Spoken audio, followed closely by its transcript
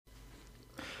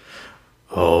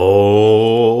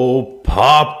Oh,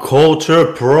 pop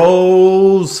culture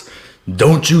pros,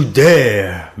 don't you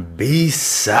dare be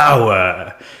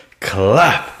sour.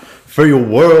 Clap for your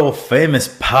world famous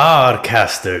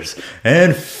podcasters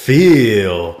and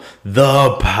feel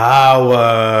the power.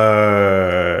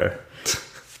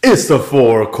 It's the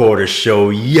Four Quarter Show,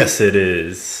 yes it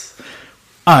is.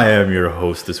 I am your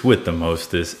hostess with the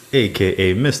mostest,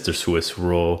 aka Mr. Swiss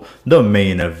Roll, the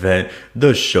main event,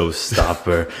 the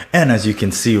showstopper. And as you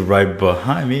can see right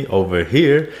behind me over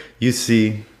here, you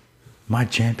see my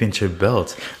championship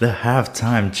belt, the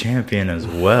halftime champion as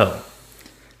well.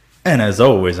 And as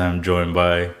always, I'm joined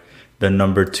by the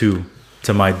number 2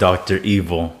 to my Dr.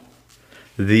 Evil,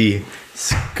 the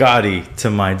Scotty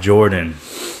to my Jordan,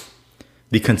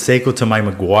 the Conseco to my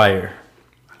Maguire.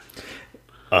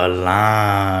 A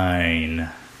line.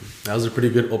 That was a pretty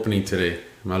good opening today,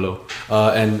 Melo.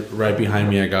 And right behind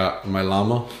me, I got my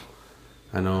llama.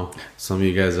 I know some of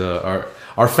you guys are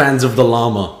fans of the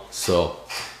llama, so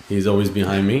he's always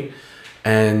behind me.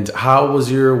 And how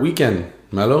was your weekend,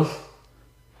 Melo?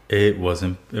 It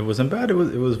wasn't bad. It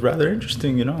was rather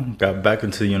interesting, you know. Got back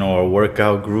into, our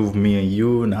workout groove, me and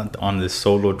you, not on this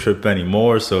solo trip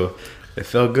anymore. So it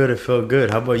felt good.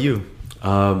 How about you?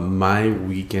 My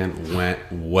weekend went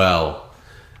well,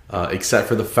 except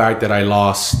for the fact that I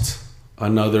lost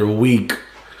another week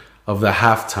of the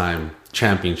halftime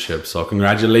championship. So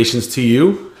congratulations to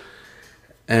you.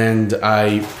 And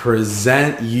I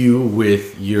present you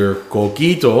with your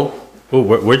coquito. Oh,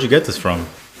 where'd you get this from?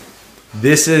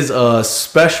 This is a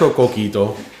special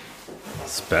coquito.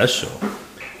 Special?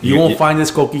 You won't find this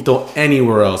coquito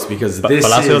anywhere else because this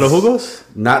Palacio is de los Jugos?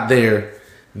 Not there.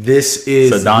 This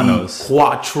is Sedano's. the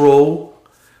Quattro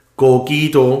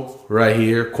Coquito right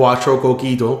here. Quattro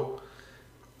Coquito.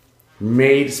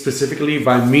 Made specifically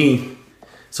by me.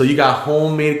 So you got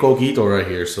homemade coquito right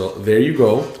here. So there you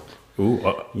go. Ooh,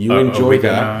 you enjoy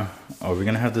that. Are we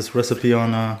going to have this recipe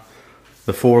on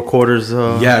the Four Quarters?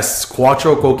 Yes.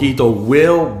 Quattro Coquito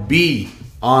will be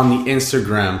on the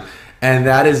Instagram. And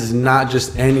that is not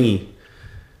just any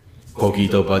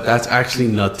coquito, but that's actually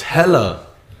Nutella.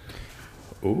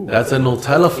 Ooh. That's a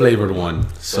Nutella flavored one.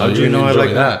 So how'd you know I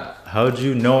like that? How'd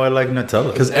you know I like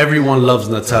Nutella? Because everyone loves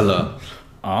Nutella.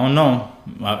 I don't know.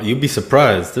 You'd be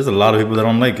surprised. There's a lot of people that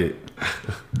don't like it.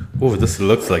 Oh, this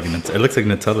looks like Nutella. It looks like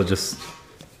Nutella. Just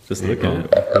look at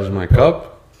it. Here's my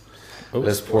cup. Oops.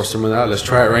 Let's pour some of that. Let's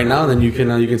try it right now. Then you can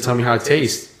tell me how it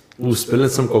tastes. Ooh, spilling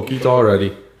some coquito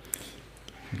already.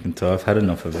 You can tell I've had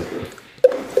enough of it.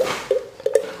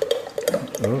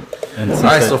 Oh. All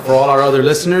right, so for all our other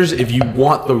listeners, if you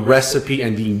want the recipe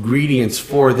and the ingredients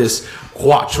for this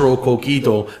Quattro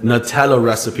Coquito Nutella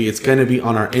recipe, it's going to be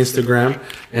on our Instagram,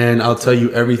 and I'll tell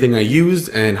you everything I used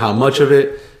and how much of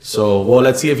it. So, well,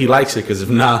 let's see if he likes it, because if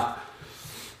not...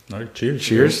 All right, cheers.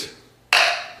 Cheers.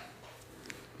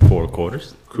 4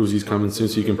 quarters. Cruisy's coming soon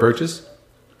so you can purchase.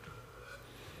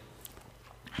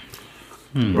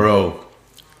 Bro.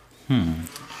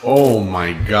 Oh,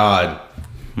 my God.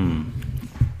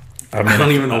 I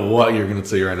don't even know what you're gonna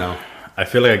say right now. I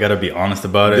feel like I gotta be honest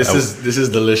about it. This is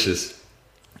delicious.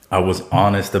 I was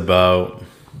honest about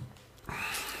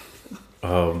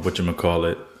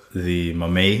whatchamacallit, the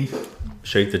Mamey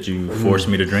shake that you forced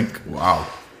me to drink. Wow.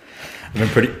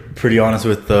 I've been pretty honest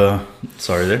with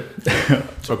sorry there.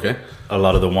 It's okay. A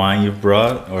lot of the wine you've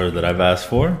brought or that I've asked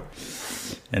for.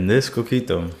 And this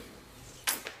coquito,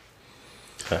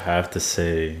 I have to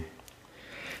say,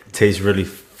 tastes really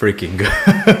freaking good.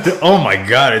 Oh my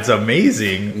God, it's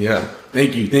amazing. Yeah.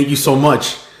 Thank you so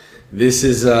much. This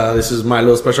is my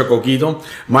little special coquito.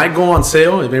 Might go on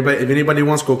sale. If anybody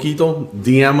wants coquito,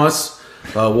 DM us.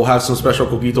 We'll have some special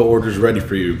coquito orders ready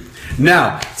for you.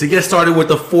 Now, to get started with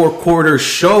the 4 Quarter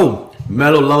Show,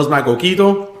 Melo loves my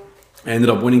coquito. I ended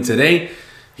up winning today.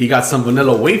 He got some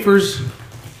vanilla wafers.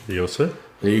 Yo sé.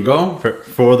 There you go.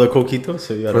 For the coquito.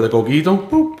 So you for the coquito.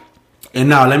 Boop. And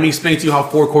now let me explain to you how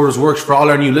 4 Quarters works for all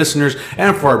our new listeners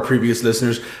and for our previous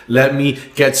listeners. Let me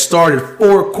get started.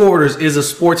 4 Quarters is a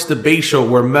sports debate show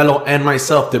where Melo and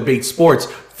myself debate sports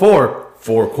for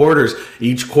 4 quarters.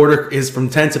 Each quarter is from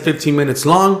 10 to 15 minutes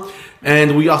long.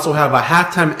 And we also have a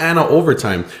halftime and an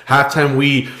overtime. Halftime,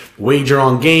 we wager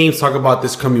on games, talk about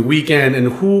this coming weekend,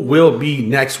 and who will be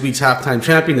next week's halftime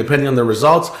champion, depending on the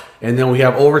results. And then we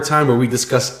have overtime where we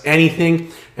discuss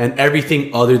anything and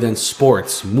everything other than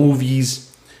sports,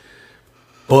 movies,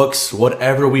 books,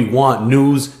 whatever we want,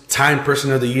 news, time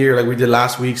person of the year like we did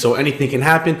last week. So anything can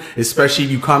happen, especially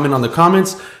if you comment on the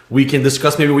comments. We can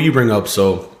discuss maybe what you bring up.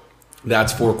 So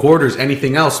that's 4 quarters.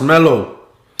 Anything else, Melo?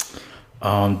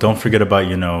 Don't forget about,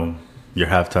 your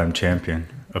halftime champion,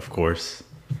 of course.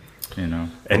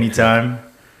 Anytime,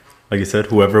 like I said,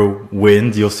 whoever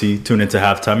wins, tune into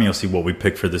halftime and you'll see what we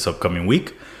pick for this upcoming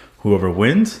week. Whoever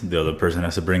wins, the other person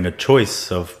has to bring a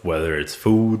choice of whether it's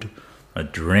food, a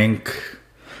drink.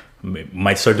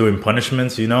 Might start doing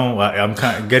punishments. I'm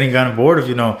getting kind of bored of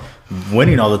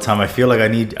winning all the time. I feel like I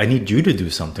need you to do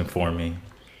something for me.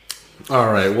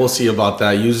 All right, we'll see about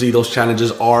that. Usually those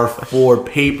challenges are for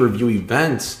pay-per-view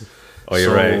events. Oh,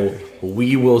 you're right.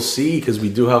 We will see, because we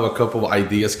do have a couple of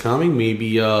ideas coming.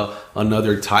 Maybe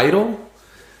another title.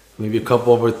 Maybe a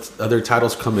couple of other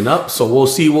titles coming up. So we'll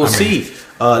see.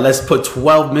 Let's put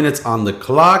 12 minutes on the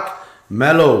clock.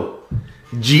 Melo,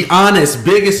 Giannis,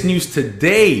 biggest news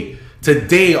today.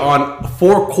 Today on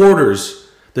 4 quarters,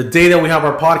 the day that we have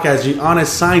our podcast, Giannis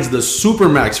signs the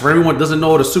Supermax. For everyone who doesn't know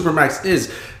what a Supermax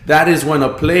is, that is when a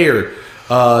player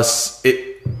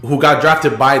who got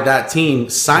drafted by that team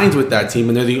signs with that team,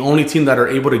 and they're the only team that are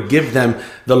able to give them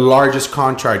the largest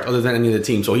contract other than any of the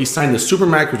teams. So he signed the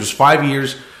Supermax, which was 5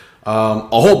 years, a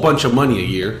whole bunch of money a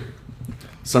year,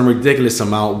 some ridiculous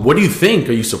amount. What do you think?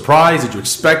 Are you surprised? Did you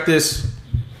expect this?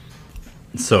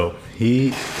 So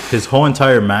his whole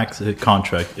entire max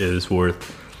contract is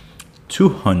worth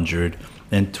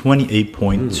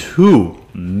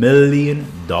 $228.2 million.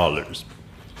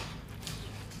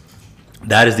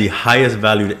 That is the highest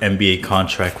valued NBA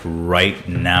contract right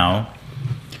now.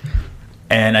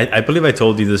 And I believe I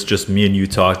told you this, just me and you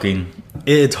talking.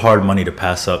 It's hard money to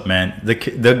pass up, man.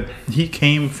 He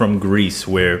came from Greece,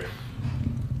 where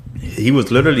he was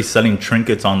literally selling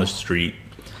trinkets on the street.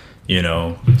 We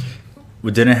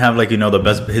didn't have the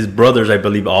best. His brothers, I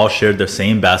believe, all shared the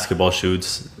same basketball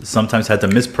shoes. Sometimes had to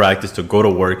miss practice to go to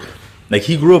work.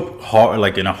 He grew up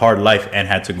hard, in a hard life, and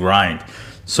had to grind.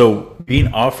 So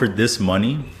being offered this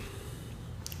money,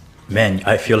 man,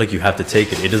 I feel like you have to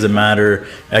take it. It doesn't matter.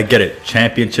 I get it.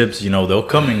 Championships, they'll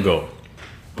come and go.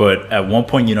 But at one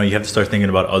point, you have to start thinking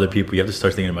about other people. You have to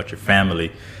start thinking about your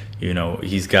family.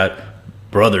 He's got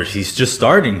brothers. He's just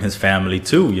starting his family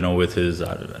too, with his,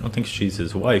 I don't think she's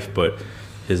his wife, but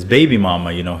his baby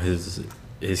mama,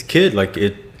 his kid.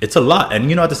 It's a lot. And,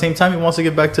 at the same time, he wants to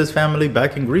get back to his family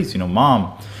back in Greece,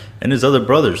 mom and his other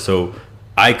brothers. So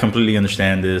I completely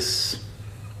understand this.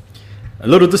 A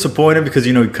little disappointed because,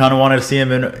 you kind of wanted to see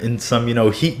him in some,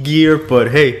 Heat gear.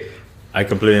 But, hey, I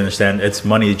completely understand. It's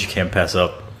money that you can't pass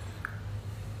up.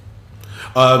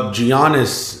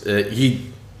 Giannis,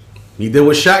 he did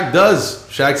what Shaq does.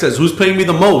 Shaq says, who's paying me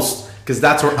the most? Because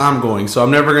that's where I'm going. So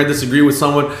I'm never going to disagree with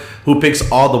someone who picks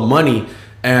all the money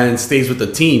and stays with the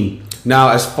team. Now,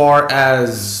 as far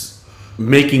as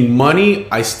making money,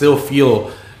 I still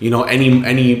feel,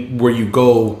 anywhere you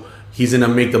go, he's going to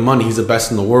make the money. He's the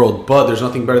best in the world. But there's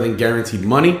nothing better than guaranteed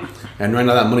money. And right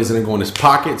now that money's going to go in his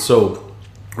pocket. So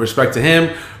respect to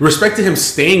him. Respect to him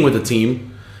staying with the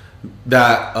team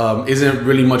that isn't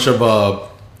really much of a...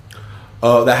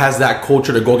 that has that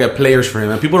culture to go get players for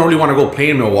him. And people don't really want to go play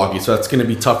in Milwaukee, so that's going to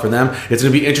be tough for them. It's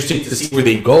going to be interesting to see where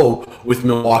they go with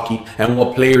Milwaukee and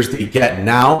what players they get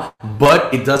now.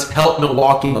 But it does help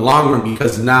Milwaukee in the long run,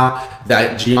 because now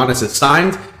that Giannis is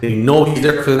signed, they know he's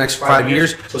there for the next 5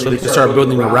 years, so they can start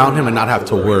building around him and not have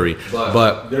to worry.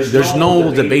 But there's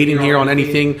no debating here on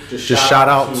anything. Just shout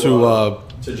out to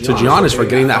Giannis for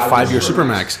getting that 5-year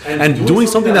Supermax and doing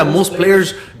something that most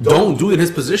players don't do in his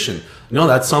position.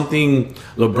 That's something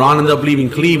LeBron ended up leaving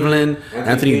Cleveland.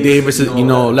 Anthony Davis,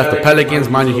 left the Pelicans.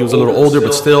 Mind you, he was a little older,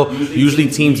 but still, usually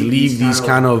teams leave these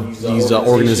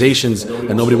organizations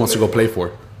that nobody wants to go play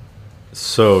for.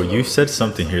 So you said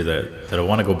something here that I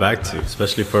want to go back to,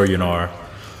 especially for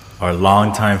our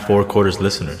longtime 4 quarters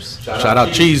listeners. Shout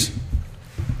out Cheese.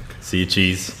 See you,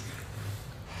 Cheese.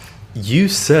 You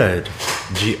said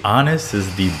Giannis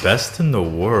is the best in the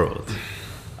world.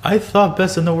 I thought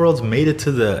best in the world's made it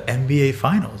to the NBA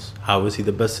Finals. How is he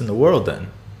the best in the world then?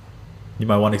 You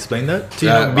might want to explain that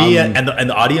to me and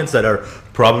the audience that are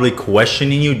probably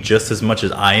questioning you just as much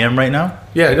as I am right now.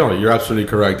 Yeah, no, you're absolutely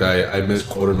correct. I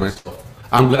misquoted myself.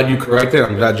 I'm glad you corrected.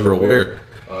 I'm glad you're aware.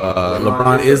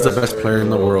 LeBron is the best player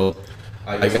in the world.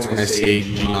 I guess when I say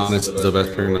Giannis is the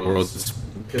best player in the world, it's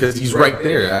because he's right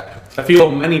there. I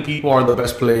feel many people are the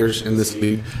best players in this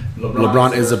league.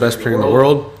 LeBron is the best player in the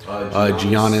world.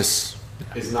 Giannis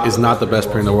is not the best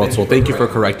player in the world. So thank you for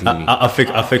correcting me. I'll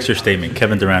fix your statement.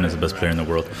 Kevin Durant is the best player in the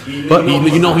world. But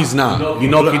he's not.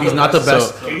 KD's not the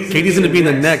best. KD's going to be in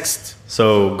the next.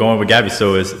 So going with Gabby,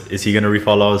 so is he going to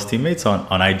refollow all his teammates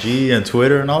on IG and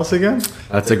Twitter and all this again?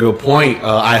 That's a good point.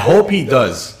 I hope he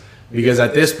does. Because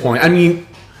at this point,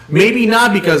 maybe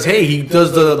not, because, hey, he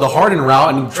does the Harden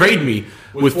route and trade me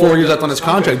with 4 years left on his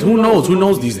contract. Who knows? Who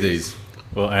knows these days?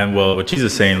 Well, what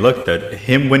Jesus is saying, look, that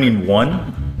him winning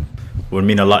one would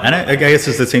mean a lot. And I guess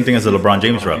it's the same thing as the LeBron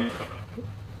James route.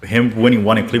 Him winning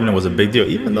one in Cleveland was a big deal,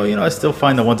 even though I still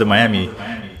find the ones in Miami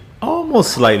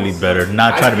almost slightly better.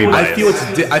 Not trying to be biased.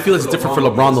 I feel it's different for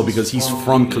LeBron though because he's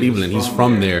from Cleveland. He's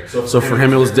from there. So for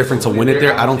him it was different to win it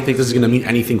there. I don't think this is going to mean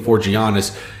anything for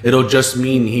Giannis. It'll just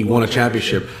mean he won a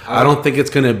championship. I don't think it's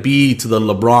going to be to the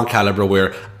LeBron caliber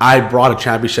where I brought a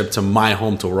championship to my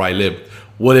home to where I live.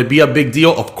 Will it be a big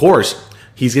deal? Of course.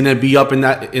 He's going to be up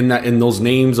in those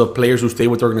names of players who stay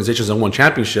with organizations and won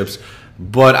championships,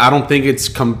 but I don't think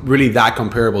it's really that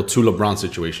comparable to LeBron's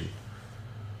situation.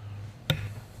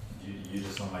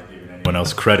 Anyone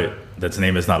else credit that's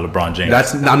name is not LeBron James.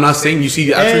 I'm not saying you see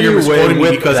that's where you're misquoting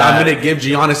me because I'm going to give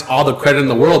Giannis all the credit in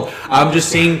the world. I'm just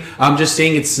saying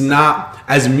it's not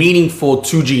as meaningful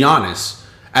to Giannis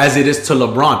as it is to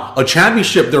LeBron. A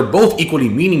championship, they're both equally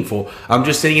meaningful. I'm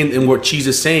just saying in what Cheese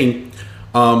is saying,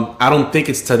 I don't think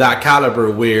it's to that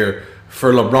caliber where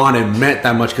for LeBron it meant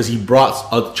that much because he brought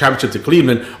a championship to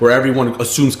Cleveland where everyone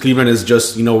assumes Cleveland is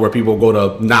just where people go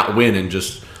to not win and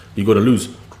just you go to lose.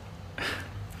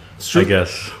 I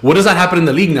guess. What does that happen in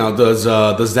the league now?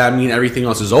 Does that mean everything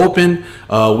else is open?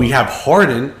 We have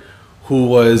Harden, who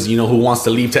was who wants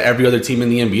to leave to every other team in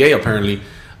the NBA apparently.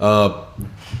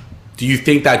 Do you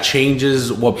think that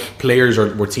changes what players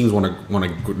or teams want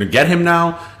to get him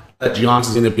now? That Giannis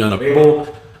is going to be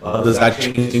unavailable. Does that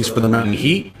change things for the Miami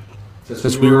Heat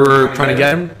since we were trying to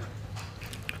get him?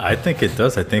 I think it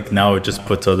does. I think now it just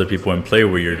puts other people in play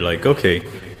where you're like, okay,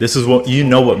 this is what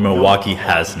what Milwaukee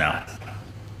has now.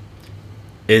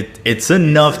 It's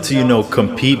enough to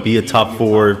compete, be a top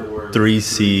 4-3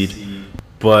 seed,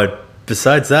 but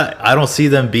besides that, I don't see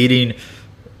them beating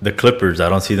the Clippers. I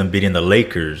don't see them beating the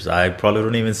Lakers. I probably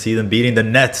don't even see them beating the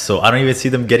Nets. So I don't even see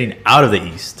them getting out of the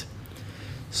East.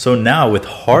 So now with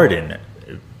Harden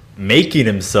making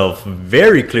himself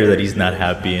very clear that he's not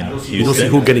happy in Houston. You don't see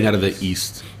who getting out of the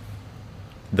East?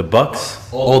 The Bucks.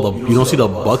 You don't see the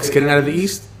Bucks getting out of the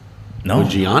East? No. With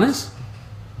Giannis?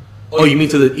 Oh, you mean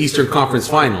to the Eastern Conference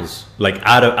Finals? Like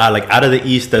out of the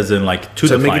East, as in to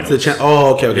the make finals. It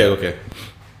to the okay.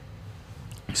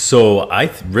 So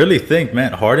I really think,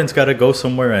 man, Harden's got to go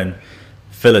somewhere, and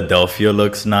Philadelphia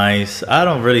looks nice. I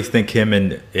don't really think him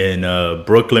in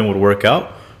Brooklyn would work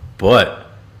out, but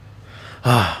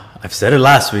I've said it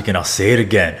last week and I'll say it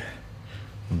again.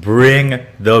 Bring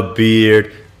the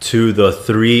beard to the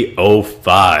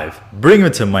 305. Bring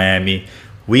him to Miami.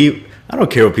 I don't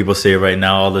care what people say right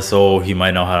now. All this, he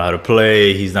might know how to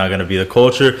play. He's not going to be the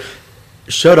culture.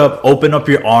 Shut up. Open up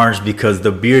your arms because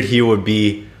the beard here would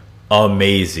be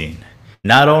amazing.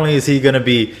 Not only is he going to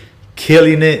be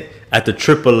killing it at the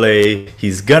AAA,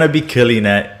 he's going to be killing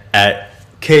it at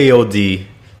KOD,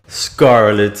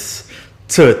 Scarlets,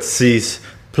 Tootsies,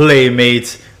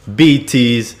 Playmates,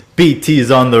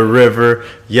 BTs on the river.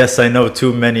 Yes, I know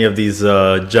too many of these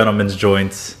gentlemen's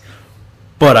joints.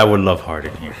 But I would love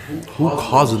Harden here. Who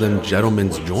calls them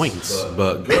gentlemen's joints?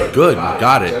 But good,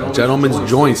 got it. Gentlemen's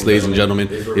joints, ladies and gentlemen,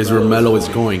 is where Melo is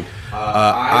going.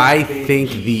 I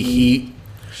think the Heat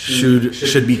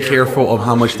should be careful of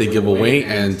how much they give away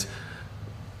and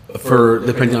for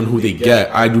depending on who they get.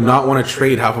 I do not want to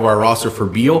trade half of our roster for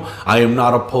Beal. I am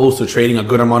not opposed to trading a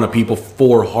good amount of people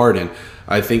for Harden.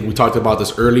 I think we talked about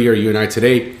this earlier, you and I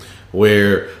today,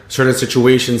 where certain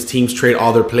situations teams trade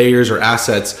all their players or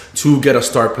assets to get a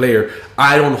star player.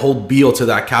 I don't hold Beal to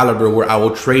that caliber where I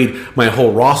will trade my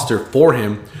whole roster for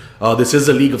him. This is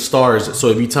a league of stars, so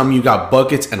if you tell me you got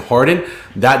buckets and Harden,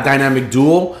 that dynamic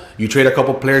duel, you trade a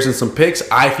couple players and some picks,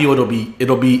 I feel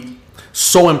it'll be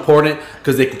so important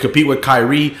because they can compete with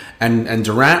Kyrie and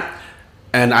Durant,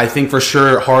 and I think for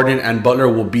sure Harden and Butler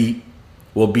will beat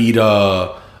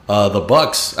the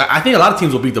Bucks. I think a lot of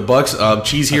teams will beat the Bucks.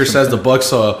 Cheese here says the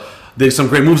Bucks did some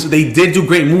great moves. They did do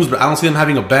great moves, but I don't see them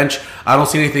having a bench. I don't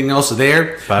see anything else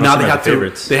there. Now they have to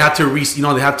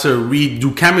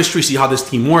redo chemistry, see how this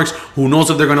team works. Who knows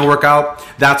if they're going to work out?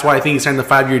 That's why I think he signed the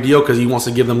 5-year deal because he wants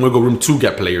to give them wiggle room to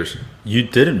get players. You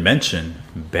didn't mention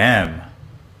Bam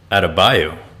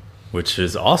Adebayo, which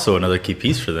is also another key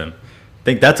piece for them. I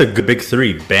think that's a good big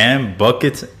three: Bam,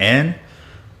 buckets, and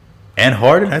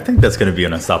Harden. I think that's going to be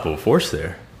an unstoppable force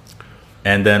there.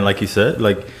 And then, like you said,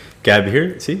 like Gabby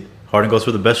here, see, Harden goes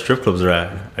where the best strip clubs are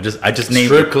at. I just named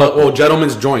strip club. Oh,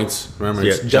 gentlemen's joints. Remember,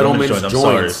 yeah, gentlemen's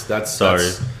joints. That's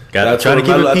That's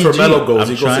where Melo goes.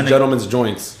 He goes to gentlemen's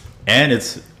joints. And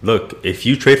if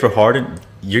you trade for Harden,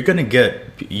 you're gonna get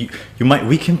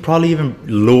we can probably even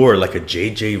lure like a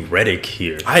JJ Redick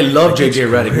here. I love JJ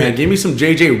Redick, man. Give me some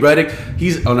JJ Redick.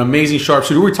 He's an amazing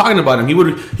sharpshooter. We were talking about him. He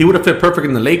would have fit perfect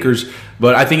in the Lakers,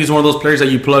 but I think he's one of those players that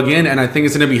you plug in, and I think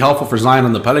it's gonna be helpful for Zion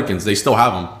on the Pelicans. They still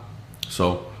have him.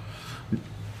 So,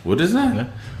 what is that? Yeah.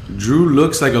 Drew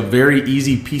looks like a very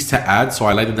easy piece to add, so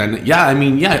I like that. Yeah, I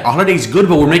mean, yeah, Holiday's good,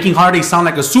 but we're making Holiday sound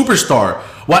like a superstar.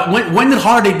 When did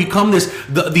Holiday become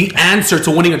the answer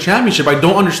to winning a championship? I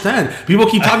don't understand. People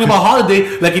keep talking about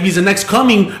Holiday like if he's the next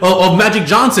coming of Magic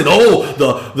Johnson.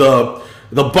 Oh,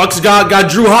 the Bucks got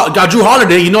Drew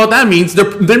Holiday. You know what that means?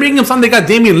 They're making him sound they got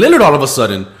Damian Lillard all of a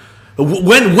sudden.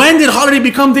 When did Holiday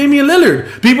become Damian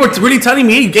Lillard? People are really telling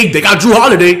me, hey, they got Drew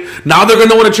Holiday. Now they're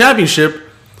gonna win a championship.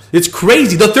 It's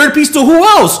crazy. The third piece to who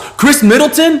else? Chris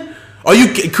Middleton?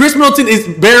 Chris Middleton is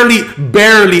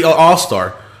barely an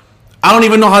all-star. I don't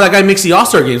even know how that guy makes the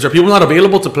all-star games. Are people not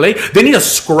available to play? They need a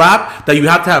scrap that you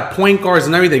have to have point guards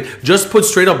and everything. Just put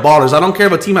straight up ballers. I don't care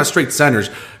if a team has straight centers.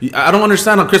 I don't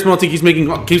understand how Chris Middleton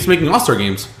keeps making all-star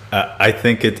games. I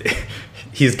think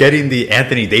he's getting the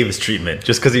Anthony Davis treatment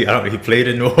just because he played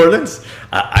in New Orleans.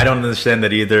 I don't understand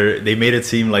that either. They made it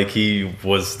seem like he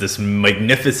was this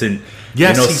magnificent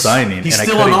signing. He's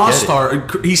still an all-star.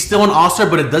 He's still an all-star,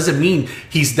 but it doesn't mean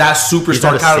he's that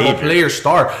superstar caliber player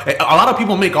star. A lot of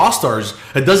people make all-stars.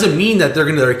 It doesn't mean that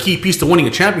they're a key piece to winning a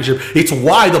championship. It's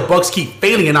why the Bucks keep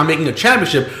failing and not making a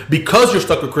championship, because you're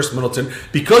stuck with Chris Middleton,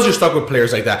 because you're stuck with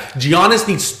players like that. Giannis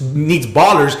needs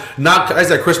ballers, not guys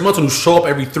like Chris Middleton who show up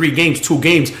every 3 games, 2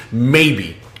 games,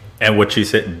 maybe. And what she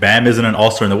said, Bam isn't an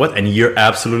all-star in the West, and you're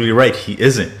absolutely right, he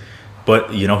isn't.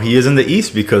 But, he is in the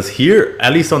East because here,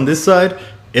 at least on this side,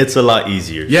 it's a lot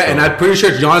easier. Yeah, so. And I'm pretty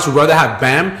sure Giannis would rather have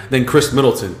Bam than Chris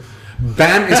Middleton.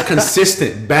 Bam is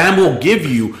consistent. Bam will give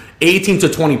you 18 to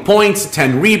 20 points,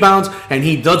 10 rebounds, and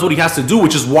he does what he has to do,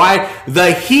 which is why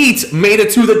the Heat made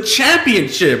it to the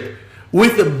championship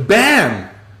with Bam.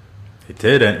 It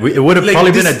did, and it would have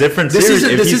probably been a different series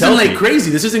if he's healthy.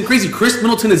 This isn't crazy. Chris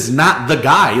Middleton is not the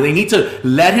guy. They need to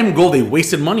let him go. They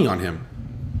wasted money on him.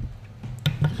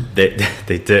 They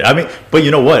did. I mean, but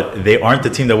you know what? They aren't the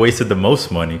team that wasted the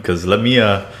most money. Because let me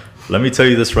tell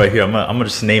you this right here. I'm gonna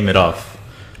just name it off.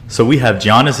 So we have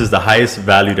Giannis is the highest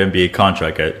valued NBA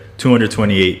contract at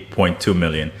 $228.2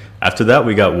 million. After that,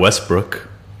 we got Westbrook,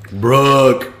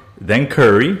 then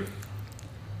Curry,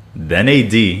 then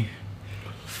AD.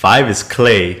 5 is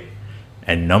Clay,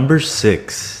 and number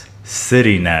 6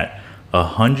 sitting at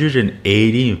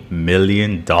 $180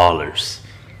 million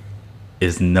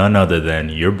is none other than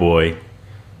your boy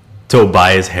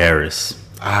Tobias Harris.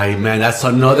 Man, that's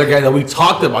another guy that we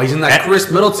talked about. He's in that Chris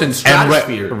Middleton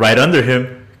stratosphere. Right under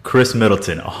him, Chris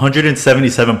Middleton,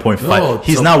 177.5.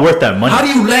 He's not worth that money. How do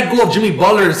you let go of Jimmy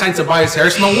Butler and sign Tobias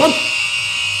Harris? No wonder.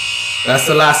 That's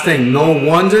the last thing. No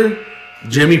wonder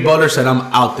Jimmy Butler said, I'm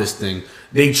out this thing.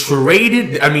 They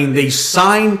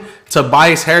signed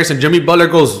Tobias Harris, and Jimmy Butler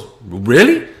goes,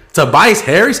 really? Tobias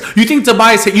Harris? You think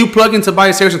you plug in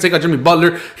Tobias Harris and take out Jimmy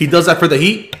Butler, he does that for the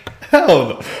Heat?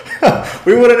 Hell no.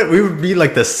 We would be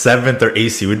like the 7th or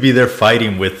 8th seed. We'd be there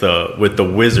fighting with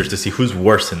the Wizards to see who's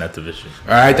worse in that division.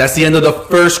 All right, that's the end of the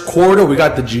first quarter. We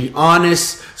got the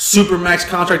Giannis Supermax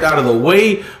contract out of the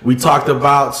way. We talked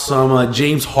about some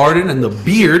James Harden and the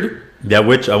beard. Yeah,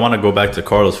 which I want to go back to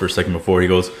Carlos for a second before he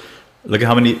goes. Look at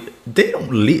how many they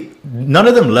don't leave. None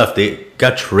of them left. They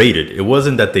got traded. It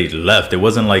wasn't that they left. It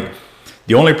wasn't like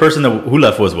the only person who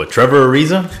left was what, Trevor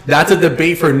Ariza? That's a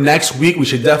debate for next week. We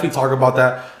should definitely talk about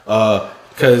that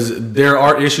because there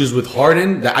are issues with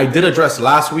Harden that I did address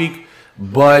last week.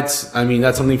 But I mean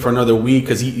that's something for another week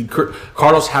because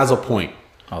Carlos has a point.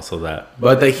 Also that.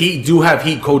 But the Heat do have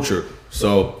Heat culture.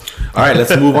 So all right,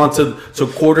 let's move on to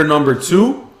quarter number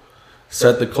 2.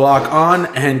 Set the clock on,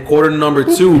 and quarter number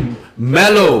 2,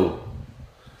 Melo.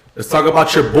 Let's talk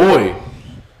about your boy.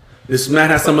 This man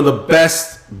has some of the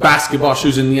best basketball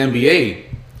shoes in the NBA.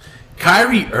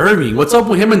 Kyrie Irving, what's up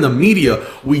with him in the media?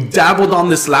 We dabbled on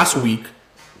this last week.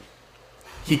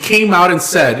 He came out and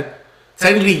said,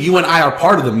 technically you and I are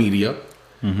part of the media.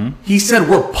 Mm-hmm. He said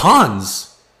we're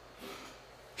pawns.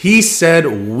 He said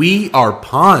we are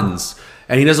pawns,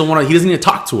 and he doesn't need to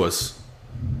talk to us.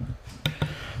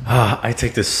 I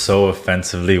take this so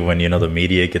offensively when, the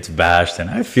media gets bashed. And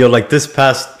I feel like this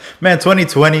past,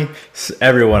 2020,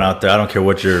 everyone out there, I don't care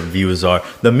what your views are,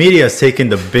 the media has taken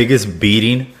the biggest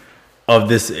beating of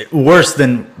this, worse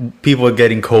than people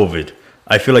getting COVID.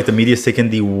 I feel like the media has taken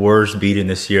the worst beating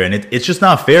this year. And it's just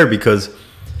not fair because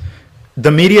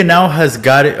the media now has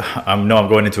got it. I'm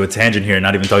going into a tangent here,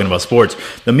 not even talking about sports.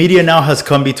 The media now has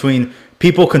come between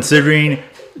people considering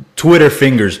Twitter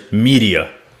fingers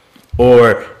media,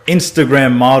 or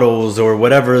Instagram models, or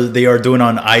whatever they are doing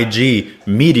on IG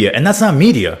media. And that's not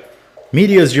media.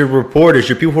 Media is your reporters,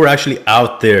 your people who are actually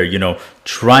out there,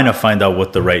 trying to find out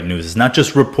what the right news is. Not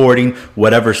just reporting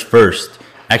whatever's first,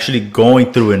 actually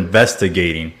going through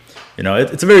investigating.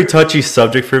 it's a very touchy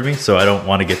subject for me, so I don't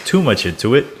want to get too much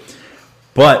into it.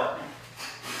 But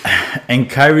and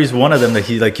Kyrie's one of them that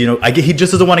he he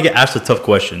just doesn't want to get asked the tough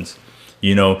questions.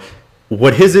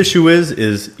 What his issue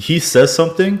is he says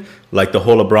something like the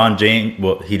whole LeBron James.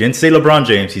 Well, he didn't say LeBron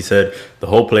James. He said the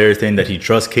whole player thing, that he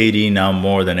trusts KD now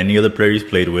more than any other player he's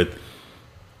played with.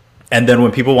 And then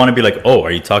when people want to be like, oh,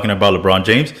 are you talking about LeBron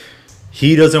James?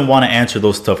 He doesn't want to answer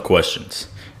those tough questions.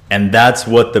 And that's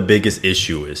what the biggest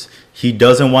issue is. He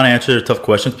doesn't want to answer the tough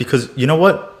questions because, you know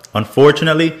what?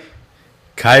 Unfortunately,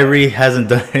 Kyrie hasn't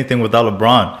done anything without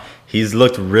LeBron. He's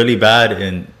looked really bad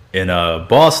in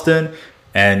Boston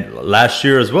and last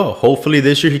year as well. Hopefully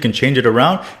this year he can change it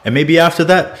around. And maybe after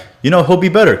that, he'll be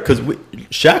better. Because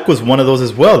Shaq was one of those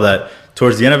as well that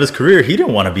towards the end of his career, he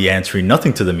didn't want to be answering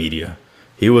nothing to the media.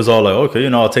 He was all like, okay,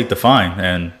 I'll take the fine.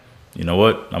 And you know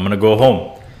what? I'm going to go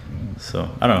home. So,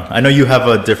 I don't know. I know you have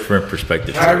a different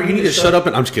perspective. Kyrie, you need to shut up.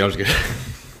 I'm just kidding.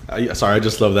 Sorry, I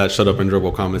just love that shut up and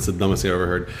dribble comment. It's the dumbest thing I've ever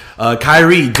heard.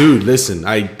 Kyrie, dude, listen,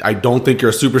 I don't think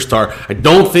you're a superstar. I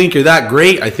don't think you're that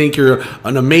great. I think you're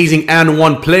an amazing and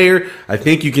one player. I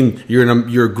think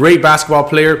you're a great basketball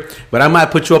player, but I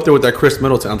might put you up there with that Chris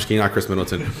Middleton. I'm just kidding, not Chris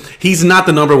Middleton. He's not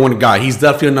the number one guy. He's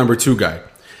definitely a number two guy.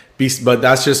 But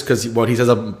that's just because what he says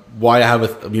why I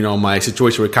have my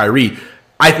situation with Kyrie.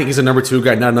 I think he's a number two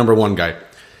guy, not a number one guy.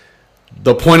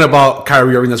 The point about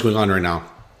Kyrie Irving that's going on right now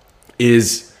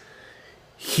is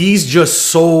he's just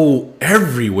so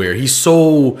everywhere. He's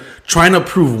so trying to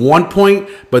prove one point,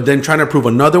 but then trying to prove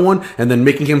another one, and then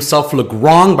making himself look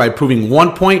wrong by proving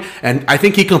one point. And I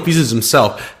think he confuses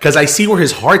himself because I see where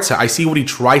his heart's at. I see what he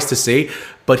tries to say,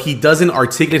 but he doesn't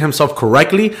articulate himself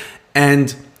correctly.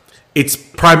 And it's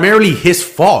primarily his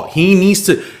fault. He needs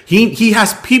to. He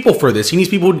has people for this. He needs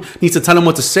people who needs to tell him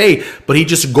what to say, but he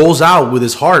just goes out with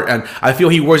his heart. And I feel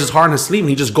he wears his heart on his sleeve and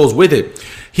he just goes with it.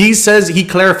 He says he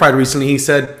clarified recently. He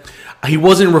said he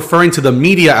wasn't referring to the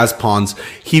media as pawns.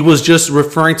 He was just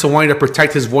referring to wanting to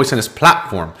protect his voice and his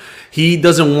platform. He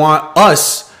doesn't want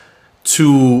us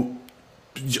to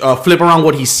flip around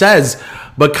what he says.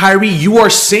 But Kyrie, you are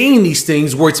saying these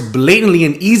things where it's blatantly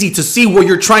and easy to see what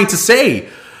you're trying to say.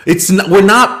 It's not,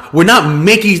 we're not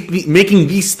making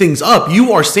these things up.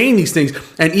 You are saying these things,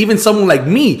 and even someone like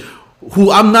me,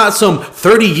 who I'm not some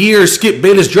 30-year Skip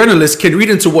Bayless journalist, can read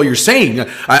into what you're saying.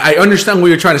 I understand what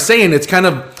you're trying to say, and it kind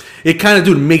of,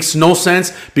 dude, makes no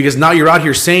sense because now you're out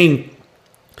here saying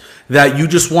that you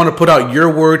just want to put out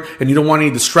your word and you don't want any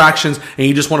distractions and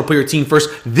you just want to put your team first.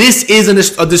 This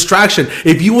isn't a distraction.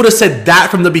 If you would have said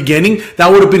that from the beginning,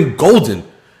 that would have been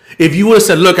golden. If you would have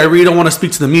said, look, I really don't want to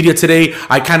speak to the media today.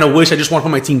 I kind of wish I just want to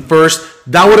put my team first.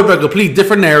 That would have been a completely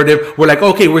different narrative. We're like,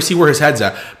 okay, we'll see where his head's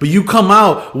at. But you come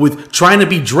out with trying to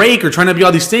be Drake or trying to be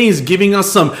all these things, giving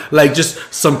us some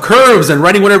curves and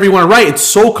writing whatever you want to write. It's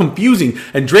so confusing.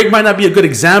 And Drake might not be a good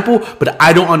example, but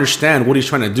I don't understand what he's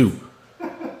trying to do.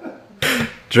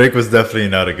 Drake was definitely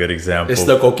not a good example. It's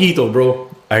the coquito,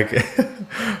 bro.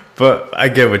 But I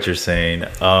get what you're saying.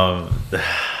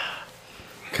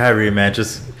 Kyrie, man,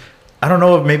 I don't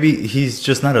know if maybe he's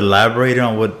just not elaborating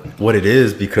on what it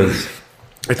is because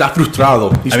está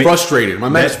frustrado. He's frustrated. My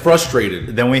man is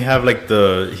frustrated. Then we have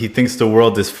he thinks the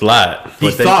world is flat.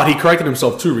 He corrected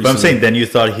himself too recently. But I'm saying then you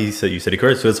said he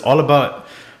corrected. So it's all about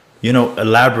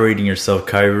elaborating yourself,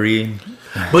 Kyrie.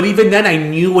 But even then, I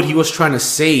knew what he was trying to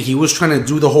say. He was trying to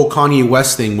do the whole Kanye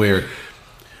West thing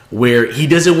where he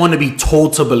doesn't want to be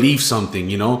told to believe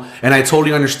something, And I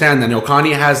totally understand that.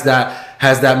 Kanye has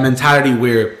that mentality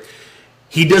where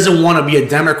he doesn't want to be a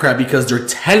Democrat because they're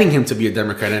telling him to be a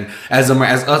Democrat. And as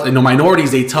us,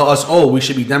 minorities, they tell us, oh, we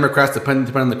should be Democrats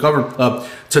depend on the government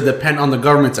to depend on the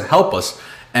government to help us.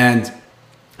 And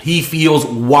he feels,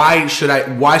 why should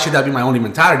that be my only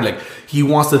mentality? Like, he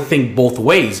wants to think both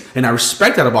ways. And I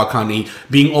respect that about Kanye,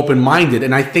 being open-minded.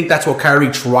 And I think that's what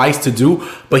Kyrie tries to do,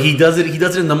 but he does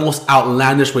it in the most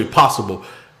outlandish way possible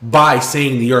by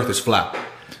saying the earth is flat.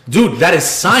 Dude, that is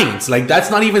science. Like, that's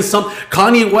not even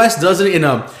Kanye West does it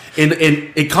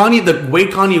the way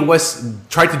Kanye West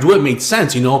tried to do it made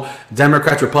sense,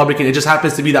 Democrats, Republican. It just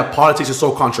happens to be that politics is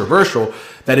so controversial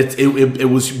that it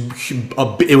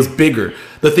was bigger.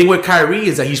 The thing with Kyrie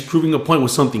is that he's proving a point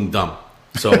with something dumb.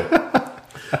 So,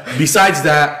 besides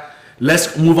that,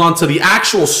 let's move on to the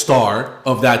actual star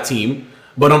of that team.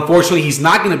 But unfortunately, he's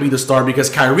not going to be the star because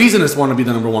Kyrie's going to want to be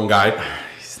the number one guy.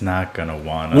 Not gonna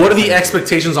want. What are the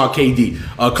expectations on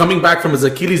KD? Coming back from his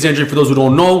Achilles injury, for those who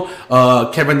don't know,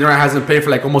 Kevin Durant hasn't played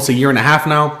for like almost a year and a half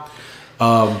now.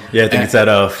 I think it's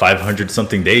at 500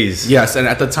 something days. Yes, and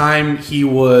at the time he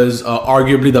was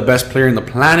arguably the best player in the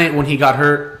planet when he got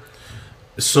hurt.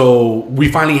 So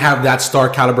we finally have that star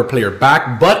caliber player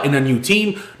back, but in a new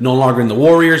team, no longer in the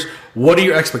Warriors. What are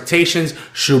your expectations?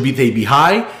 Should they be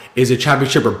high? Is it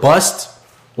championship or bust?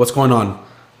 What's going on?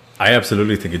 I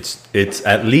absolutely think it's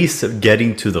at least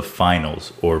getting to the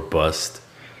finals or bust.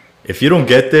 If you don't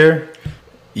get there,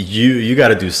 you got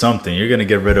to do something. You're gonna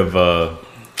get rid of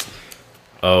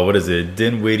what is it?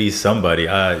 Dinwiddie, somebody.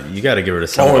 You got to get rid of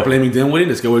somebody. Oh, we're blaming Dinwiddie.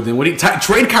 Let's go with Dinwiddie.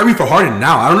 Trade Kyrie for Harden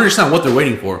now. I don't understand what they're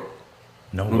waiting for.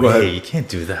 No way, you can't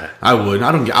do that. I would.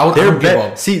 I don't give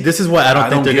up. See, this is why I don't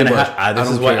think they're gonna have. This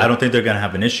is why I don't think they're gonna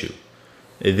have an issue.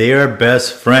 They are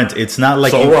best friends. It's not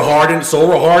like so were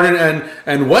Harden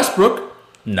and Westbrook.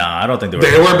 Nah, I don't think they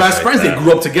were best friends. They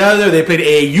grew up together. They played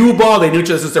AAU ball. They knew each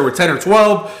other since they were 10 or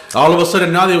 12. All of a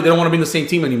sudden now they don't want to be in the same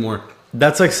team anymore.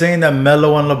 That's like saying that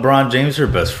Melo and LeBron James are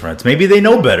best friends. Maybe they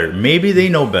know better.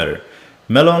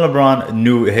 Melo and LeBron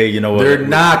knew, hey, you know what? They're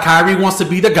not. Kyrie wants to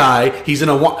be the guy. He's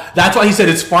gonna want. That's why he said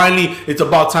it's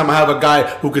about time I have a guy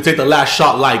who could take the last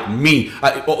shot like me.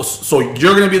 So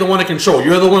you're gonna be the one to control.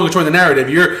 You're the one controlling the narrative.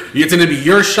 It's gonna be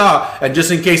your shot, and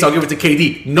just in case, I'll give it to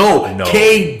KD. No.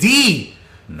 KD.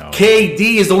 No.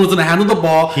 KD is the one who's going to handle the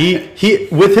ball. He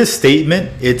with his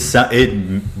statement, it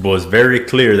was very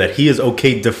clear that he is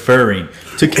okay deferring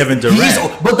to Kevin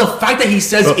Durant. But the fact that he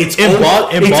says it's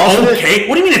okay.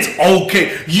 What do you mean it's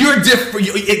okay? You're different.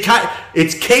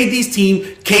 It's KD's team.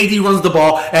 KD runs the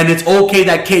ball, and it's okay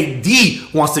that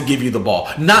KD wants to give you the ball.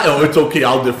 Not it's okay.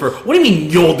 I'll defer. What do you mean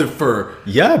you'll defer?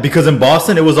 Yeah, because in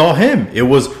Boston it was all him. It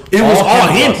was all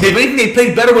him. If anything, they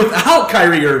played better without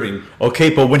Kyrie Irving. Okay,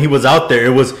 but when he was out there, it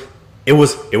was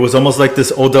almost like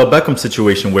this Odell Beckham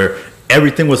situation where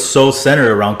everything was so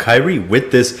centered around Kyrie.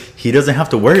 With this, he doesn't have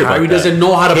to worry about that. Kyrie doesn't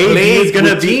know how to play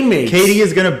with teammates. KD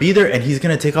is gonna be there, and he's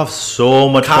gonna take off so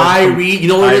much. Kyrie, you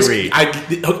know what it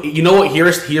is? You know what?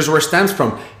 Here's where it stems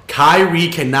from. Kyrie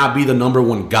cannot be the number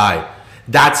one guy.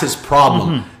 That's his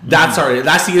problem. That's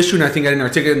the issue, and I think I didn't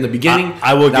articulate in the beginning.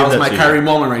 I will give that to you. That was my Kyrie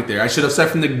moment right there. I should have said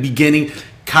from the beginning,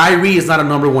 Kyrie is not a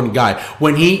number one guy.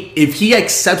 If he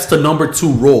accepts the number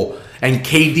two role and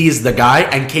KD is the guy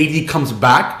and KD comes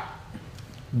back,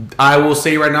 I will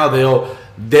say right now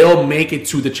they'll make it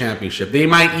to the championship. They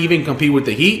might even compete with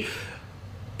the Heat.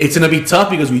 It's going to be tough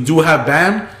because we do have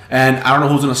Bam, and I don't know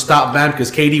who's going to stop Bam because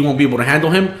KD won't be able to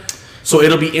handle him. So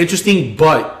it'll be interesting,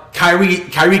 but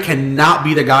Kyrie cannot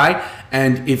be the guy,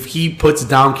 and if he puts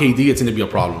down KD, it's going to be a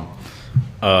problem.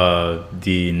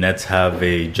 The Nets have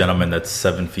a gentleman that's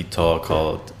 7 feet tall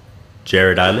called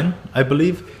Jared Allen, I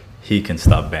believe. He can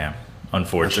stop Bam,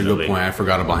 unfortunately. That's a good point. I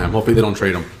forgot about him. Hopefully they don't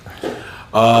trade him.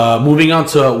 Moving on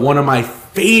to one of my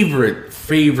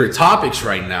favorite topics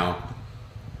right now.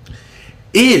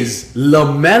 Is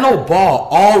LaMelo Ball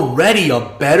already a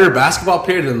better basketball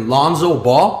player than Lonzo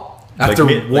Ball after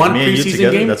one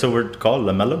preseason game? That's what we're called,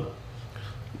 LaMelo.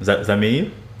 Is that me and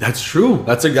you? That's true.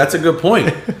 That's a good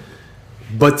point.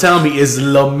 But tell me, is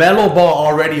LaMelo Ball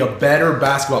already a better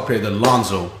basketball player than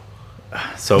Lonzo?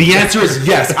 So the answer is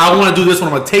yes. I want to do this one.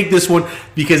 I'm going to take this one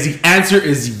because the answer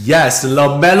is yes.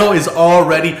 LaMelo is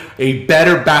already a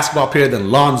better basketball player than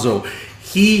Lonzo.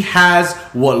 He has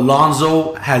what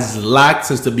Lonzo has lacked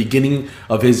since the beginning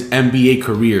of his NBA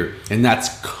career, and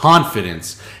that's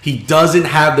confidence. He doesn't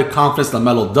have the confidence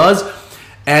LaMelo does,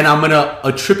 and I'm going to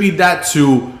attribute that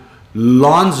to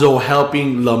Lonzo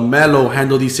helping LaMelo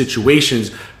handle these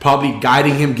situations, probably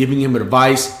guiding him, giving him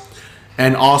advice,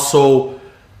 and also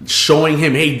showing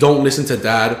him, hey, don't listen to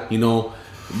dad. You know,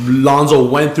 Lonzo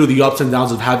went through the ups and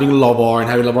downs of having LaVar and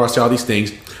having LaVar say all these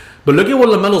things. But look at what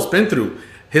LaMelo's been through.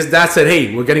 His dad said,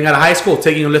 hey, we're getting out of high school,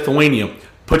 taking you to Lithuania.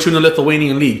 Put you in the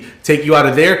Lithuanian league. Take you out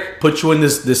of there, put you in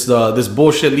this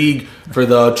bullshit league for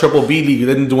the Triple B league. You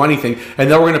didn't do anything. And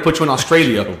then we're going to put you in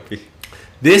Australia.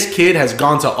 This kid has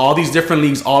gone to all these different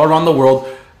leagues all around the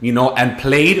world, you know, and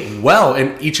played well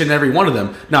in each and every one of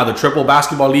them. Now, the Triple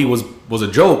Basketball League was a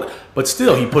joke, but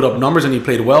still, he put up numbers and he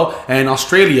played well. And in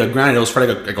Australia, granted, it was for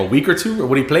like a week or two, or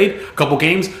what he played, a couple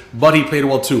games, but he played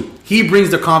well too. He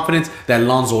brings the confidence that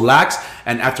Lonzo lacks,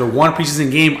 and after one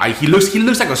preseason game, he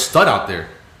looks like a stud out there.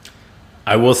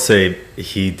 I will say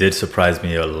he did surprise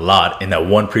me a lot in that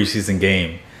one preseason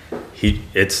game.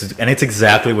 It's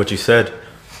exactly what you said.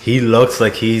 He looks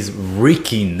like he's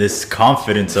reeking this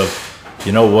confidence of,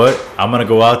 you know what, I'm going to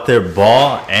go out there,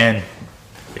 ball, and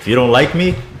if you don't like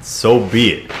me, so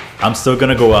be it. I'm still going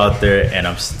to go out there, and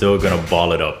I'm still going to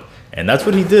ball it up. And that's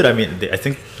what he did. I mean, I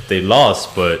think they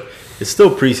lost, but it's still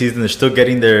preseason. They're still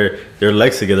getting their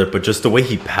legs together, but just the way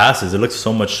he passes, it looks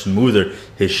so much smoother.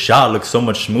 His shot looks so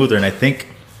much smoother, and I think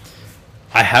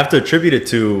I have to attribute it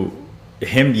to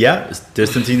him,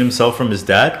 distancing himself from his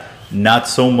dad, not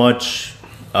so much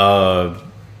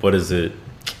what is it,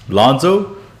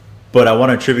 Lonzo, but I want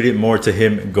to attribute it more to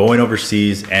him going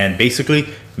overseas and basically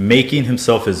making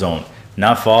himself his own,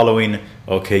 not following,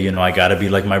 okay, you know, I got to be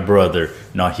like my brother.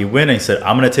 No, he went and said,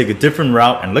 I'm going to take a different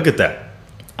route, and look at that.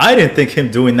 I didn't think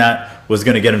him doing that was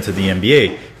going to get him to the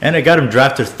NBA, and it got him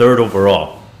drafted 3rd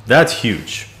overall. That's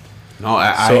huge. No,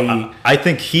 I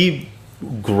think he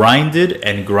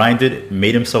grinded,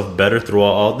 made himself better through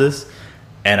all this.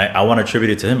 And I want to attribute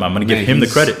it to him. I'm going to give him the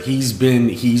credit. He's been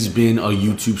a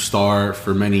YouTube star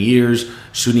for many years,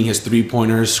 shooting his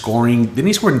 3-pointers, scoring. Didn't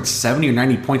he score 70 or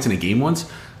 90 points in a game once?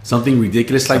 Something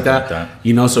ridiculous like that.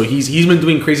 You know, so he's been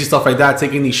doing crazy stuff like that,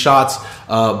 taking these shots.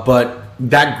 But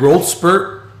that growth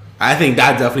spurt, I think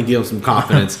that definitely gave him some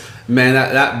confidence. Man,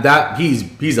 that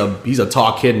he's a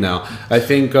tall kid now. I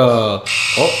think.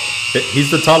 He's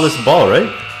the tallest ball, right?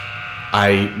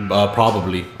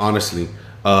 Probably, honestly.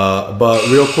 But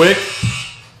real quick,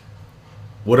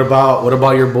 what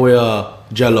about your boy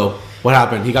Jello? What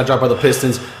happened? He got dropped by the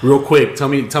Pistons. Real quick, tell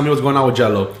me what's going on with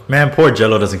Jello. Man, poor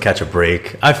Jello doesn't catch a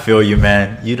break. I feel you,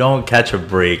 man. You don't catch a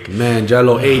break. Man,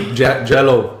 Jello,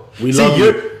 Jello, we love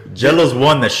you. Jello's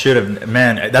one that should have.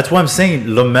 Man, that's why I'm saying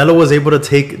LaMelo was able to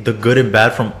take the good and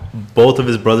bad from both of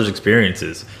his brother's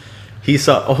experiences. He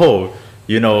saw,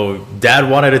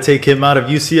 Dad wanted to take him out of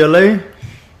UCLA.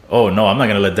 Oh, no, I'm not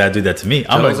going to let Dad do that to me.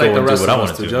 I'm going to go and do what I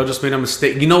want to do. Jello just made a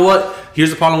mistake. You know what? Here's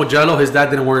the problem with Jello. His dad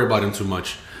didn't worry about him too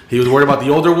much. He was worried about the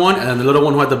older one and then the little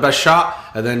one who had the best shot.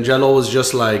 And then Jello was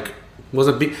just like,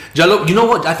 wasn't big. Jello, you know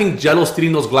what? I think Jello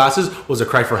stealing those glasses was a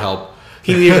cry for help.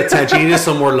 He needed attention. He needed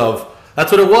some more love.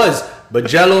 That's what it was. But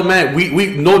Jello, man,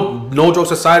 we no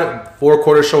jokes aside, 4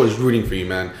 Quarters show is rooting for you,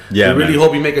 man. Yeah, we really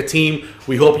hope you make a team.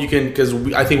 We hope you can, because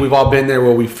I think we've all been there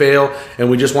where we fail, and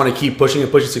we just want to keep pushing,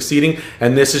 succeeding.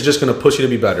 And this is just going to push you to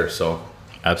be better. So,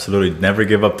 absolutely, never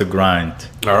give up the grind.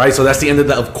 All right, so that's the end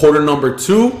of quarter number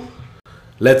 2.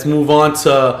 Let's move on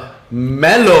to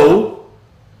Melo,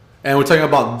 and we're talking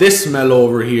about this Melo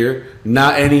over here,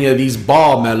 not any of these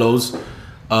ball Melos.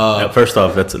 First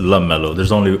off, that's LaMelo.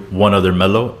 There's only one other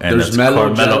Melo, and that's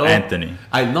Carmelo Anthony.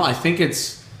 I think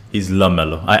he's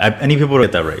LaMelo. I need people to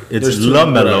get that right. It's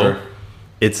LaMelo.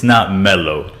 It's not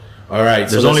Melo. All right.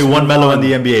 There's only one Melo in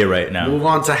the NBA right now. Move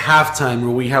on to halftime, where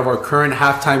we have our current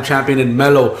halftime champion in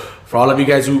Melo. For all of you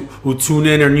guys who tune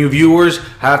in or new viewers,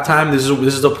 halftime. This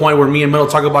is the point where me and Melo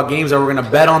talk about games that we're gonna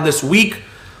bet on this week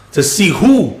to see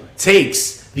who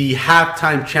takes the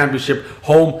halftime championship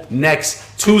home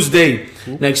next Tuesday.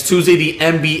 Next Tuesday, the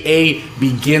NBA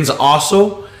begins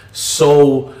also.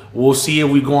 So we'll see if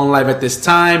we go on live at this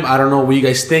time. I don't know what you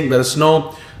guys think. Let us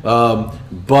know.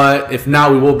 But if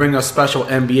not, we will bring a special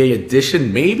NBA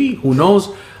edition. Maybe. Who knows?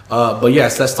 But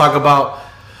yes, let's talk about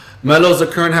Melo's the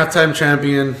current halftime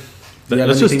champion.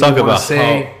 Let's just talk about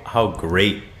how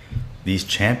great these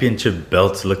championship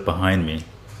belts look behind me.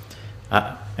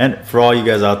 And for all you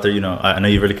guys out there, I know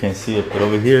you really can't see it, but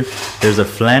over here, there's a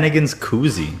Flanagan's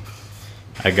koozie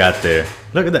I got there.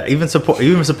 Look at that. Even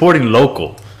supporting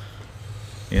local.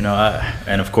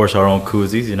 And of course our own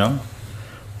koozies,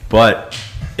 But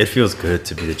it feels good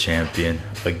to be the champion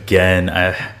again.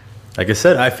 Like I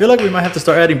said, I feel like we might have to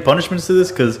start adding punishments to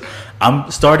this because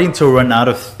I'm starting to run out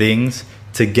of things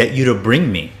to get you to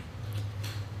bring me.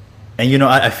 And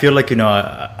I feel like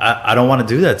I don't want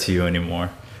to do that to you anymore.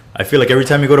 I feel like every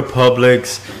time you go to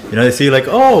Publix, they see like,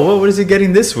 oh, what is he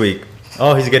getting this week?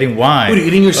 Oh, he's getting wine. What are you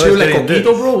eating your cereal like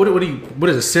Coquito, bro? What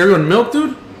is it, cereal and milk,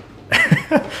 dude?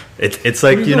 It's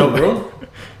like, bro?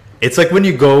 It's like when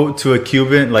you go to a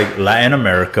Cuban, like Latin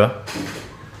America,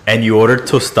 and you order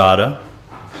tostada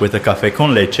with a café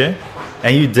con leche,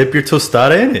 and you dip your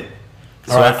tostada in it.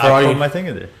 So all right, I put my thing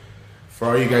in there. For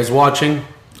all you guys watching,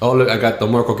 oh look, I got the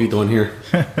more Coquito in here.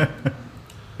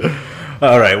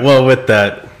 All right, well with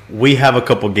that, we have a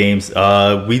couple games.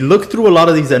 We looked through a lot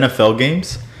of these NFL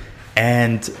games,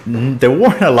 and there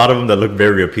weren't a lot of them that looked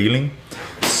very appealing.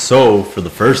 So, for the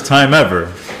first time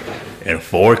ever in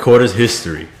 4 Quarters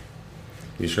history.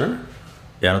 You sure?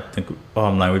 Yeah, I don't think...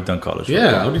 I'm lying. We've done college.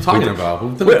 Yeah, what are you talking about?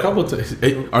 We've done a couple of times.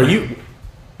 Hey, are you...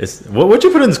 What'd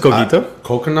you put in this Coquito?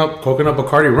 Coconut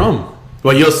Bacardi rum.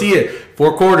 Well, you'll see it.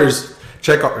 4 Quarters.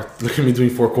 Check out... Look at me doing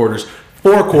 4 Quarters.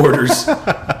 4 Quarters.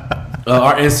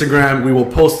 Our Instagram. We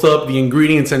will post up the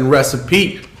ingredients and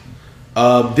recipe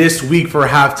this week for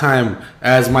halftime,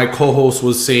 as my co-host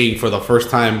was saying, for the first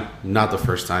time. Not the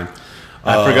first time.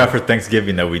 I forgot for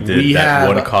Thanksgiving that we did that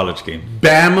one college game.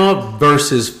 Bama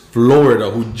versus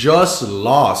Florida, who just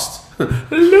lost.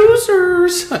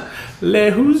 Losers.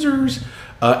 Le Hoosers.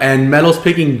 And Melo's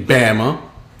picking Bama.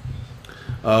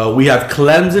 We have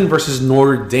Clemson versus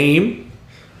Notre Dame.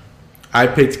 I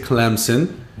picked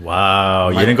Clemson. Wow,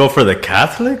 you didn't go for the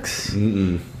Catholics?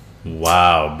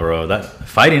 Wow, bro. That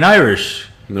Fighting Irish.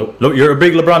 Nope. Look, you're a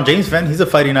big LeBron James fan. He's a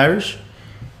Fighting Irish.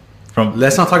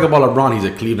 Let's not talk about LeBron. He's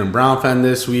a Cleveland Brown fan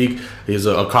this week. He's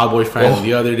a Cowboy fan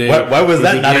the other day. Why was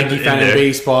that He's not a Yankee in fan in there?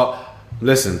 baseball?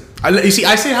 Listen, you see,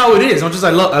 I say how it is. As much as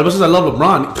I love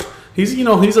LeBron, he's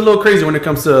a little crazy when it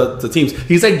comes to teams.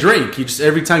 He's like Drake. He just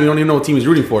every time you don't even know what team he's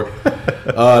rooting for.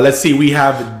 Let's see. We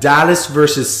have Dallas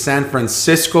versus San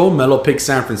Francisco. Melo picked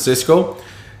San Francisco.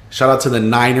 Shout out to the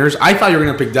Niners. I thought you were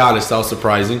gonna pick Dallas. That was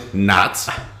surprising. Not.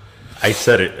 I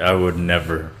said it. I would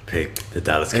never pick the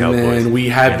Dallas Cowboys. And then we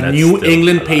have And that's New still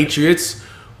England alive. Patriots,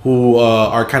 who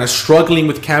are kind of struggling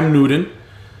with Cam Newton.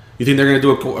 You think they're going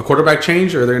to do a quarterback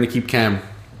change, or they're going to keep Cam?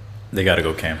 They got to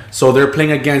go Cam. So they're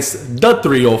playing against the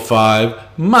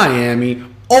 305 Miami.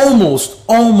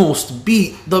 Almost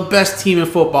beat the best team in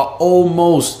football.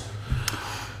 Almost.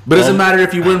 But it doesn't matter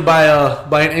if you win by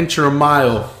an inch or a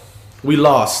mile. We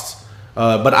lost.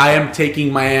 But I am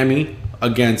taking Miami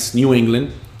against New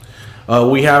England.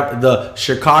 We have the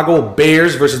Chicago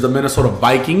Bears versus the Minnesota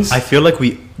Vikings. I feel like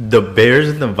the Bears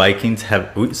and the Vikings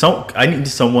I need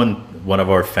one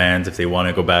of our fans, if they want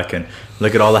to go back and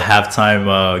look at all the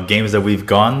halftime games that we've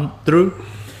gone through.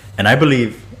 And I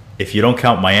believe if you don't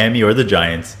count Miami or the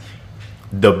Giants,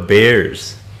 the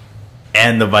Bears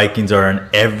and the Vikings are in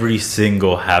every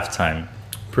single halftime.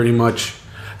 Pretty much.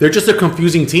 They're just a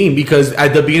confusing team because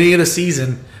at the beginning of the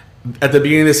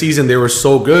season, they were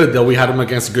so good that we had them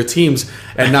against good teams.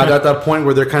 And now they're at that point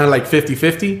where they're kind of like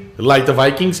 50-50, like the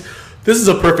Vikings. This is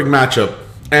a perfect matchup.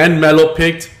 And Melo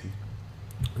picked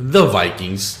the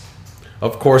Vikings.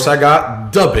 Of course, I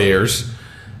got the Bears.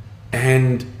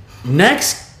 And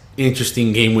next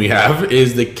interesting game we have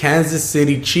is the Kansas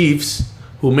City Chiefs,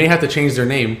 who may have to change their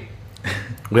name.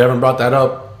 We haven't brought that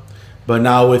up. But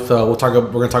now we're going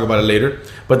to talk about it later.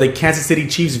 But the Kansas City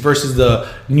Chiefs versus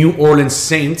the New Orleans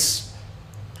Saints.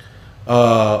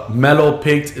 Melo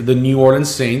picked the New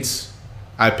Orleans Saints.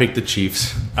 I picked the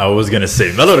Chiefs. I was going to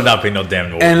say, Melo did not pick no damn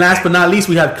New Orleans. And last but not least,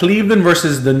 we have Cleveland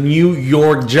versus the New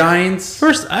York Giants.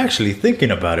 First, actually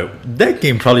thinking about it, that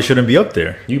game probably shouldn't be up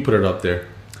there. You put it up there.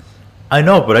 I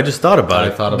know, but I just thought about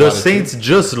it. thought about the it Saints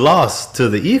just lost to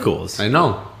the Eagles. I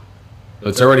know.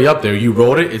 It's already up there. You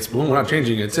wrote it. It's boom. We're not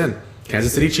changing it. It's in.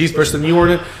 Kansas City Chiefs versus the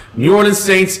New Orleans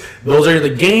Saints. Those are the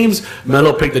games.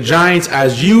 Melo picked the Giants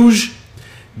as usual.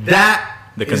 That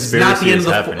The is not the end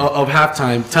conspiracy of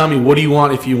halftime. Tell me, what do you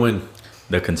want if you win?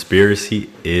 The conspiracy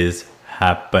is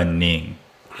happening.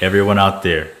 Everyone out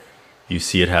there, you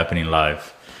see it happening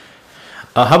live.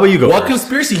 How about you go What first?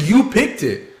 conspiracy? You picked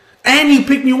it. And you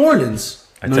picked New Orleans.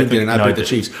 No, you didn't. I picked the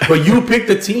Chiefs. But you picked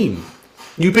the team.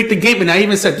 You picked the game. And I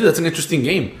even said, dude, that's an interesting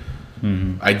game.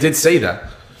 Mm-hmm. I did say that.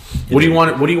 What do you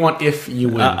want? What do you want if you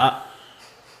win?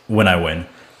 When I win,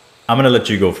 I'm going to let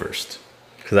you go first.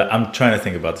 Because I'm trying to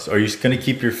think about this. Are you going to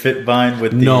keep your fit vine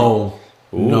with the... No.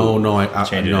 Ooh, No.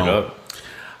 changing no. it up.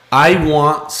 I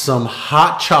want some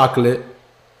hot chocolate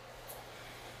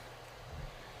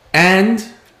and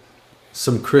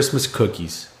some Christmas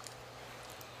cookies.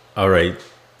 All right.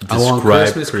 I want Describe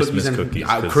Christmas Christmas and cookies.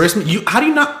 'cause Christmas. How do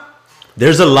you not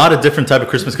There's a lot of different type of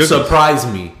Christmas cookies. surprise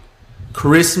me?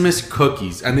 Christmas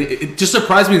cookies, and it just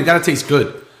surprised me. It gotta taste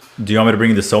good. Do you want me to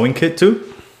bring you the sewing kit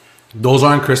too? Those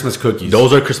aren't Christmas cookies.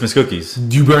 Those are Christmas cookies.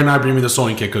 You better not bring me the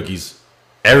sewing kit cookies.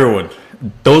 Everyone,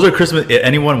 those are Christmas.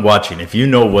 Anyone watching, if you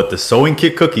know what the sewing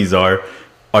kit cookies are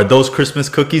those Christmas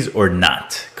cookies or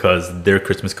not? Because they're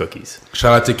Christmas cookies.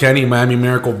 Shout out to Kenny, Miami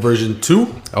Miracle version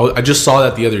 2. I just saw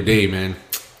that the other day, man.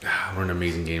 We're an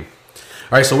amazing game.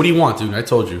 All right, so what do you want, dude? I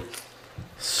told you.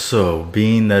 So,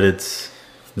 being that it's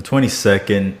the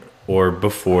 22nd or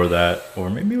before that, or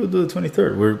maybe we'll do the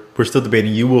 23rd. We're still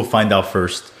debating. You will find out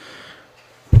first.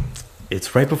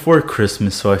 It's right before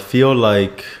Christmas, so I feel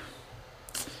like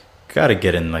gotta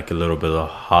get in like a little bit of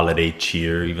holiday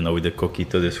cheer, even though we did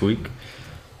coquito this week.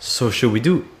 So should we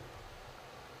do?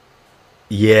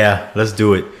 Yeah, let's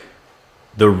do it.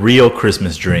 The real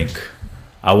Christmas drink.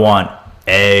 I want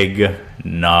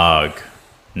eggnog.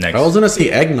 Next. I was gonna say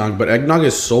eggnog, but eggnog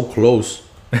is so close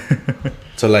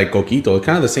to like coquito. It's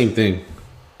kind of the same thing.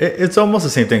 It's almost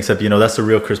the same thing, except that's the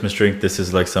real Christmas drink. This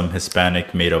is like some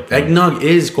Hispanic made up thing. Eggnog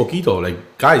is coquito.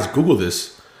 Like, guys, Google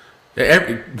this.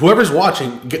 Whoever's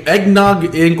watching, eggnog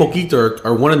and coquito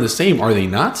are one and the same, are they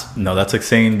not? No, that's like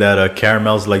saying that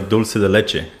caramel's like dulce de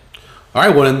leche. All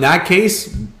right, well, in that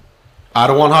case, I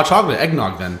don't want hot chocolate.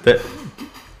 Eggnog, then.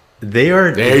 They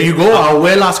are. There you go,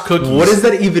 Abuela's cookies. What does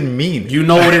that even mean? You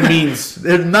know what it means.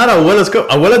 They're not Abuela's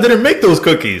cookies. Abuela didn't make those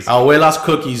cookies. Abuela's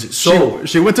cookies. So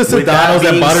she went to with that Sedano's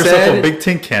and being bought herself said, a big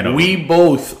tin can. We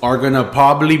both are gonna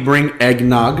probably bring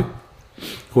eggnog.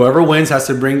 Whoever wins has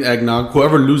to bring eggnog.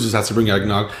 Whoever loses has to bring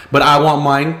eggnog. But I want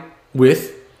mine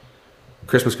with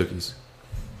Christmas cookies.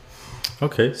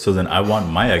 Okay, so then I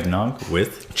want my eggnog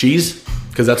with Cheese,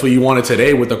 because that's what you wanted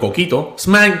today with the coquito.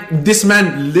 This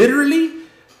man literally,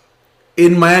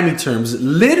 in Miami terms,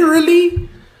 literally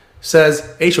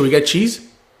says, "Hey, should we get cheese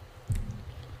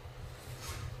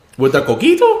with the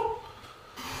coquito?"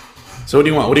 So what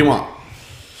do you want? What do you want?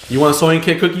 You want soy and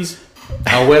cake cookies?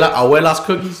 Abuela's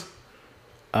cookies?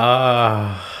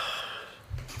 I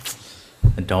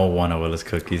don't want Abuela's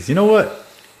cookies. You know what?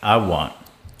 I'm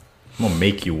gonna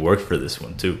make you work for this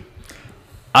one too.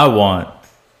 I want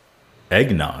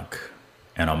eggnog,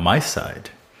 and on my side,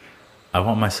 I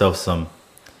want myself some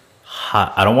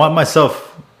hot. I don't want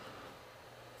myself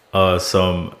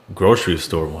some grocery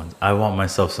store ones. I want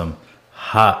myself some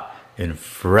hot and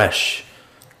fresh,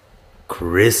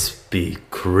 Krispy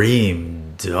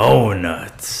Kreme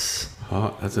donuts.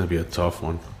 Oh, that's gonna be a tough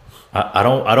one. I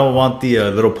don't want the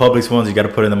little Publix ones you got to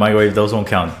put in the microwave. Those won't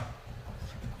count.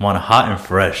 I want it hot and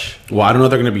fresh. Well, I don't know if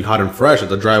they're gonna be hot and fresh.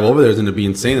 The drive over there is gonna be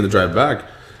insane, and the drive back.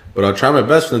 But I'll try my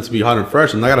best for them to be hot and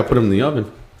fresh, and I gotta put them in the oven.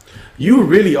 You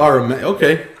really are a man.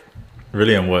 Okay.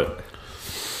 Really, and what?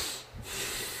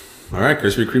 All right,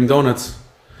 Krispy Kreme donuts.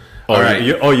 Oh, all right.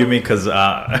 You mean because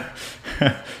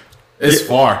It's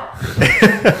far.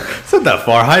 it's not that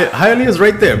far. Hialeah is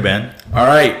right there, man. All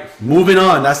right, moving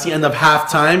on. That's the end of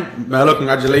halftime. Melo,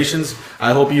 congratulations.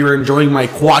 I hope you're enjoying my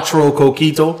Quattro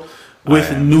Coquito with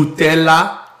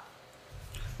Nutella.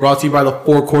 Brought to you by the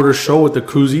Four Quarter Show with the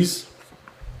Koozies.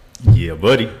 Yeah,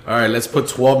 buddy. All right, let's put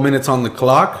 12 minutes on the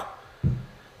clock.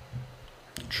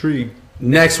 Tree.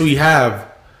 Next, we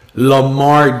have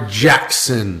Lamar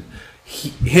Jackson.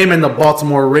 Him and the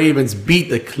Baltimore Ravens beat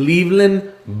the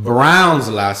Cleveland Browns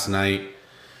last night.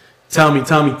 Tell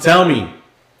me.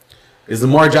 Is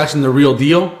Lamar Jackson the real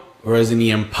deal, or is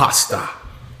he impasta?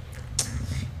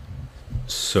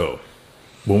 So,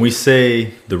 when we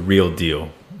say the real deal,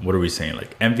 what are we saying?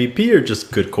 Like MVP or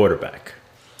just good quarterback?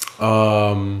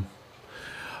 When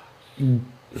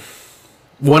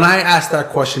I ask that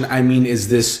question, I mean, is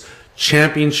this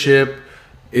championship?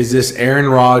 Is this Aaron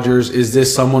Rodgers? Is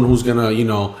this someone who's gonna,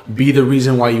 be the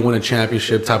reason why you win a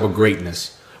championship type of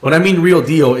greatness? When I mean real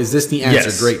deal, is this the answer?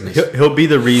 Yes. Greatness. He'll be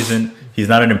the reason. He's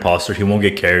not an imposter. He won't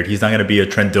get carried. He's not going to be a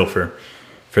Trent Dilfer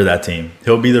for that team.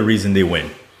 He'll be the reason they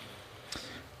win.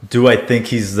 Do I think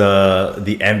he's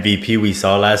the MVP we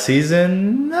saw last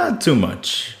season? Not too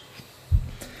much.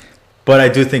 But I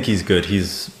do think he's good.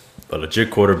 He's a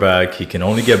legit quarterback. He can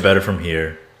only get better from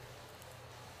here.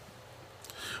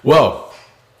 Well,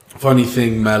 funny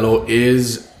thing, Melo,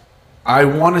 is I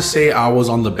want to say I was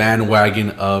on the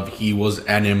bandwagon of he was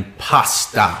an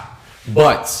impasta.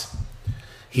 But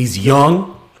he's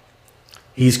young.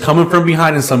 He's coming from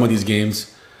behind in some of these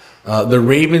games. The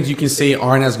Ravens, you can say,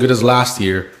 aren't as good as last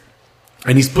year.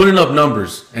 And he's putting up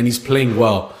numbers, and he's playing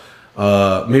well.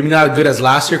 Maybe not as good as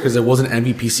last year because it wasn't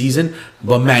MVP season.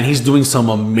 But, man, he's doing some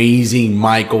amazing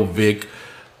Michael Vick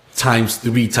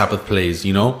 ×3 type of plays,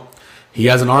 He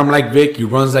has an arm like Vic. He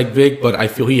runs like Vic, but I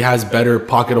feel he has better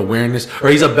pocket awareness, or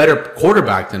he's a better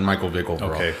quarterback than Michael Vick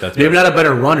overall. Okay, that's maybe not a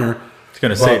better runner. I was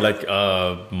gonna say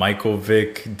Michael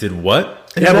Vick did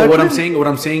what? Yeah, but what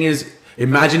I'm saying is,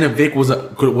 imagine if Vic was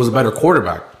a better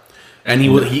quarterback, and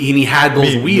he had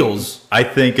those wheels. I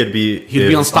think he'd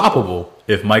be unstoppable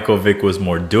if Michael Vick was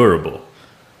more durable.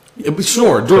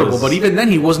 Sure, durable, but even then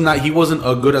he wasn't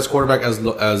a good as quarterback as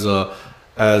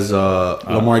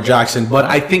Lamar Jackson, but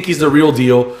I think he's the real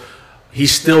deal.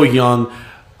 He's still young.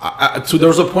 So there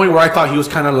was a point where I thought he was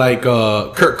kind of like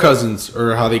Kirk Cousins,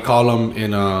 or how they call him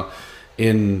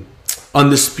in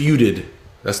Undisputed.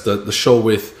 That's the show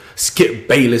with Skip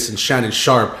Bayless and Shannon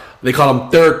Sharp. They call him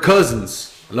Third Cousins.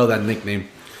 I love that nickname.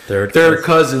 Third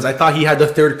Cousins. I thought he had the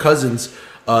Third Cousins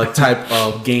type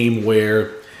of game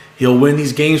where he'll win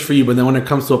these games for you, but then when it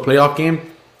comes to a playoff game,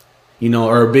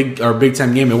 or a big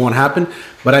time game, it won't happen.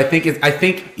 But I think if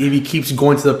he keeps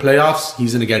going to the playoffs,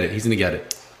 he's gonna get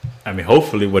it. I mean,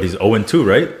 hopefully, he's 0-2,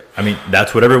 right? I mean,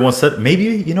 that's what everyone said.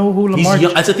 Maybe who Lamar. He's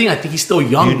young. That's the thing. I think he's still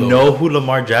young. You know who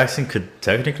Lamar Jackson could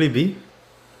technically be?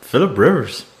 Phillip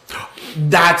Rivers.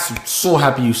 That's so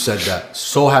happy you said that.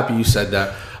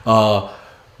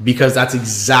 Because that's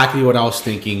exactly what I was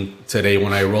thinking today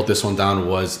when I wrote this one down.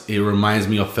 It reminds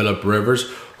me of Phillip Rivers,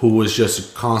 who was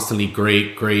just constantly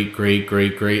great,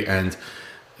 and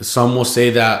Some will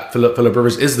say that Philip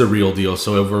Rivers is the real deal.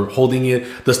 So if we're holding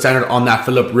the standard on that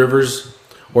Philip Rivers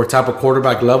or type of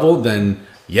quarterback level, then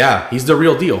yeah, he's the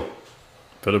real deal.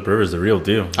 Philip Rivers is the real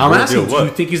deal. I'm asking, do you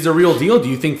think he's the real deal? Do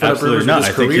you think Philip Rivers not. in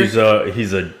his I career? think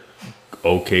he's a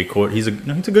okay he's a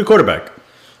good quarterback.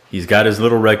 He's got his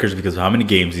little records because of how many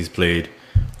games he's played.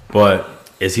 But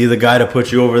is he the guy to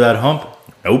put you over that hump?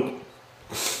 Nope.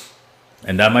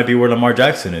 And that might be where Lamar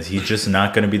Jackson is. He's just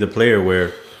not going to be the player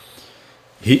where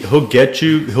he'll get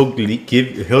you, he'll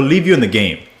leave you in the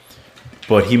game,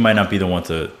 but he might not be the one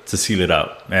to seal it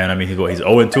out. And I mean, he's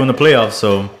 0-2 in the playoffs,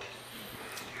 so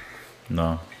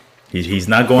no, he's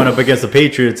not going up against the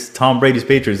Patriots, Tom Brady's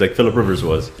Patriots, like Philip Rivers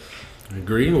was. I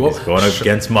agree. Well, he's going up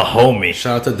against my homie.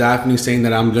 Shout out to Daphne saying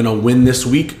that I'm gonna win this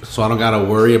week, so I don't gotta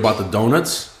worry about the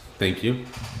donuts. Thank you.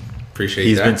 Appreciate that.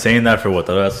 He's been saying that for what,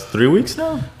 the last 3 weeks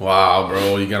now? Wow,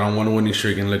 bro, you got on one winning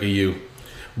streak and look at you.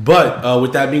 But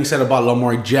with that being said about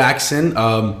Lamar Jackson,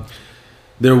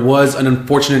 there was an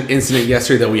unfortunate incident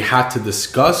yesterday that we had to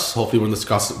discuss. Hopefully we won't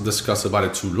discuss about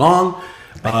it too long.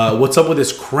 What's up with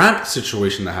this cramp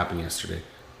situation that happened yesterday?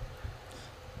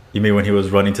 You mean when he was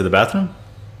running to the bathroom?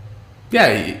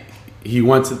 Yeah, he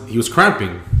was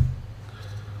cramping.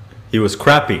 He was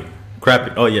crapping.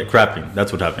 Oh yeah, crapping.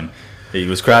 That's what happened. He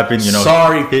was crapping, you know.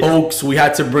 Sorry, folks, we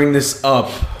had to bring this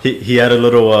up. He had a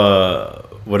little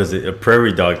a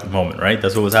prairie dog moment, right?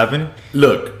 That's what was happening.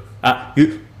 Look,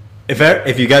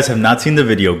 if you guys have not seen the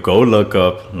video, go look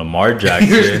up Lamar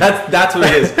Jackson. that's what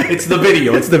it is. It's the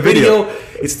video. It's the video.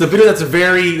 It's the video that's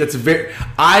very.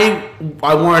 I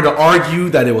wanted to argue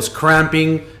that it was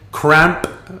cramping,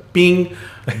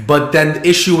 but then the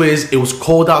issue is it was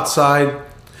cold outside.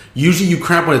 Usually you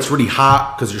cramp when it's really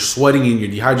hot because you're sweating and you're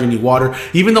dehydrating water.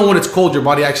 Even though when it's cold, your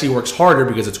body actually works harder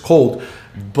because it's cold.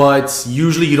 But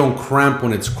usually you don't cramp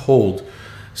when it's cold.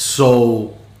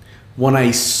 So when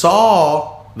I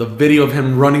saw the video of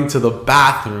him running to the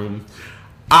bathroom,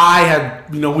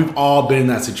 we've all been in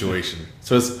that situation.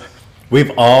 So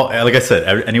we've all, like I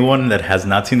said, anyone that has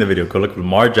not seen the video, go look at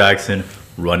Lamar Jackson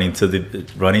running to the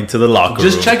locker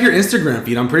room. Just check your Instagram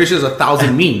feed. I'm pretty sure there's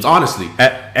 1,000 memes, honestly.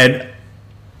 And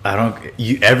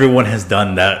everyone has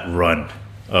done that run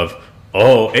of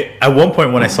at one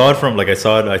point when I saw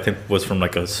it I think was from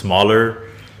like a smaller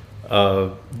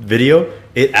video.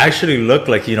 It actually looked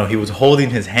like, he was holding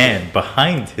his hand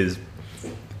behind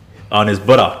on his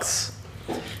buttocks,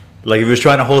 like he was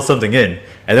trying to hold something in.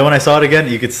 And then when I saw it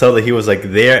again, you could tell that he was like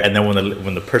there. And then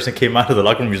when the person came out of the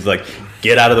locker room, he was like,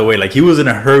 get out of the way. Like he was in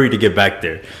a hurry to get back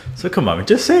there. So come on,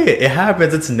 just say it. It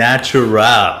happens. It's natural.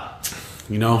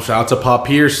 Shout out to Paul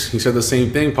Pierce. He said the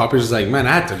same thing. Paul Pierce is like, man,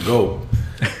 I had to go.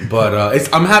 But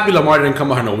I'm happy Lamar didn't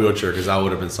come out in a wheelchair because that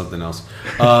would have been something else.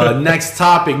 Next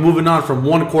topic, moving on from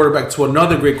one quarterback to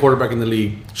another great quarterback in the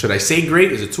league. Should I say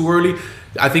great? Is it too early?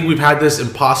 I think we've had this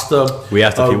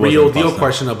real deal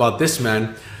question about this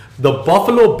man. The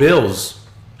Buffalo Bills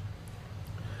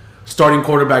starting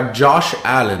quarterback Josh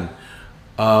Allen,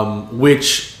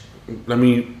 which, let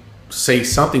me say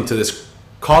something to this.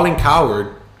 Colin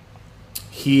Cowherd,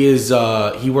 he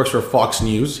works for Fox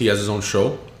News. He has his own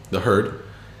show, The Herd.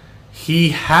 He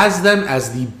has them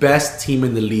as the best team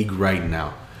in the league right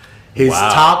now. His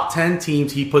top 10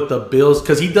 teams, he put the Bills,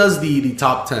 because he does the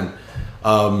top 10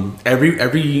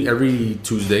 every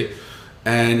Tuesday,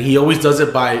 and he always does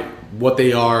it by what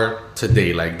they are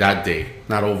today, like that day,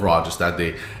 not overall, just that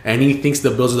day. And he thinks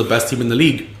the Bills are the best team in the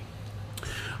league.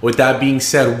 With that being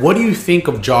said, what do you think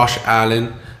of Josh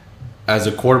Allen as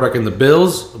a quarterback in the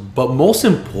Bills? But most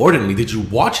importantly, did you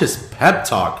watch his pep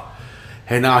talk?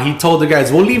 And now he told the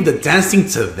guys, we'll leave the dancing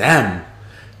to them.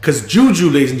 Because Juju,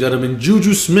 ladies and gentlemen,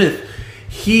 Juju Smith,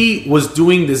 he was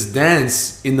doing this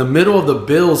dance in the middle of the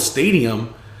Bills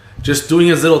stadium, just doing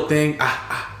his little thing,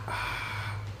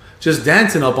 just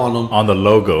dancing up on them. On the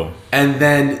logo. And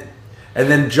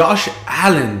then Josh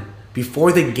Allen,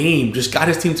 before the game, just got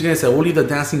his team together and said, we'll leave the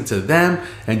dancing to them.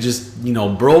 And just, break.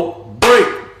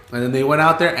 And then they went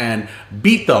out there and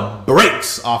beat the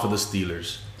brakes off of the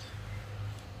Steelers.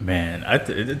 Man, I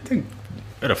think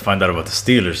I gotta find out about the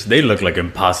Steelers. They look like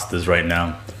imposters right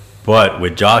now. But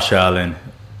with Josh Allen,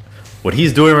 what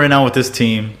he's doing right now with this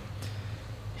team,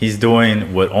 he's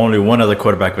doing what only one other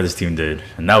quarterback with this team did,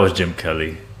 and that was Jim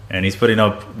Kelly. And he's putting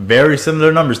up very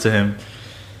similar numbers to him.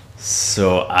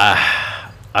 So,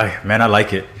 I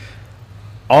like it.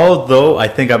 Although I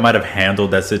think I might have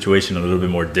handled that situation a little bit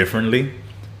more differently.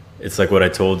 It's like what I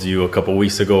told you a couple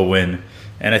weeks ago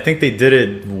and I think they did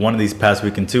it one of these past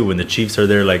weekend too, when the Chiefs are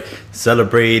there like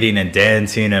celebrating and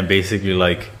dancing and basically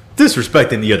like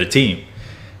disrespecting the other team.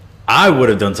 I would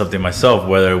have done something myself,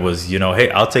 whether it was, hey,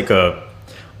 I'll take a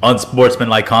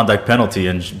unsportsmanlike conduct penalty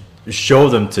and show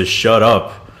them to shut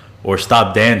up or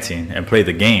stop dancing and play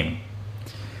the game.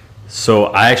 So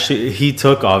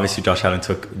obviously Josh Allen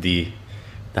took the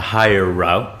higher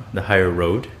route, the higher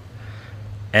road.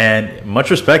 And much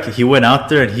respect, he went out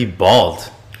there and he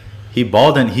balled. He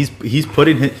balled, and he is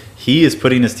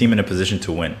putting his team in a position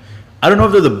to win. I don't know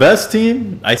if they're the best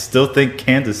team. I still think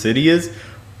Kansas City is,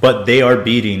 but they are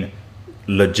beating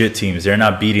legit teams. They're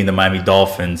not beating the Miami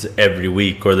Dolphins every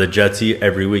week or the Jets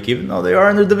every week, even though they are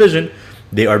in their division.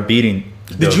 They are beating.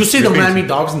 Did you say the Miami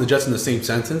Dolphins and the Jets in the same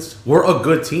sentence? We're a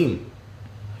good team.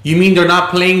 You mean they're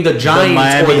not playing the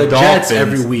Giants or the Jets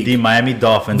every week? The Miami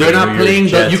Dolphins. They're not playing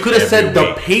you could have said the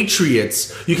week.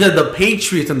 Patriots. You could have the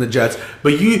Patriots and the Jets,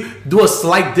 but you do a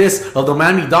slight diss of the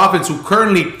Miami Dolphins, who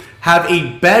currently have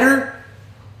a better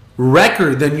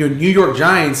record than your New York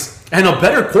Giants and a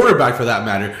better quarterback for that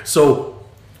matter. So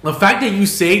the fact that you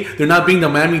say they're not being the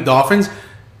Miami Dolphins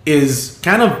is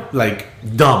kind of like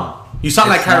dumb. You sound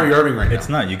like Kyrie Irving right now. It's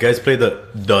not. You guys play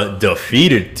the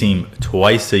defeated team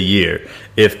twice a year.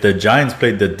 If the Giants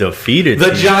played the defeated team,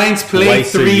 the Giants play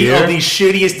 3 of the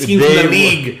shittiest teams in the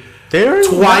league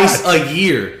twice a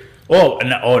year.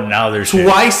 Now they're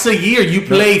twice a year. You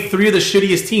play 3 of the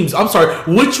shittiest teams. I'm sorry.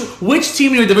 Which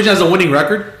team in your division has a winning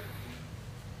record?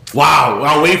 Wow.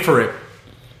 I'll wait for it.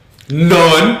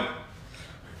 None.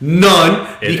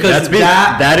 Because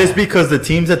that is because the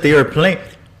teams that they are playing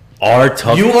are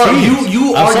tough teams.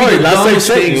 You argue the dumbest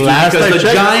things, because the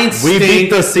Giants we beat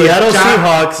the Seattle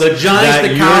Seahawks, the Giants,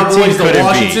 the Cowboys, the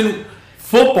Washington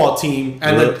football team,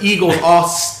 and the Eagles all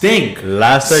stink.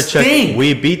 Last I checked,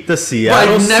 we beat the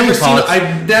Seattle Seahawks.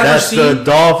 I've never seen the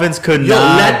Dolphins could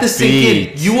not let this sink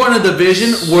in. You are in a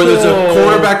division where there's a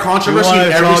quarterback controversy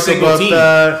in every single team.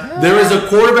 There is a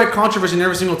quarterback controversy in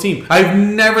every single team. I've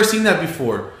never seen that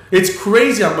before. It's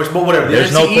crazy how much, but whatever.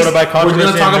 There's no quarterback controversy. We're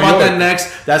going to talk about that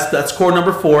next. That's core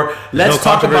number 4. Let's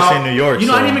talk about in New York. I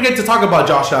didn't even get to talk about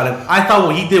Josh Allen. I thought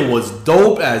what he did was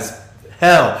dope as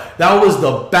hell. That was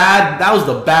the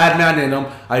bad man in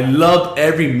him. I loved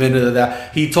every minute of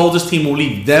that. He told his team to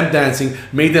leave them dancing,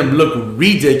 made them look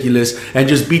ridiculous, and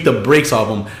just beat the brakes off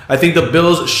them. I think the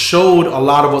Bills showed a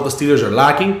lot of what the Steelers are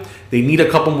lacking. They need a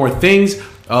couple more things.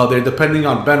 They're depending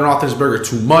on Ben Roethlisberger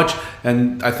too much,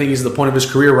 and I think he's at the point of his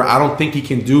career where I don't think he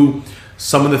can do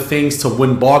some of the things to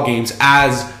win ball games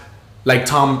as like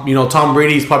Tom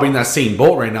Brady is probably in that same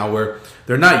boat right now where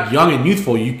they're not young and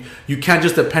youthful. You can't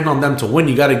just depend on them to win.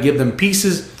 You got to give them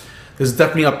pieces. There's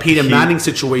definitely a Peyton Manning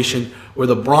situation where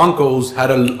the Broncos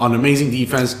had an amazing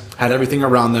defense, had everything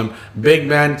around them. Big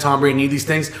Ben, Tom Brady need these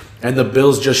things, and the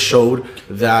Bills just showed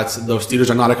that the Steelers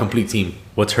are not a complete team.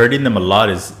 What's hurting them a lot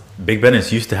is Big Ben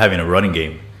is used to having a running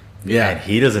game. Yeah. And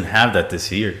he doesn't have that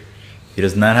this year. He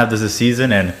does not have this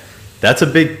season, and that's a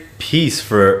big piece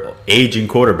for aging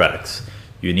quarterbacks.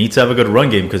 You need to have a good run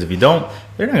game, because if you don't,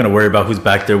 they're not going to worry about who's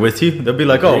back there with you. They'll be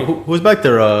like, who's back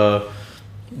there?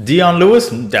 Deion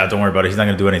Lewis? Yeah, don't worry about it. He's not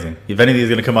going to do anything. If anything, he's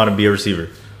going to come out and be a receiver.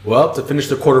 Well, to finish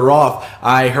the quarter off,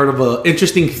 I heard of an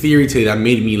interesting theory today that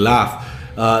made me laugh.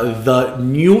 The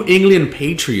New England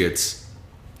Patriots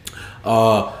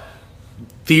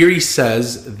theory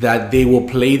says that they will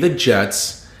play the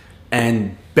Jets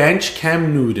and bench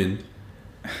Cam Newton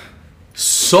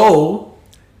so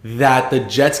that the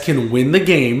Jets can win the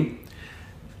game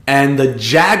and the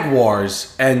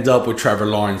Jaguars end up with Trevor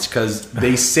Lawrence, because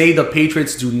they say the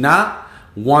Patriots do not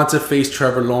want to face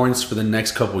Trevor Lawrence for the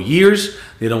next couple years.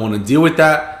 They don't want to deal with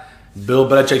that. Bill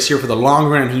Belichick's here for the long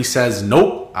run, and he says,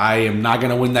 nope, I am not going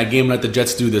to win that game. Let the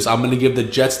Jets do this. I'm going to give the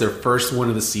Jets their first win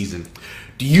of the season.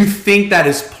 Do you think that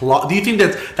is do you think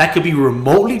that could be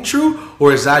remotely true,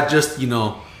 or is that just to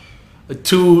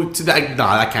that? No,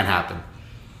 that can't happen.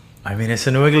 I mean, it's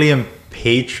the New England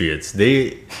Patriots.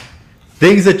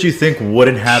 Things that you think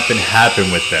wouldn't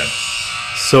happen with them.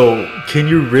 So, can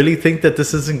you really think that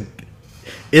this isn't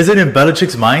in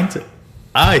Belichick's mind?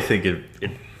 I think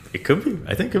it could be.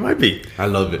 I think it might be. I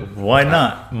love it. Why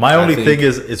not? My only thing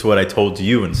is what I told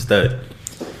you instead,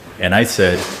 and I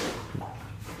said,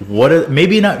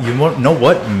 maybe not. You know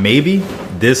what? Maybe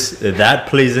that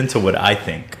plays into what I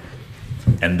think,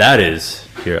 and that is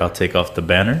here. I'll take off the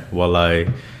banner while I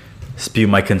spew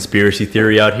my conspiracy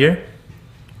theory out here.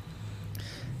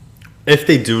 If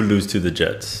they do lose to the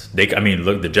Jets,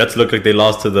 look, the Jets look like they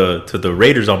lost to the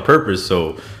Raiders on purpose,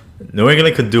 so New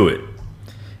England could do it.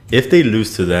 If they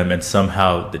lose to them and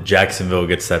somehow the Jacksonville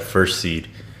gets that first seed,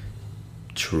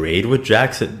 trade with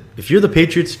Jackson. If you're the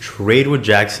Patriots, trade with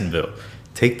Jacksonville.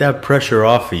 Take that pressure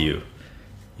off of you.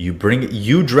 You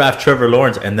draft Trevor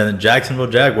Lawrence, and then the Jacksonville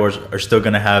Jaguars are still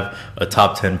going to have a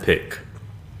top 10 pick.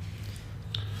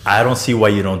 I don't see why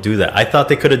you don't do that. I thought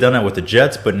they could have done that with the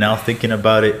Jets, but now thinking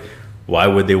about it, why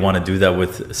would they want to do that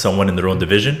with someone in their own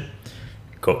division?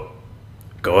 Go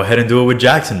ahead and do it with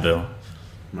Jacksonville.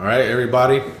 All right,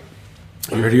 everybody.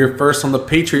 You heard it here first on the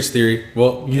Patriots theory.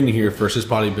 Well, you didn't hear it first. It's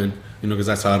probably been, because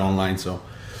I saw it online. So,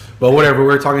 but whatever.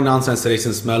 We're talking nonsense today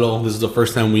since Melo. This is the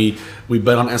first time we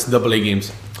bet on NCAA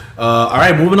games. All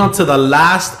right, moving on to the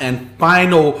last and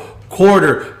final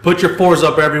quarter. Put your fours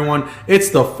up, everyone. It's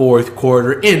the fourth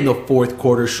quarter in the fourth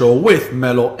quarter show with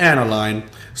Melo and Align.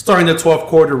 Starting the 12th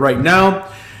quarter right now.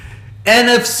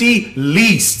 NFC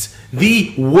least.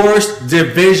 The worst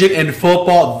division in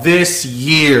football this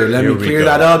year. Let me clear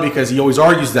that up because he always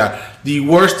argues that. The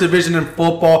worst division in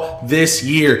football this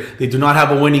year. They do not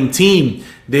have a winning team.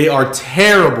 They are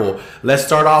terrible. Let's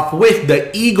start off with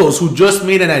the Eagles, who just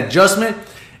made an adjustment,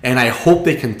 and I hope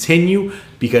they continue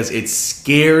because it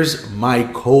scares my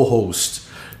co-host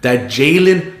that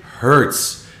Jalen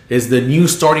Hurts is the new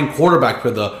starting quarterback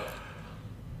for the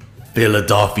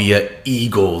Philadelphia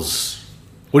Eagles.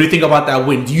 What do you think about that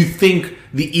win? Do you think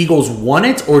the Eagles won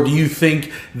it, or do you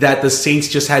think that the Saints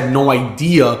just had no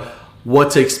idea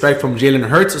what to expect from Jalen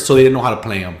Hurts, so they didn't know how to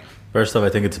play him? First off, I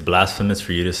think it's blasphemous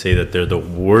for you to say that they're the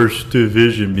worst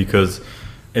division because,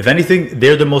 if anything,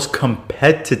 they're the most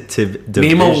competitive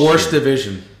division. Name a worst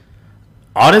division.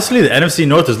 Honestly, the NFC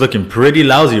North is looking pretty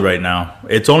lousy right now.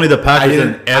 It's only the Packers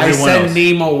and everyone else. I said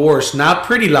name a worst, not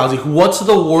pretty lousy. What's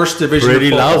the worst division in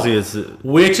football? Pretty lousy.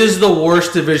 Which is the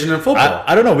worst division in football?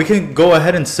 I don't know. We can go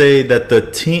ahead and say that the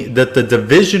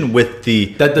division with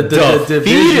the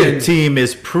defeated team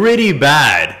is pretty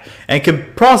bad and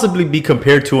can possibly be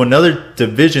compared to another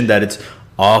division that it's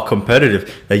all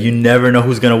competitive, that you never know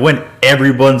who's going to win.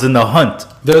 Everyone's in the hunt.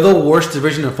 They're the worst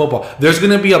division in football. There's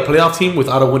going to be a playoff team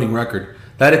without a winning record.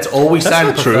 That it's always sad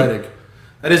and pathetic.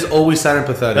 That is always sad and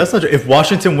pathetic. That's not true. If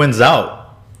Washington wins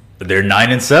out, they're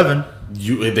 9-7.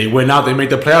 If they win out, they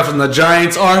make the playoffs, and the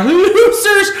Giants are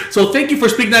losers. So thank you for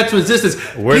speaking that to existence.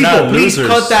 We're not losers. Please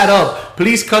cut that up.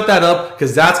 Please cut that up,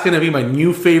 because that's going to be my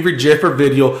new favorite GIF or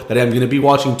video that I'm going to be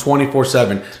watching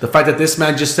 24/7. The fact that this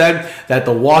man just said that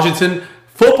the Washington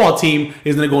football team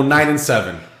is going to go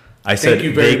 9-7. I said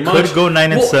they could go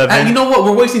 9-7. You know what?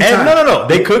 We're wasting time. No.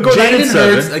 They could go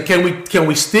 9-7. Can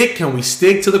we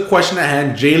stick to the question at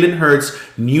hand? Jalen Hurts,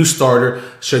 new starter.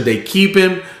 Should they keep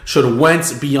him? Should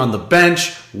Wentz be on the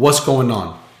bench? What's going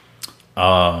on?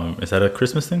 Is that a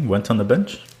Christmas thing? Wentz on the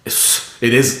bench?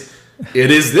 It is. It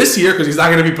is this year because he's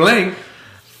not going to be playing.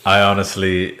 I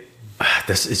honestly,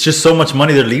 it's just so much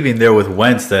money they're leaving there with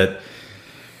Wentz that,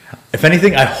 if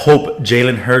anything, I hope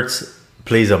Jalen Hurts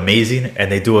plays amazing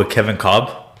and they do a Kevin Cobb.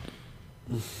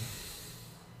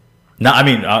 No, I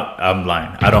mean, I'm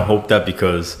lying. I don't hope that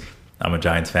because I'm a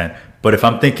Giants fan. But if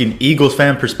I'm thinking Eagles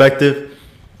fan perspective,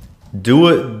 do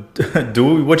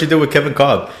what you did with Kevin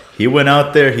Cobb. He went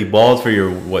out there, he balled for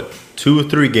your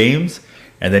 2-3 games,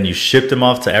 and then you shipped him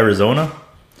off to Arizona.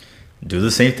 Do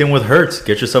the same thing with Hurts.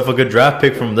 Get yourself a good draft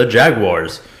pick from the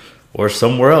Jaguars or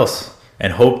somewhere else,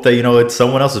 and hope that it's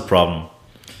someone else's problem.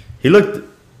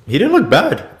 He didn't look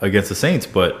bad against the Saints,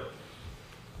 but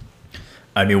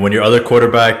I mean, when your other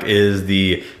quarterback is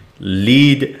the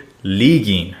league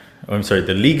leading. I said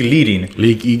leading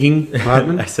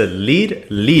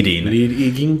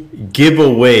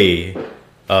giveaway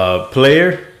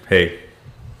player. Hey,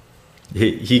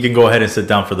 he can go ahead and sit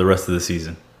down for the rest of the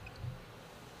season.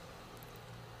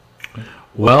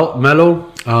 Well,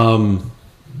 Melo,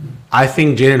 I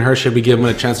think Jalen Hurts should be given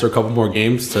a chance for a couple more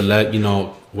games to let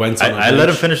Wentz on the bench. I let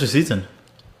him finish the season.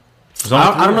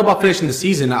 I don't know about finishing the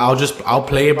season. I'll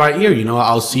play it by ear.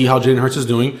 I'll see how Jalen Hurts is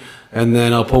doing, and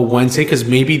then I'll put Wentz in because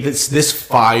maybe this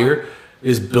fire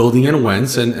is building in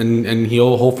Wentz, and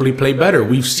he'll hopefully play better.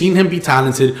 We've seen him be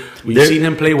talented. We've seen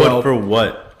him play well. But for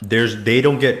what? They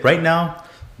don't get right now.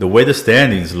 The way the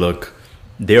standings look,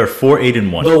 they are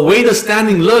 4-8-1. The way the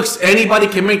standing looks, anybody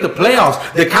can make the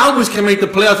playoffs. The Cowboys can make the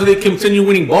playoffs if they continue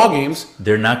winning ball games.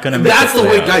 They're not going to make That's the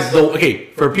way, guys. Okay,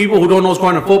 for people who don't know what's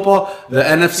going on in football, the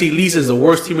NFC East is the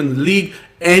worst team in the league.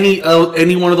 Any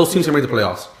one of those teams can make the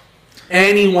playoffs.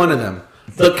 Any one of them.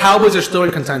 The Cowboys are still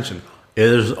in contention.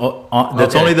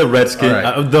 That's only the Redskins,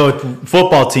 right. The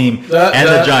football team, and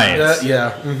the Giants.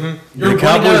 You're the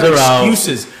Cowboys are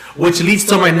excuses, which leads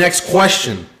to my next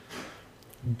question.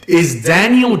 Is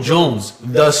Daniel Jones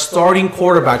the starting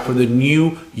quarterback for the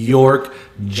New York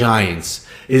Giants?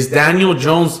 Is Daniel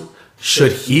Jones,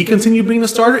 should he continue being the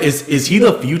starter? Is he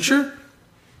the future?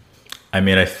 I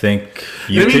mean, I think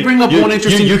you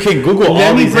can Google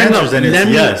all these answers and it's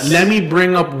yes. Let me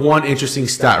bring up one interesting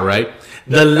stat, right?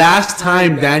 The last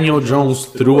time Daniel Jones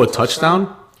threw a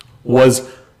touchdown was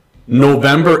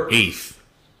November 8th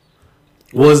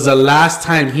was the last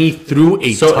time he threw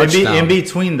a touchdown. In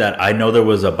between that, I know there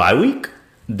was a bye week.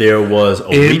 There was a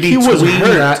week he was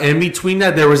hurt. In between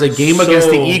that, there was a game against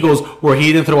the Eagles where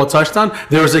he didn't throw a touchdown.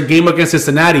 There was a game against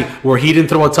Cincinnati where he didn't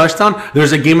throw a touchdown.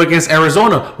 There's a game against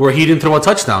Arizona where he didn't throw a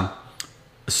touchdown.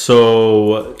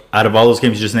 So, out of all those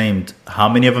games you just named, how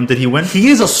many of them did he win? He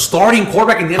is a starting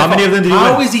quarterback in the NFL. How many of them did he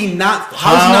win? How is he not?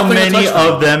 How many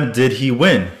of them did he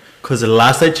win? Because the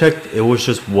last I checked, it was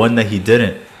just one that he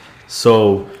didn't.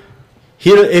 So,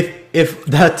 if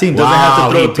that team doesn't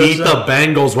have to throw a touchdown, he beat the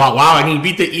Bengals. Wow, and he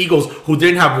beat the Eagles, who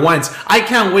didn't have Wentz. I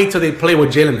can't wait till they play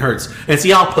with Jalen Hurts and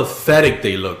see how pathetic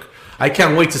they look. I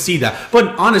can't wait to see that.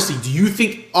 But honestly,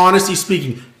 honestly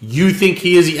speaking, you think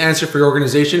he is the answer for your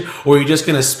organization, or are you just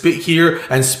gonna spit here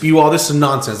and spew all this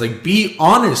nonsense? Like, be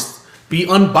honest. Be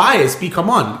unbiased. Come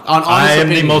on. I am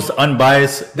the most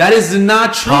unbiased. That is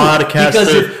not true.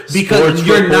 Because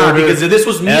you're not. Because if this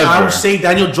was me, I would say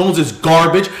Daniel Jones is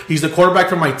garbage. He's the quarterback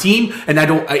for my team, and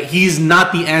he's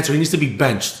not the answer. He needs to be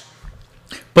benched.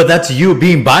 But that's you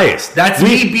being biased. That's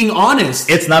me being honest.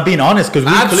 It's not being honest because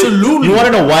absolutely. You want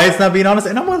to know why it's not being honest?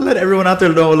 And I'm gonna let everyone out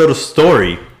there know a little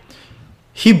story.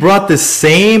 He brought the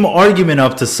same argument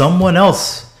up to someone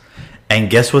else, and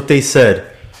guess what they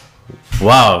said?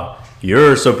 Wow.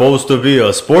 You're supposed to be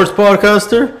a sports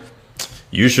podcaster?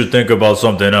 You should think about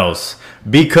something else.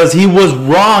 Because he was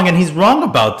wrong, and he's wrong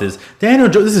about this.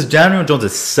 This is Daniel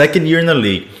Jones' second year in the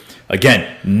league.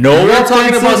 Again, you're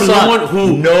talking about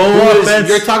someone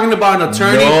you're talking about an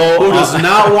attorney who does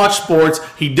not watch sports.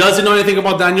 He doesn't know anything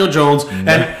about Daniel Jones,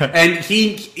 and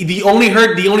the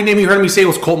only name he heard me say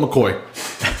was Colt McCoy.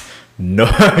 No,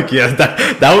 yeah,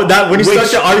 that when you start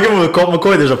to arguing with Colt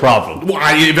McCoy, there's a problem. Well,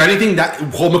 if anything, that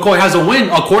Colt McCoy has a win,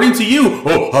 according to you.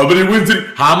 Oh, how many wins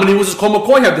does Colt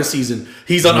McCoy have this season?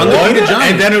 He's an undefeated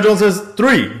giant. And Daniel Jones has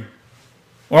 3.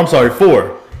 Or I'm sorry,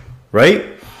 4.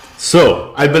 Right?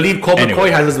 So I believe Colt McCoy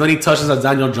has as many touches as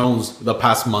Daniel Jones the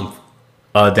past month.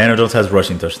 Daniel Jones has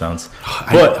rushing touchdowns,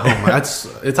 but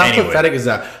it's how pathetic is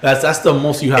that? That's the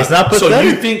most you have. It's not pathetic. So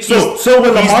you think so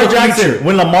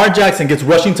when Lamar Jackson gets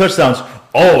rushing touchdowns,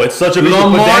 it's such a big deal.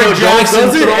 Lamar Jackson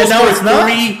throws for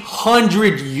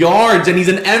 300 yards and he's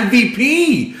an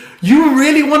MVP. You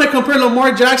really want to compare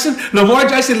Lamar Jackson? Lamar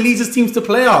Jackson leads his teams to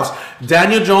playoffs.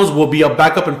 Daniel Jones will be a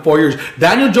backup in 4 years.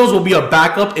 Daniel Jones will be a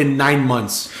backup in 9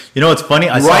 months. You know, it's funny.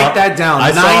 Write that down.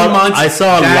 9 months. I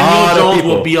saw a Daniel lot Jones of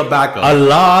people will be a backup. A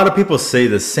lot of people say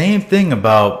the same thing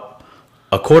about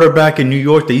a quarterback in New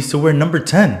York that used to wear number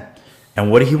 10.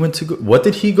 And what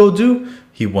did he go do?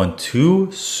 He won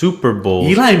 2 Super Bowls.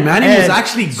 Eli Manning was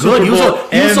actually good. He was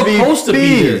supposed to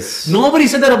be there. Nobody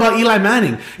said that about Eli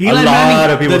Manning. A lot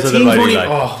of people said that about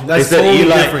Eli. That's totally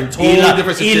different. Totally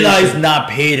different situation. Eli's not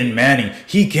Peyton Manning.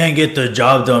 He can't get the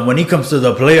job done. When he comes to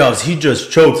the playoffs, he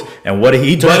just chokes. And what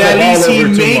he But at least he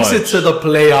makes it to the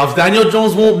playoffs. Daniel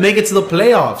Jones won't make it to the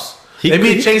playoffs. They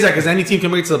may change that because any team can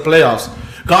make it to the playoffs.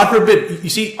 God forbid. You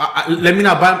see, let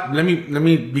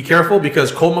me be careful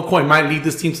because Colt McCoy might lead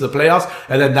this team to the playoffs,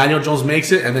 and then Daniel Jones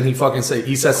makes it, and then he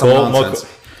says some nonsense.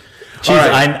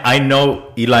 I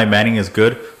know Eli Manning is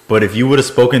good, but if you would have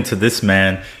spoken to this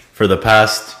man for the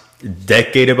past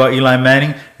decade about Eli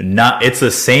Manning, it's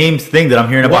the same thing that I'm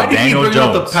hearing about Daniel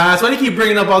Jones. Why do you keep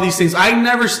bringing up all these things?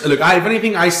 If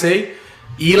anything I say,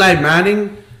 Eli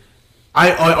Manning.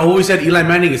 I always said Eli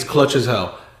Manning is clutch as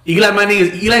hell. Eli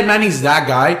Manning's that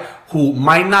guy who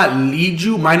might not lead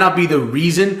you, might not be the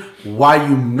reason why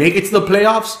you make it to the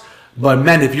playoffs. But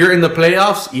man, if you're in the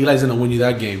playoffs, Eli's gonna win you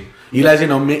that game. Eli's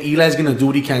gonna do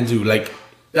what he can do. Like,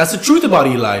 that's the truth about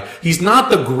Eli. He's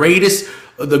not the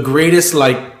greatest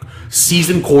like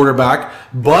seasoned quarterback,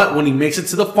 but when he makes it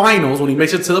to the finals, when he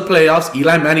makes it to the playoffs,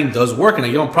 Eli Manning does work, and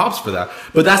I give him props for that.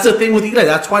 But that's the thing with Eli.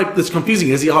 That's why it's confusing.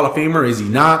 Is he a Hall of Famer? Is he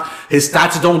not? His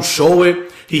stats don't show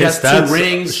it. His has 2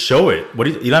 rings. Show it.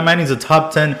 Eli Manning's a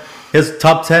top 10. His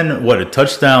top 10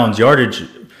 touchdowns, yardage.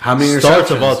 How many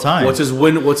starts of all time? What's his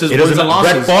wins and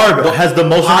losses? Brett Favre has the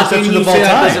most interceptions of all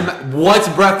time. What's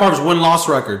Brett Favre's win-loss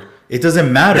record? It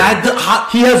doesn't matter.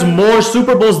 He has more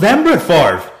Super Bowls than Brett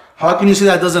Favre. How can you say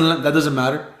that doesn't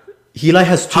matter? He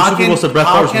has 2 Super Bowls that Brett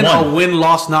Favre's won. How can a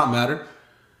win-loss not matter?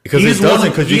 Because it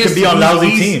doesn't. Because you could be on lousy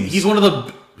teams. He's one of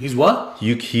the. He's what?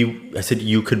 I said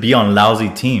you could be on lousy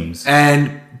teams.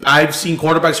 And I've seen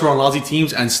quarterbacks who are on lousy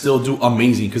teams and still do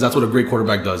amazing because that's what a great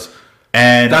quarterback does.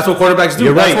 And that's what quarterbacks do.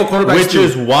 You're right. Which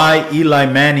is why Eli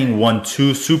Manning won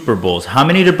 2 Super Bowls. How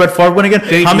many did Brett Favre win again?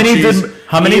 How many did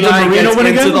Marino win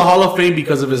again? Into the Hall of Fame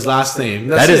because of his last name.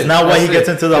 That is not why he gets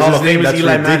into the Hall of Fame. That's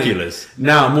ridiculous.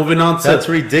 Now moving on to that's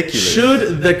ridiculous.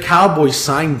 Should the Cowboys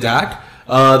sign Dak?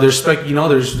 There's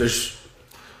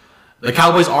the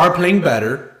Cowboys are playing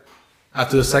better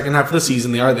after the second half of the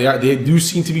season. They do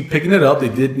seem to be picking it up. They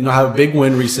did have a big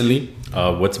win recently.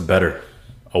 What's better?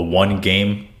 A 1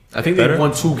 game? I think better? they've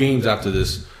won 2 games after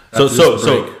this.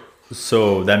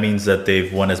 So that means that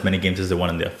they've won as many games as they won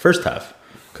in the first half,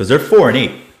 because they're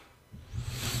 4-8.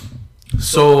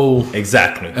 So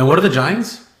exactly. And what are the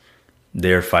Giants?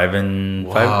 They're 5-5.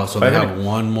 Wow. So they have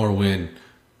 1 more win.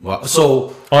 Wow.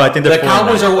 So I think the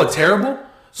Cowboys are terrible.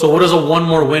 So what does a 1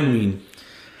 more win mean?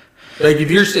 Like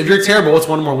if you're terrible, what's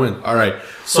 1 more win? All right.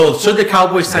 So should the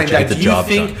Cowboys sign Dak? Do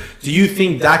you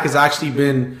think Dak has actually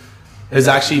been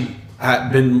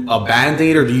a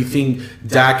Band-Aid, or do you think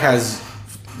Dak has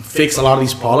fixed a lot of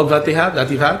these problems that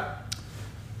they've had?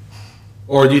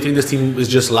 Or do you think this team is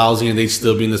just lousy and they'd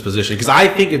still be in this position? Because I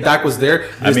think if Dak was there,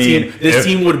 this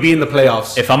team would be in the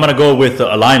playoffs. If I'm going to go with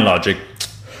a line logic,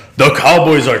 the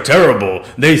Cowboys are terrible.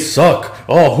 They suck.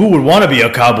 Oh, who would want to be a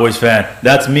Cowboys fan?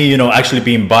 That's me, actually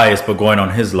being biased, but going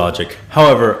on his logic.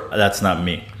 However, that's not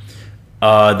me.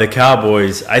 The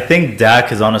Cowboys, I think Dak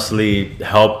has honestly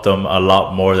helped them a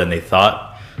lot more than they thought.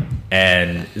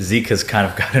 And Zeke has kind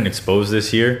of gotten exposed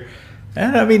this year.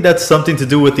 And I mean, that's something to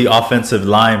do with the offensive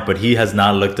line, but he has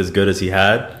not looked as good as he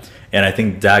had. And I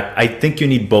think you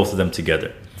need both of them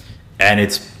together. And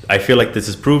I feel like this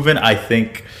is proven. I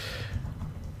think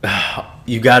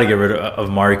you got to get rid of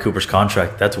Amari Cooper's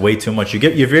contract. That's way too much. If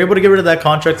you're able to get rid of that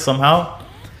contract somehow,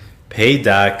 pay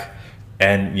Dak.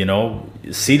 And,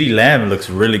 CeeDee Lamb looks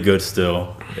really good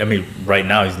still. I mean, right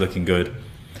now he's looking good.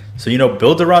 So,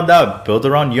 build around that. Build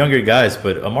around younger guys.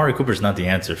 But Amari Cooper's not the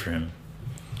answer for him.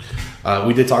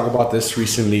 We did talk about this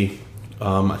recently.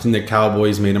 I think the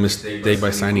Cowboys made a mistake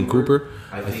by signing Cooper.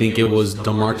 I think it was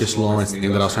DeMarcus Lawrence, the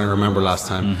name that I was trying to remember last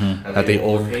time, that they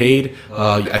overpaid.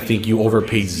 I think you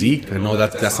overpaid Zeke. I know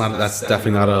that's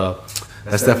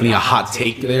definitely a hot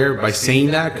take there by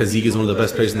saying that, because Zeke is one of the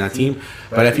best players in that team.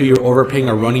 But I feel you're overpaying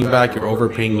a running back. You're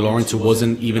overpaying Lawrence, who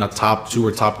wasn't even a top 2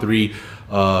 or top 3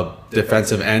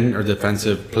 defensive end or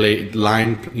defensive player.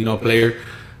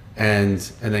 And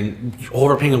then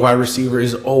overpaying a wide receiver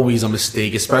is always a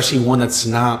mistake, especially one that's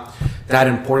not that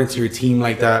important to your team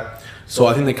like that. So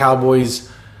I think the Cowboys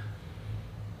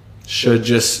should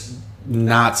just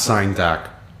not sign Dak.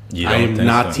 I am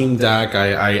not Team Dak.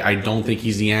 I don't think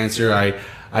he's the answer.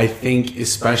 I think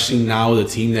especially now the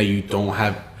team that you don't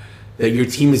have, that your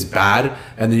team is bad,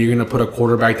 and then you're gonna put a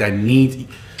quarterback that needs.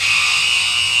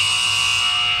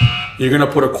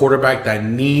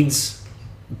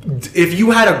 If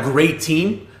you had a great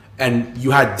team and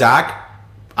you had Dak,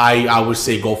 I would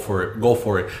say go for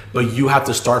it. But you have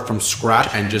to start from scratch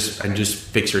and just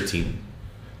fix your team.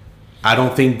 I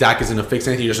don't think Dak is going to fix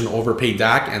anything. You're just going to overpay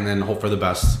Dak and then hope for the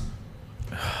best.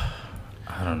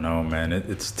 I don't know, man.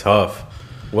 It's tough.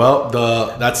 Well,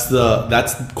 that's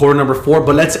quarter number 4.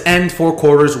 But let's end 4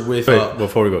 quarters with. Wait,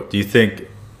 before we go, do you think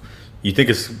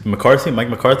it's Mike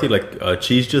McCarthy, like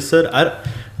Cheese just said?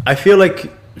 I feel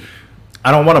like I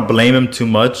don't want to blame him too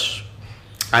much.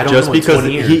 I don't just know, because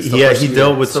he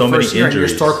dealt with so many injuries. Your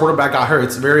star quarterback got hurt.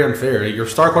 It's very unfair. Your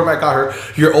star quarterback got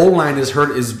hurt. Your O-line is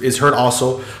hurt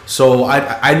also. So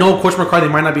I know Coach McCarthy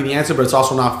might not be the answer, but it's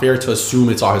also not fair to assume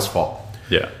it's all his fault.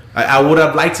 Yeah. I would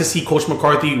have liked to see Coach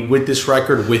McCarthy with this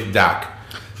record with Dak.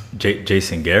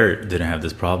 Jason Garrett didn't have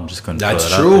this problem. Just couldn't.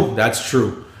 That's true. That's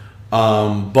true.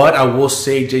 But I will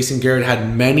say Jason Garrett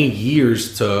had many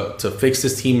years to fix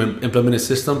this team and implement a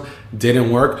system.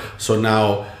 Didn't work. So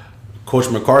now Coach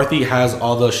McCarthy has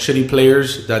all the shitty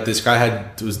players that this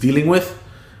guy was dealing with,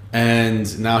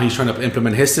 and now he's trying to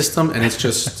implement his system, and it's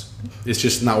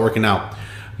just not working out.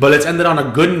 But let's end it on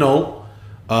a good note.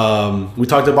 We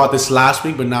talked about this last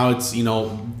week, but now it's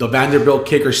the Vanderbilt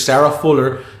kicker Sarah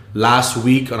Fuller. Last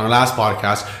week on our last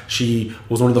podcast, she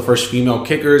was one of the first female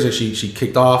kickers, and she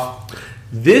kicked off.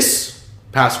 This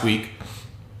past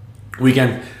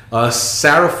weekend,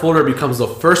 Sarah Fuller becomes the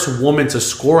first woman to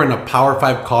score in a Power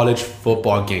 5 college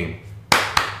football game.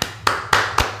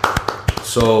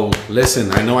 So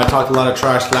listen, I know I talked a lot of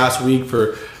trash last week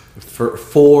for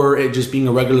it just being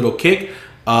a regular little kick.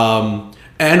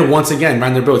 And once again,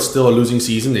 Vanderbilt's still a losing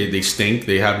season. They stink.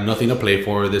 They have nothing to play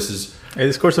for. They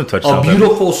scored some touchdowns. A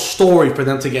beautiful story for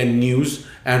them to get news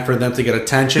and for them to get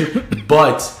attention,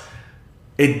 but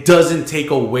it doesn't take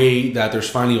away that there's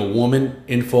finally a woman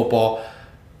in football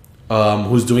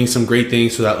who's doing some great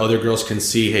things, so that other girls can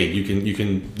see, hey, you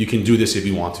can do this if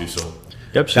you want to. So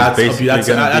yep,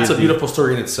 that's a beautiful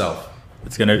story in itself.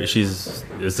 It's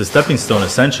a stepping stone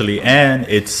essentially, and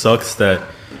it sucks that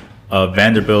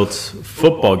Vanderbilt's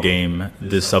football game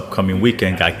this upcoming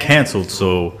weekend got canceled.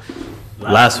 So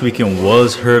last weekend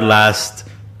was her last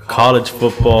college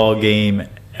football game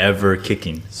ever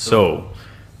kicking. So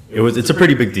it's a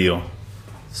pretty big deal.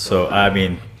 So I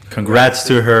mean, congrats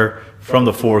to her from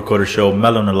the Four Quarter Show,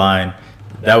 Mel on the line.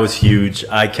 That was huge.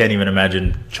 I can't even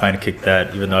imagine trying to kick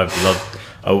that, even though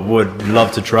I would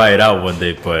love to try it out one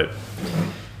day, but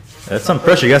that's some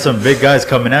pressure. You got some big guys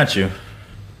coming at you.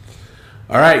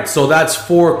 All right, so that's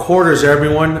 4 quarters,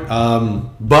 everyone.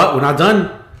 But we're not done.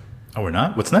 Oh, we're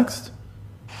not? What's next?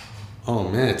 Oh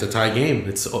man, it's a tie game.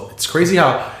 It's crazy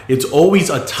how it's always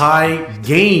a tie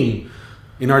game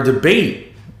in our debate.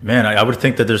 Man, I would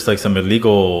think that there's like some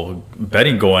illegal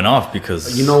betting going off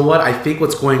because... You know what? I think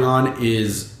what's going on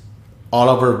is all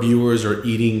of our viewers are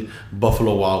eating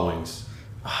Buffalo Wild Wings.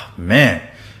 Oh, man.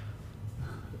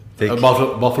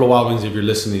 Buffalo Wild Wings, if you're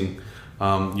listening,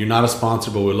 you're not a sponsor,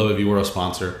 but we'd love if you were a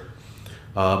sponsor.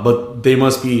 But they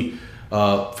must be,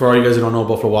 for all you guys who don't know,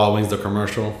 Buffalo Wild Wings, the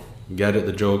commercial, get it,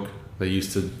 the joke. They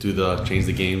used to do the change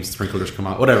the games, sprinklers come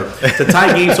out, whatever. It's a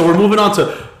tie game, so we're moving on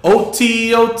to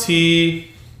OT.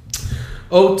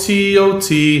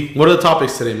 What are the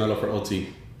topics today, Melo, for OT?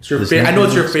 I know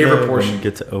it's your favorite portion. When we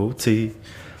get to OT.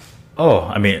 Oh,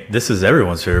 I mean, this is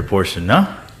everyone's favorite portion, no?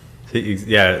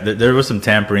 Yeah, there was some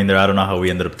tampering there. I don't know how we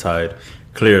ended up tied.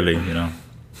 Clearly,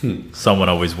 someone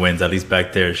always wins. At least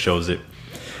back there, it shows it.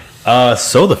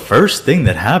 So the first thing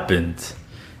that happened,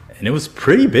 and it was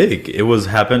pretty big. It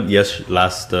happened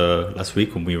last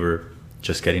week when we were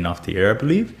just getting off the air, I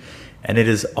believe. And it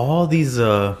is all these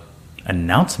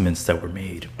announcements that were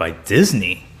made by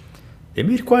Disney. They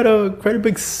made quite a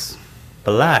big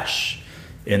splash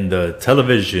in the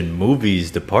television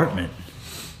movies department.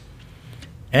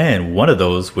 And one of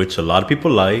those, which a lot of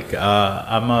people like,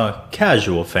 I'm a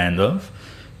casual fan of,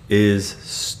 is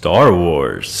Star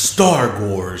Wars. Star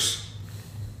Wars.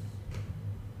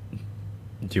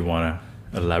 Do you want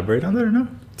to elaborate on that or no?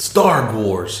 Star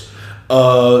Wars.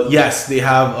 Yes, they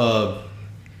have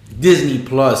Disney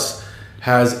Plus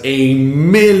has a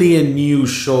million new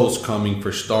shows coming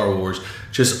for Star Wars,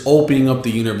 just opening up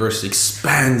the universe,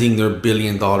 expanding their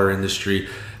billion-dollar industry,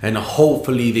 and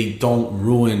hopefully they don't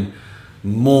ruin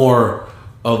more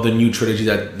of the new trilogy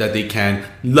that they can.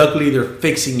 Luckily, they're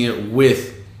fixing it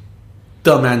with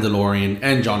The Mandalorian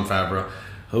and Jon Favreau,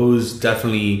 who's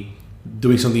definitely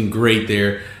doing something great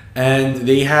there. And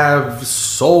they have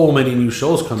so many new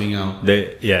shows coming out.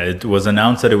 It was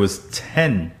announced that it was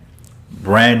 10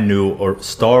 brand new or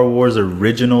Star Wars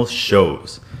original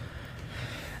shows.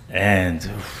 And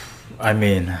I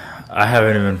mean, I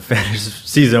haven't even finished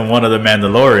season 1 of The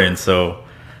Mandalorian, so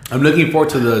I'm looking forward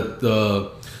to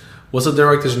the what's the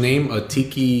director's name?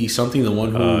 Tiki something, the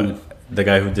one who the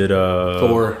guy who did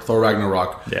Thor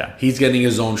Ragnarok. Yeah. He's getting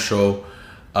his own show.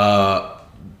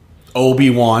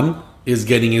 Obi-Wan is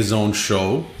getting his own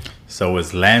show. So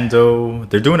is Lando.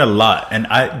 They're doing a lot. And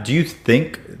do you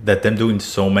think that them doing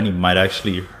so many might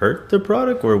actually hurt the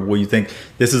product? Or will you think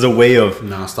this is a way of...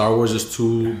 No, Star Wars is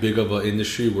too big of an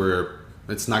industry where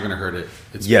it's not going to hurt it.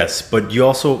 Yes, but you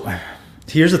also...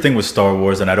 Here's the thing with Star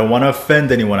Wars, and I don't want to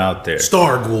offend anyone out there.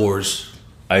 Star Wars.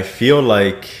 I feel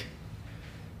like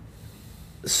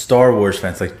Star Wars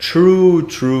fans, like true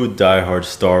diehard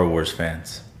Star Wars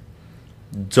fans,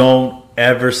 don't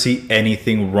ever see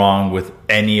anything wrong with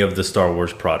any of the Star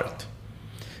Wars product.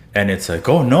 And it's like,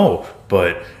 oh no,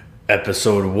 but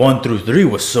episode 1 through 3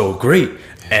 was so great.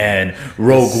 And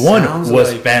Rogue One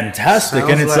was fantastic.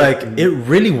 And it's like, it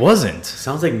really wasn't.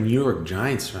 Sounds like New York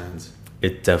Giants fans.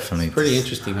 It definitely It's pretty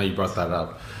interesting how you brought that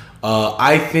up.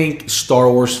 I think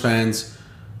Star Wars fans...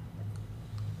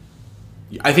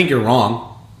 I think you're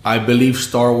wrong. I believe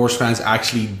Star Wars fans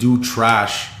actually do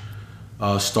trash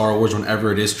Star Wars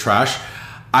whenever it is trash.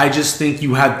 I just think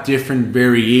you have different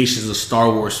variations of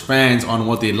Star Wars fans on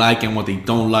what they like and what they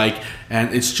don't like.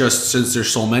 And it's just, since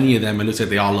there's so many of them, it looks like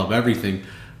they all love everything.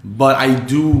 But I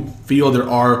do feel there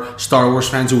are Star Wars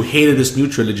fans who hated this new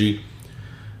trilogy.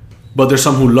 But there's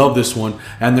some who love this one,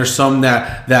 and there's some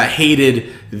that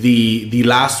hated the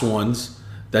last ones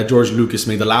that George Lucas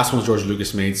made. The last ones George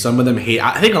Lucas made. Some of them hate.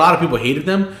 I think a lot of people hated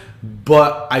them,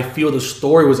 but I feel the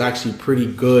story was actually pretty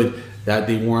good. That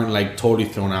they weren't like totally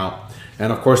thrown out.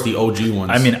 And of course the OG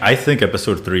ones. I mean, I think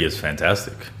episode 3 is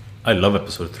fantastic. I love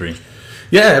episode 3.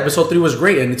 Yeah, episode 3 was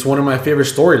great, and it's one of my favorite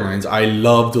storylines. I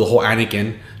love the whole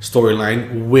Anakin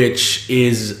storyline, which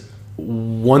is.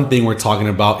 One thing we're talking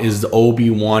about is the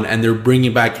Obi-Wan, and they're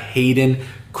bringing back Hayden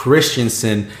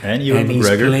Christensen, and Ewan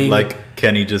McGregor, like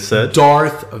Kenny just said,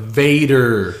 Darth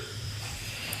Vader.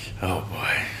 Oh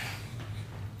boy!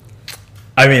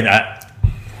 I mean,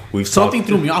 Something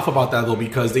threw me off about that though,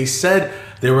 because they said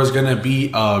there was gonna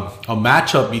be a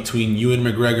matchup between Ewan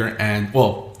McGregor and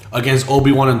against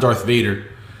Obi-Wan and Darth Vader.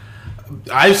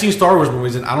 I've seen Star Wars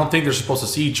movies, and I don't think they're supposed to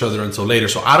see each other until later.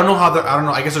 So I don't know how. I don't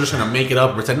know. I guess they're just gonna make it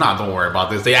up or say, "Nah, don't worry about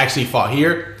this." They actually fought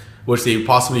here, which they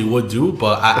possibly would do,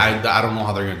 but I don't know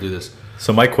how they're gonna do this.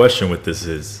 So my question with this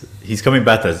is, he's coming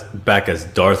back as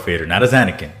Darth Vader, not as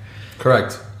Anakin.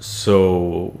 Correct.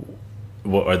 So,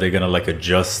 what are they gonna like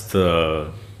adjust the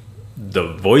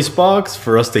voice box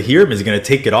for us to hear him? Is he gonna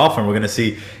take it off and we're gonna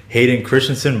see Hayden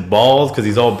Christensen bald because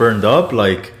he's all burned up?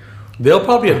 Like, they'll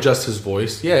probably adjust his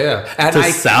voice. Yeah. And to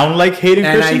sound like Hayden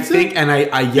Christensen.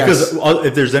 I yes. Because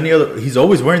if there's any other, he's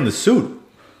always wearing the suit.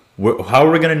 How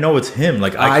are we gonna know it's him?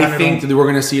 Like, I think that we're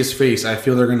gonna see his face. I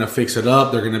feel they're gonna fix it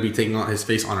up. They're gonna be taking his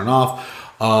face on and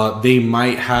off. They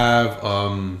might have.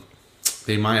 Well,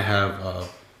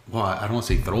 I don't want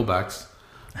to say throwbacks.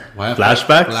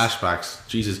 Flashbacks. Flashbacks.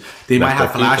 Jesus, they might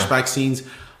have flashback scenes.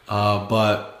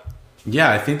 But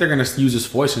yeah, I think they're gonna use his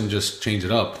voice and just change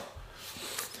it up.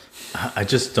 I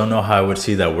just don't know how I would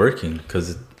see that working,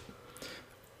 because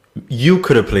you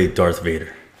could have played Darth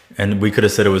Vader, and we could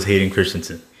have said it was Hayden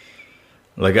Christensen.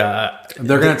 Like,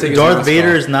 they're gonna take Darth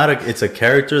Vader is not it's a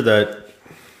character that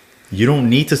you don't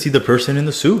need to see the person in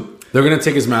the suit. They're gonna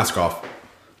take his mask off.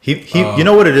 You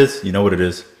know what it is. You know what it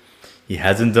is. He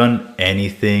hasn't done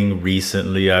anything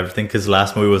recently. I think his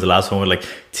last movie was the last one with like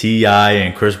T.I.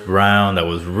 and Chris Brown. That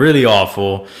was really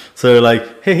awful. So they're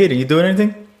like, hey, Hayden, you doing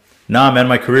anything? Nah, man,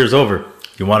 my career's over.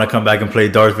 You want to come back and play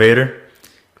Darth Vader?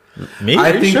 Me?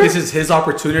 I think this is his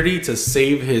opportunity to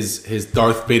save his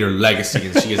Darth Vader legacy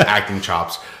and see his acting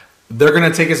chops. They're going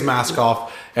to take his mask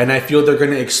off, and I feel they're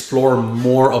going to explore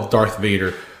more of Darth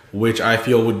Vader, which I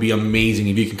feel would be amazing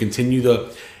if you can continue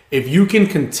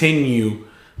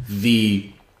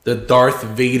the Darth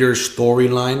Vader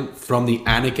storyline from the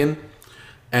Anakin,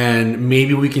 and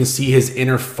maybe we can see his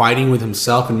inner fighting with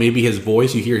himself, and maybe his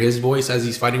voice. You hear his voice as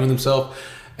he's fighting with himself,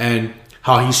 and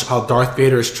how Darth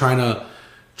Vader is trying to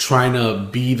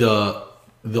be the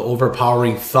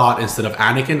overpowering thought instead of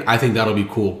Anakin. I think that'll be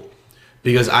cool,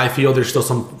 because I feel there's still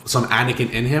some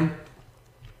Anakin in him,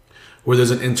 where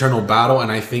there's an internal battle, and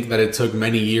I think that it took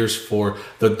many years for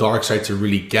the dark side to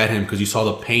really get him, because you saw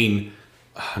the pain.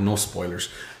 No spoilers.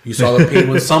 You saw the pain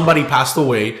when somebody passed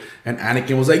away, and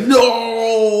Anakin was like,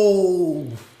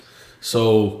 "No!"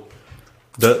 So,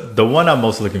 the one I'm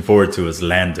most looking forward to is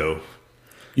Lando.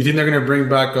 You think they're gonna bring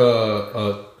back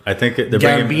I think they're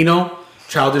Gambino,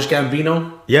 childish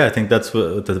Gambino? Yeah, I think that's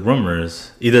what the rumor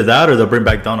is. Either that, or they'll bring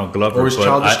back Donald Glover. Or is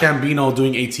childish Gambino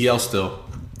doing ATL still?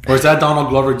 Or is that Donald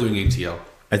Glover doing ATL?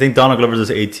 I think Donald Glover does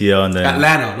ATL, and then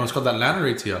Atlanta. No, it's called Atlanta or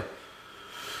ATL.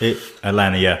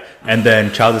 Atlanta, yeah. And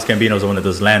then Childish Gambino is the one that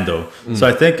does Lando. So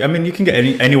I think, you can get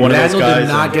any one of those guys. Lando did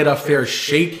not get a fair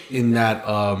shake in that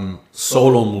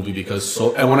Solo movie, because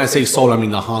and when I say Solo, I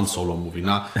mean the Han Solo movie,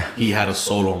 not he had a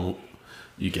Solo movie.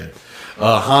 You get it.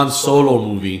 Han Solo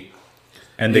movie.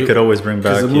 And they could always bring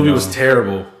back, because the movie was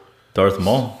terrible. Darth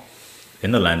Maul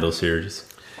in the Lando series.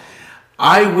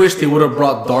 I wish they would have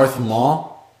brought Darth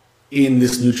Maul in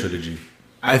this new trilogy.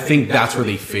 I think that's where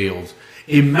they failed.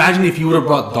 Imagine if you would have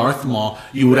brought Darth Maul,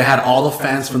 you would have had all the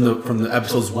fans from the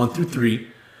episodes 1 through 3,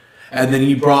 and then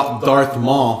you brought Darth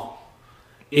Maul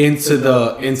into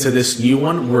this new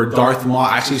one where Darth Maul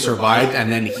actually survived,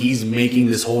 and then he's making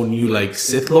this whole new like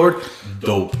Sith Lord.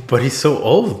 Dope. But he's so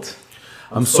old.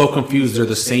 I'm so confused. They're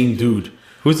the same dude.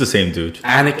 Who's the same dude?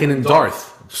 Anakin and Darth.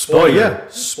 Spoiler. Oh, yeah.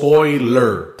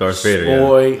 Spoiler. Darth Vader.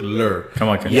 Spoiler. Yeah. Come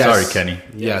on, Kenny. Yes. Sorry, Kenny.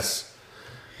 Yes.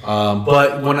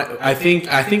 But when I think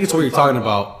it's what you're talking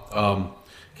about,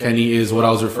 Kenny, is what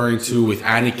I was referring to with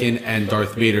Anakin and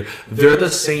Darth Vader. They're the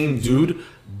same dude,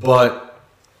 but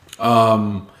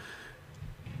in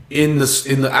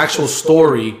the actual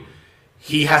story,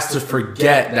 he has to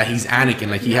forget that he's Anakin.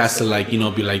 Like, he has to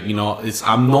be like,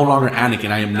 I'm no longer Anakin.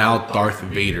 I am now Darth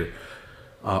Vader.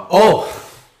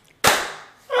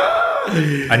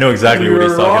 I know exactly what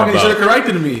he's talking about. You should have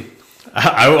corrected me.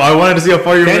 I wanted to see how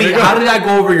far you were going to go. How did that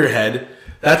go over your head?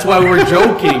 That's why we're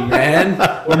joking, man.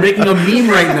 We're making a meme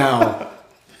right now.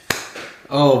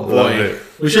 Oh, boy.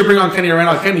 We should bring on Kenny right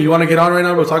now. Kenny, you want to get on right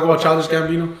now? We'll talk about Childish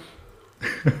Gambino.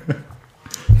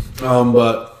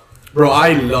 But, bro,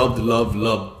 I loved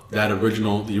the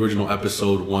original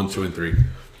episode 1, 2, and 3.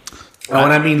 And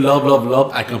when I mean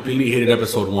love, I completely hated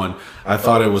episode 1. I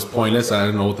thought it was pointless. I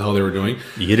didn't know what the hell they were doing.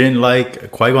 You didn't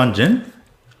like Qui-Gon Jinn?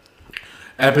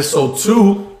 Episode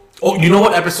 2. Oh, you know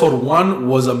what? Episode 1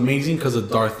 was amazing because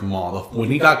of Darth Maul. When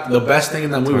he got the best thing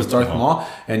in that movie was Darth Maul,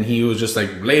 and he was just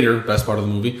like later, best part of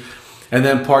the movie. And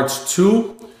then parts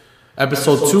 2,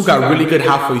 Episode 2 got really good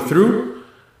halfway through,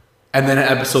 and then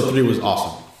episode 3 was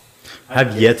awesome. I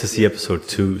have yet to see episode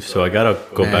 2, so I gotta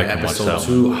go back and watch that.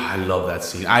 Episode 2, I love that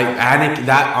scene.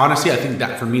 Honestly, I think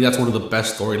that for me, that's one of the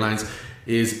best storylines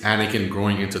is Anakin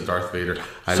growing into Darth Vader.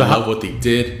 I love what they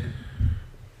did.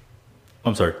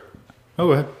 I'm sorry. Oh,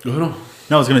 go ahead. Go ahead.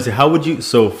 No, I was gonna say, how would you?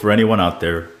 So, for anyone out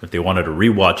there, if they wanted to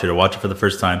rewatch it or watch it for the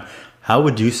first time, how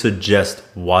would you suggest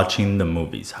watching the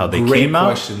movies? How they came out?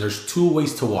 Great question. There's 2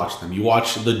 ways to watch them. You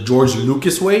watch the George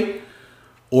Lucas way,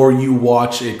 or you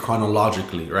watch it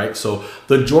chronologically, right? So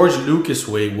the George Lucas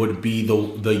way would be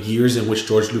the years in which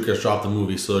George Lucas dropped the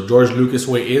movie. So the George Lucas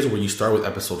way is where you start with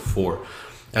episode 4.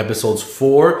 Episodes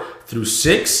 4 through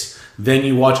 6, then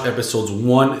you watch episodes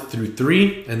 1 through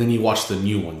 3, and then you watch the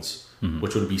new ones,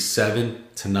 which would be 7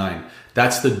 to 9.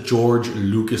 That's the George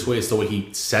Lucas way. It's the way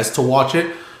he says to watch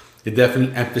it. It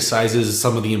definitely emphasizes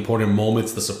some of the important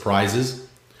moments, the surprises.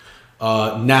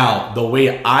 Now, the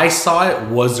way I saw it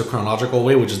was the chronological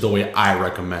way, which is the way I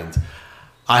recommend.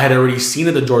 I had already seen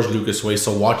it the George Lucas way,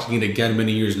 so watching it again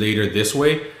many years later this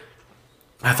way,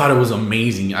 I thought it was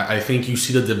amazing. I think you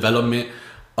see the development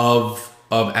of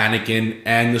Anakin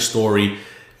and the story,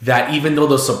 that even though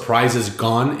the surprise is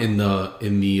gone in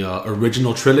the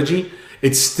original trilogy,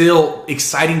 it's still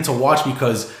exciting to watch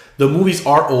because the movies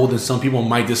are old and some people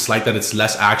might dislike that it's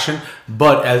less action,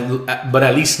 but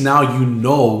at least now you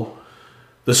know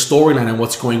the storyline and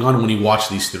what's going on when you watch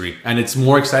these 3, and it's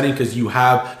more exciting because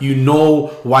you know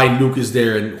why Luke is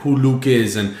there and who Luke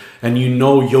is, and you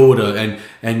know Yoda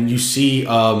and you see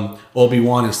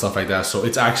Obi-Wan and stuff like that. So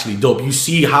it's actually dope. You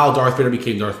see how Darth Vader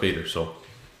became Darth Vader. So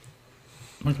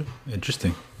okay,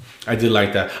 interesting. I did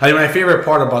like that. I mean, my favorite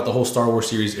part about the whole Star Wars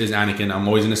series is Anakin. I'm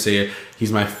always gonna say it.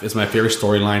 It's my favorite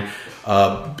storyline.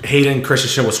 Hayden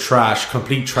Christensen was trash,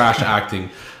 complete trash acting.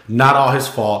 Not all his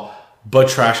fault, but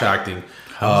trash acting.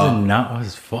 How is it not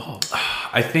his fault?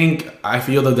 I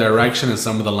feel the direction and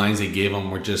some of the lines they gave him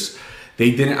were just,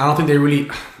 they didn't, I don't think they really,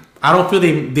 I don't feel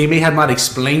they may have not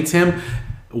explained to him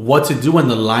what to do, and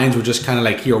the lines were just kind of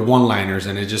like, here, one-liners,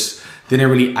 and it just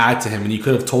didn't really add to him, and you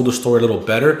could have told the story a little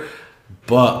better.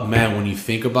 But man, when you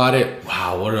think about it,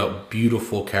 wow, what a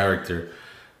beautiful character,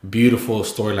 beautiful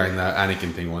storyline that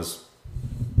Anakin thing was.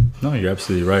 No, you're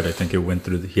absolutely right. I think it went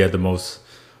through, he had the most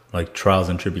like trials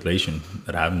and tribulation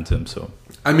that happened to him. So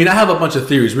I mean, I have a bunch of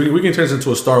theories. We can turn this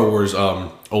into a Star Wars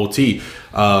OT.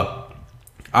 I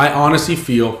honestly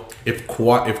feel if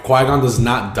Qui-Gon does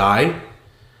not die,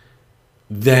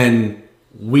 then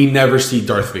we never see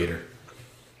Darth Vader.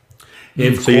 So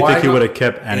you think he would have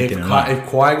kept Anakin alive? If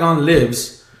Qui-Gon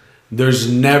lives, there's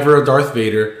never a Darth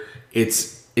Vader.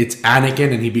 It's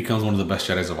Anakin, and he becomes one of the best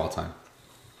Jedis of all time.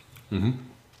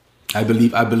 I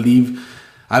believe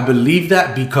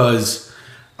that because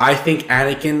I think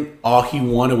Anakin, all he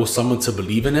wanted was someone to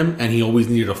believe in him, and he always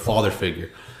needed a father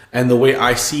figure. And the way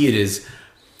I see it is,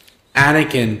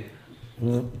 Anakin,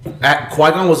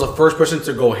 Qui-Gon was the first person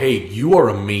to go, hey, you are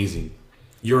amazing.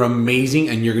 You're amazing,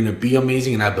 and you're going to be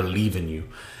amazing, and I believe in you.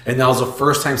 And that was the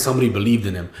first time somebody believed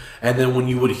in him. And then when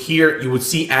you would see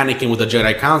Anakin with the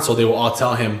Jedi Council, they will all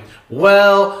tell him,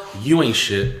 well, you ain't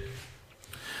shit.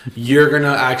 You're going to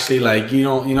actually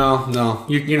no,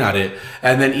 you're not it.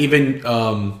 And then even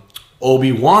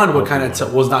Obi-Wan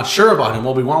was not sure about him.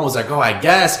 Obi-Wan was like, oh, I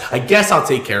guess I'll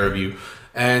take care of you.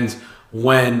 And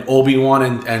when Obi-Wan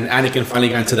and Anakin finally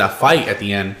got into that fight at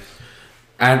the end,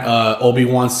 and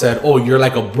Obi-Wan said, oh, you're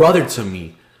like a brother to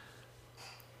me.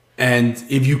 And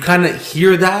if you kind of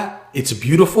hear that, it's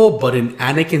beautiful. But in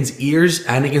Anakin's ears,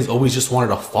 Anakin's always just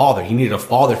wanted a father. He needed a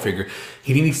father figure.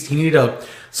 He needed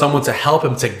someone to help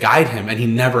him, to guide him. And he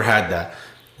never had that.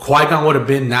 Qui-Gon would have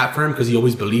been that for him because he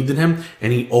always believed in him.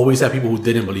 And he always had people who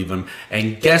didn't believe in him.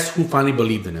 And guess who finally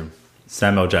believed in him?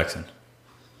 Samuel Jackson.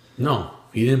 No,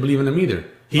 he didn't believe in him either.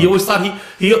 He always thought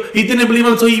he didn't believe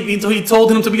him until he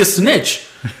told him to be a snitch.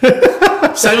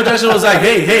 Samuel Jackson was like,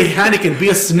 hey, Anakin, be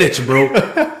a snitch, bro.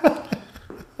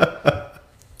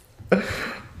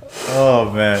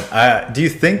 Oh man, do you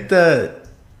think that?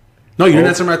 No, you didn't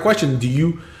answer my question.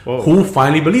 Who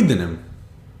finally believed in him?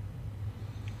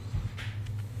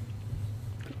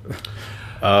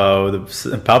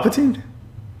 Palpatine.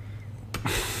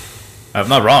 I'm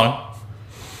not wrong.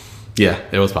 Yeah,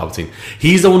 it was Palpatine.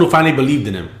 He's the one who finally believed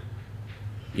in him.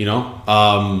 You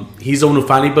know, he's the one who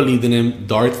finally believed in him.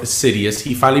 Darth Sidious,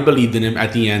 he finally believed in him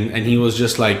at the end, and he was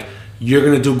just like, "You're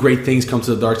gonna do great things. Come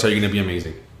to the dark side. You're gonna be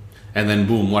amazing." And then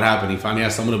boom, what happened? He finally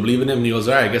had someone to believe in him, and he goes,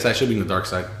 "All right, I guess I should be in the dark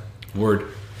side." Word.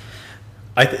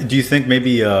 Do you think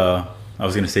maybe I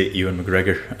was gonna say Ewan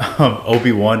McGregor,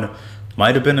 Obi-Wan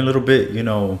might have been a little bit,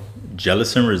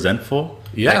 jealous and resentful.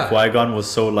 Yeah. Like Qui-Gon was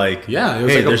so like, Yeah, it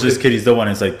was hey, like there's this kid, he's the one.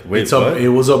 It's like, wait, what? it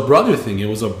was a brother thing. It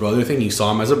was a brother thing. He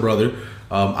saw him as a brother.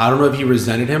 I don't know if he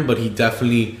resented him, but he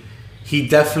definitely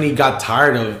got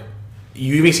tired of.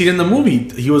 You even see it in the movie.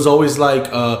 He was always like,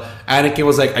 Anakin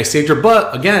was like, I saved your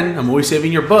butt again. I'm always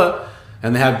saving your butt.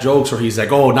 And they have jokes where he's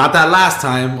like, oh, not that last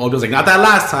time. Obi-Wan's like, not that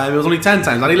last time. It was only 10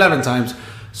 times, not 11 times.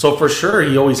 So for sure,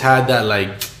 he always had that like,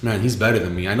 man, he's better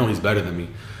than me. I know he's better than me.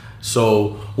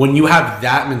 So when you have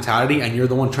that mentality and you're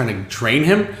the one trying to train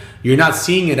him, you're not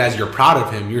seeing it as you're proud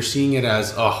of him. You're seeing it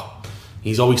as, oh,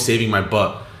 he's always saving my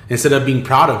butt, instead of being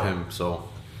proud of him. So,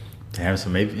 damn.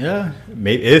 So maybe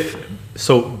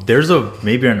there's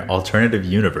maybe an alternative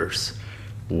universe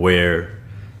where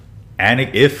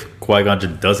if Qui-Gon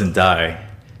Jinn doesn't die,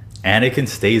 Anakin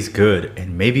stays good,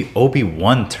 and maybe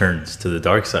Obi-Wan turns to the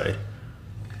dark side.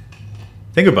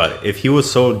 Think about it. If he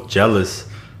was so jealous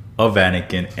of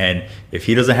Anakin, and if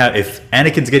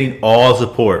Anakin's getting all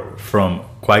support from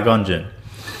Qui-Gon Jinn,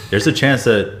 there's a chance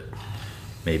that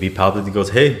maybe Palpatine goes,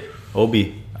 hey,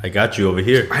 Obi, I got you over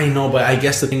here. I know, but I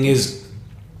guess the thing is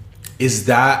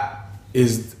that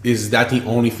the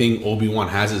only thing Obi-Wan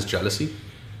has is jealousy?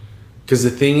 Because the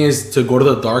thing is, to go to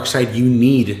the dark side, you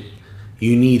need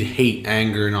hate,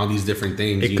 anger, and all these different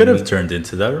things. It could have turned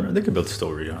into that. They could build a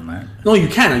story on that. No, you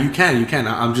can.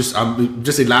 I'm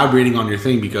just elaborating on your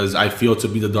thing, because I feel to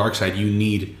be the dark side, you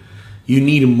need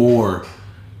more,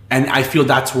 and I feel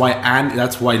that's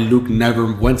why Luke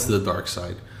never went to the dark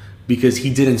side, because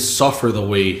he didn't suffer the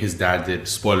way his dad did.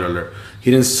 Spoiler alert: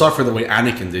 he didn't suffer the way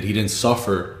Anakin did. He didn't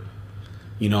suffer,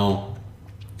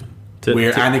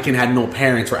 where Anakin had no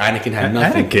parents, where Anakin had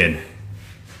nothing.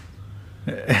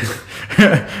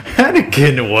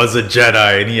 Anakin was a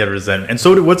Jedi, and he had resentment. And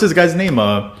so what's this guy's name?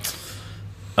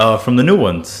 From the new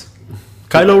ones,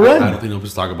 Kylo Ren. I don't think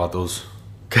nobody's talking about those.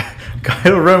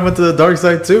 Kylo Ren went to the dark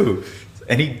side too,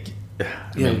 and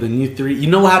the new three. You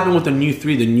know what happened with the new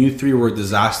three? The new three were a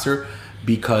disaster,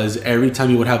 because every time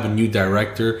you would have a new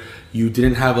director, you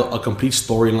didn't have a complete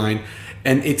storyline,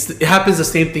 and it happens the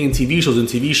same thing in TV shows. In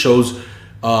TV shows,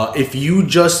 if you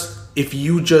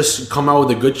just come out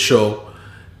with a good show,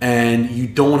 and you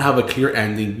don't have a clear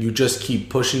ending, you just keep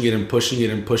pushing it and pushing it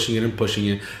and pushing it and pushing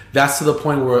it. That's to the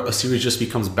point where a series just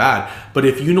becomes bad. But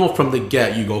if you know from the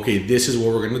get, you go, okay, this is what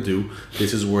we're going to do.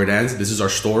 This is where it ends. This is our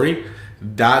story.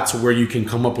 That's where you can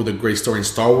come up with a great story. And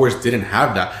Star Wars didn't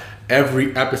have that.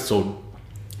 Every episode,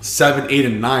 7, 8,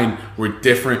 and 9 were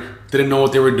different. Didn't know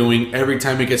what they were doing. Every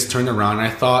time it gets turned around, and I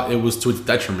thought it was to its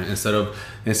detriment instead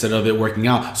of it working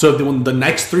out. So when the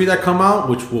next 3 that come out,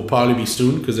 which will probably be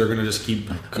soon, because they're gonna just keep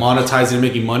monetizing and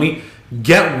making money,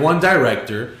 get one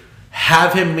director,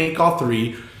 have him make all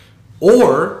 3,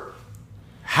 or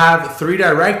have 3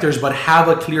 directors but have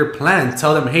a clear plan.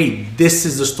 Tell them, hey, this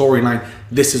is the storyline.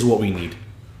 This is what we need.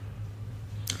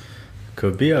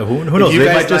 Could be. Who knows?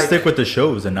 They might just stick with the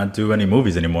shows and not do any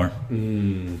movies anymore.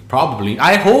 Probably.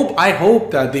 I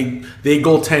hope that they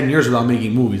go 10 years without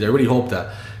making movies. I really hope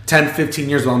that. 10, 15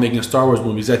 years without making Star Wars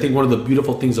movies. I think one of the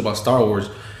beautiful things about Star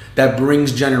Wars that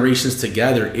brings generations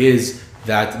together is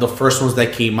that the first ones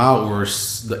that came out were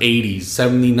the 80s,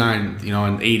 79,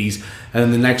 and 80s. And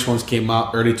then the next ones came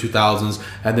out early 2000s.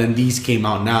 And then these came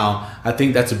out now. I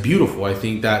think that's beautiful. I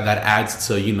think that adds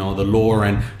to, the lore.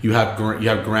 And you have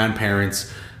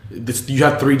grandparents. You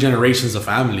have 3 generations of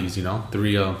families,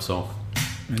 3. So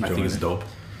I think it's dope.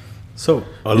 So,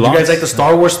 you guys like the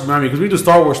Star Wars? Because we do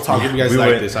Star Wars talk. You guys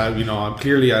like this? I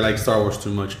like Star Wars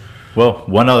too much. Well,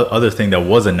 one other thing that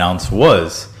was announced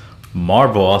was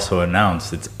Marvel also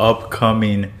announced its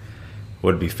upcoming,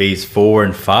 would be Phase 4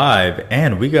 and 5,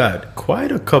 and we got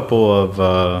quite a couple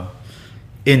of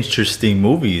interesting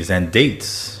movies and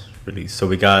dates released. So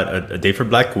we got a date for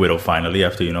Black Widow finally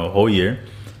after a whole year,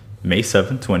 May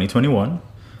 7th, 2021.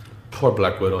 Poor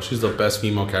Black Widow. She's the best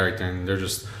female character, and they're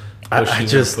just. What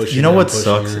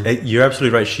sucks? You're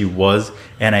absolutely right. She was,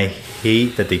 and I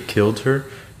hate that they killed her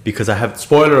because I have.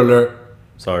 Spoiler alert.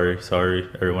 Sorry,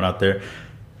 everyone out there.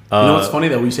 It's funny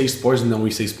that we say spoilers and then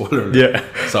we say spoiler alert.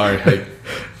 Yeah. Sorry.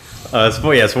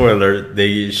 Spoiler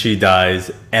alert. She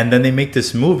dies, and then they make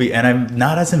this movie, and I'm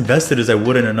not as invested as I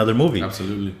would in another movie.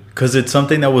 Absolutely. Because it's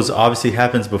something that was obviously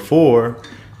happens before,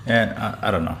 and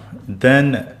I don't know.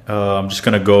 Then I'm just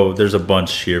gonna go. There's a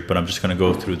bunch here, but I'm just gonna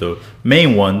go through the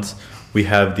main ones. We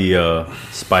have the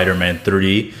Spider-Man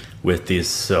 3 with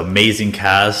this amazing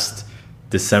cast,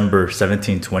 December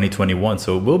 17, 2021.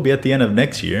 So it will be at the end of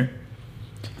next year.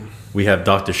 We have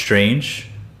Doctor Strange,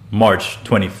 March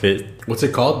 25th. What's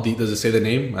it called? Does it say the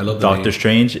name? I love the Doctor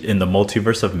Strange in the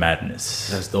Multiverse of Madness.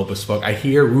 That's dope as fuck. I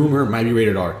hear rumor it might be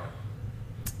rated R.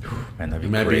 Man, that'd be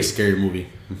It might be a great. scary movie.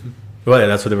 Well, yeah,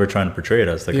 that's what they were trying to portray it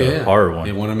as, like a horror one.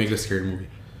 They want to make it a scary movie.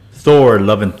 Thor: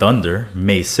 Love and Thunder,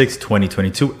 May 6th,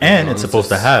 2022, and it's supposed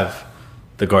to have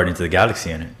the Guardians of the Galaxy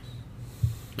in it.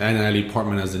 And Natalie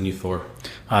Portman as the new Thor.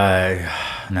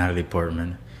 Natalie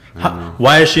Portman.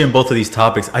 Why is she in both of these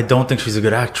topics? I don't think she's a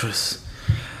good actress.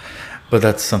 But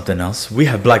that's something else. We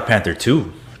have Black Panther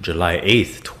 2, July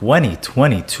 8th,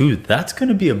 2022. That's going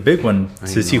to be a big one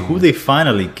to see who they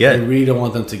finally I get. really don't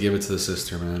want them to give it to the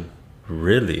sister, man.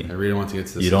 Really? I really want to get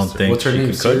to the You sister. don't think What's her she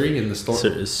name? could cut? Suri in the story?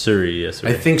 Suri, yes.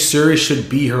 I think Suri should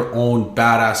be her own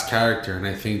badass character, and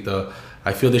I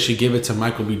feel they should give it to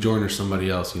Michael B. Jordan or somebody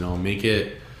else. Make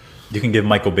it. You can give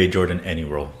Michael B. Jordan any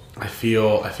role. I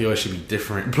feel it should be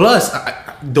different. Plus,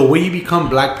 the way you become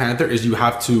Black Panther is you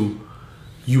have to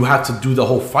do the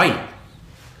whole fight,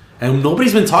 and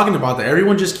nobody's been talking about that.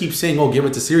 Everyone just keeps saying, "Oh, give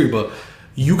it to Suri," but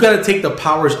you got to take the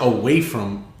powers away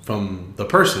from the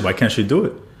person. Why can't she do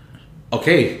it?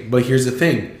 Okay, but here's the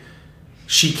thing.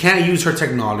 She can't use her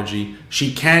technology.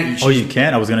 She can't... Oh, you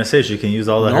can? I was going to say she can use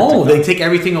all that. No, they take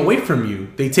everything away from you.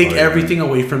 They take everything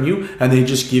away from you and they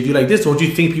just give you like this. Don't you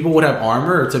think people would have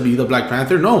armor to be the Black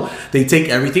Panther? No, they take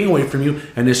everything away from you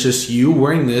and it's just you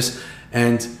wearing this,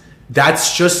 and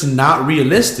that's just not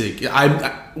realistic.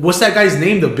 What's that guy's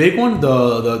name? The big one?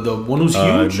 The one who's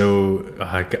huge? No,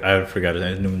 I forgot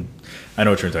his name. I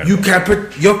know what you're talking You about. can't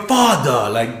put your father.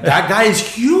 Like, that guy is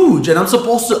huge, and I'm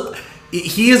supposed to.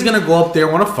 He is gonna go up there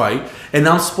and want to fight, and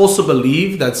I'm supposed to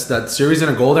believe that Siri's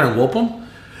gonna go there and whoop him.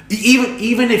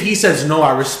 Even if he says no,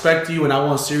 I respect you and I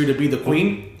want Siri to be the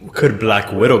queen. Could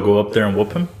Black Widow go up there and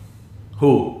whoop him?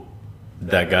 Who?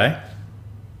 That guy?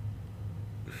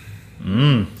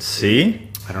 See?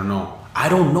 I don't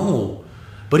know.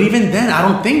 But even then, I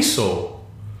don't think so.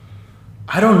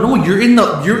 I don't know. You're in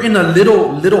a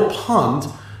little pond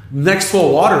next to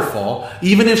a waterfall.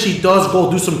 Even if she does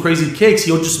go do some crazy kicks,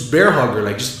 he'll just bear hug her,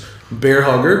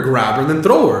 grab her, and then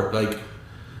throw her. Like,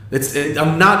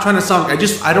 I'm not trying to sound.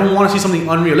 I don't want to see something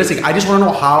unrealistic. I just want to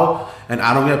know how. And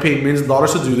I don't get paid millions of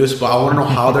dollars to do this, but I want to know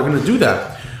how they're gonna do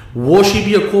that. Will she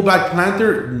be a cool Black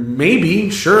Panther? Maybe,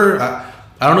 sure.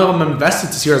 I don't know if I'm invested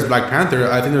to see her as Black Panther.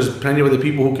 I think there's plenty of other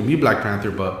people who can be Black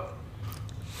Panther, but.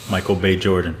 Michael B.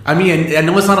 Jordan. I mean, I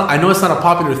know it's not a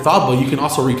popular thought, but you can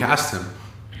also recast him.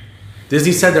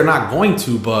 Disney said they're not going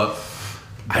to, but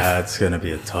That's going to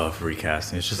be a tough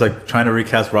recasting. It's just like trying to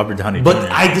recast Robert Downey Jr.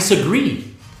 But I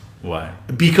disagree. Why?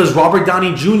 Because Robert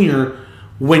Downey Jr.,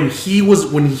 when he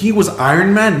was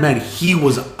Iron Man, he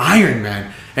was Iron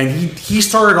Man. And he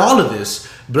started all of this.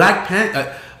 Black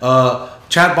Panther,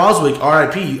 Chad Boswick,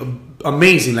 R.I.P.,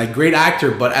 amazing, like great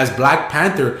actor, but as Black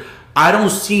Panther, I don't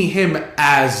see him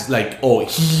as like, oh,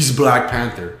 he's Black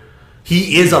Panther.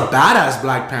 He is a badass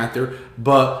Black Panther,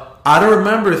 but I don't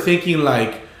remember thinking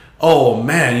like, oh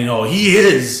man, he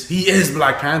is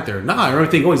Black Panther. Nah, I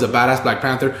remember thinking, oh, he's a badass Black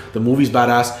Panther. The movie's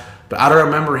badass, but I don't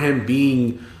remember him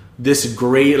being this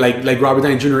great like Robert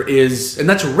Downey Jr. is, and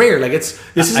that's rare. Like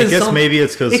maybe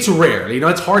it's because it's rare.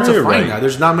 It's hard to find right. that.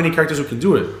 There's not many characters who can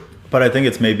do it. But I think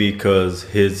it's maybe because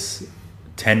his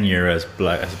tenure as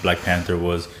Black Panther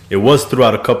was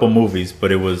throughout a couple movies, but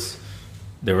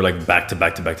they were like back to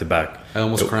back to back to back. I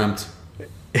almost cramped.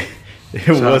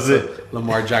 It wasn't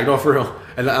Lamar Jackson for real,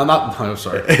 and I'm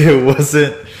sorry. It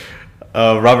wasn't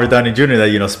Robert Downey Jr.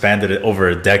 that spanned it over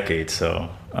a decade. So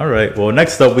all right, well,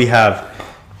 next up we have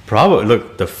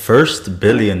the first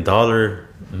billion dollar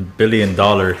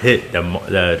hit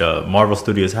that Marvel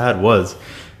Studios had was.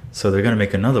 So they're going to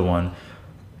make another one.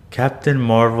 Captain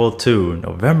Marvel 2,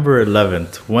 November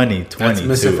 11th, 2022. That's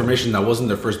misinformation. That wasn't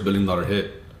their first $1 billion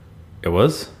hit. It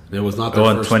was? It was not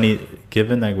their first.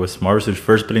 Given that was Marvel Studios'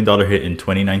 first $1 billion hit in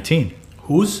 2019.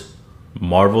 Whose?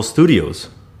 Marvel Studios.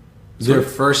 Their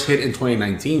first hit in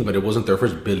 2019, but it wasn't their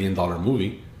first $1 billion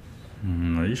movie.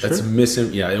 Are you sure? That's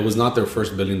missing. Yeah, it was not their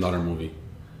first $1 billion movie.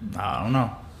 I don't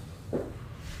know.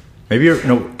 Maybe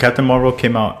Captain Marvel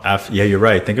came out after. Yeah, you're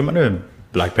right. I think it might have been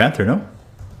Black Panther, no?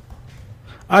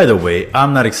 Either way,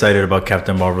 I'm not excited about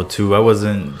Captain Marvel 2. I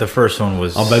wasn't. The first one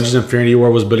was. Avengers Infinity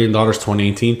War was $1 billion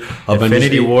 2018.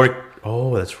 Infinity War.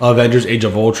 Oh, that's right. Avengers Age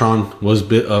of Ultron was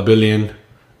 $1 billion.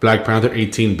 Black Panther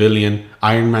 18 billion.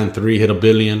 Iron Man 3 hit $1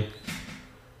 billion.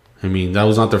 I mean, that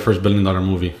was not their first $1 billion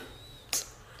movie.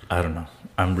 I don't know.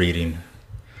 I'm reading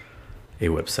a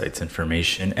website's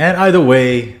information. And either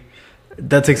way,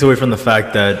 that takes away from the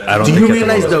fact that I don't think Do you Captain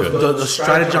realize Marvel's good. the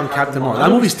strategy on Captain Marvel? That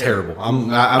movie's terrible. I'm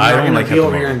not don't going like to be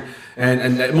over Captain here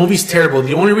and that movie's terrible.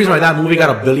 The only reason why that movie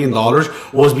got $1 billion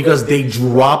was because they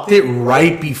dropped it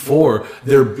right before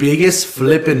their biggest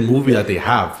flipping movie that they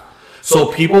have.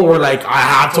 So people were like, I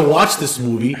have to watch this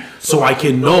movie so I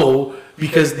can know,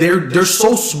 because they're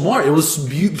so smart. It was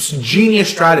genius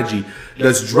strategy.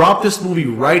 Let's drop this movie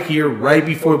right here, right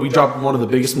before we drop one of the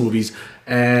biggest movies.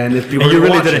 And if people And you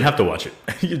really didn't have to watch it.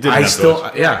 You didn't I have still, to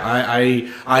watch it. yeah,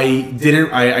 I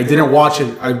didn't watch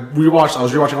it. I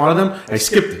was rewatching all of them. I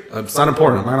skipped it. It's not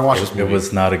important. I'm not gonna watch this movie. It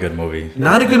was not a good movie.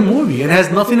 Not a good movie. It has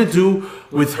nothing to do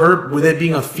with it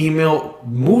being a female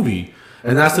movie.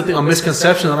 And that's the thing, a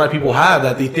misconception that a lot of people have,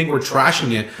 that they think we're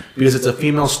trashing it because it's a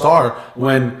female star,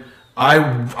 when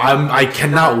I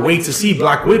cannot wait to see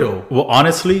Black Widow. Well,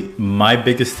 honestly, my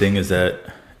biggest thing is that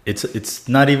it's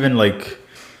not even like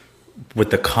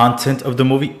with the content of the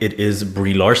movie. It is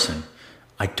Brie Larson.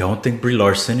 I don't think Brie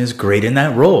Larson is great in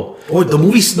that role. Oh, the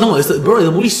movie, no,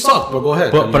 the movie sucked. But go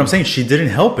ahead. But I'm saying she didn't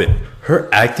help it. Her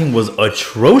acting was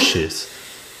atrocious.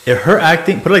 If her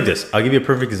acting, put it like this, I'll give you a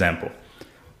perfect example.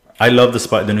 I love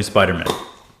the new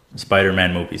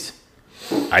Spider-Man movies.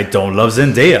 I don't love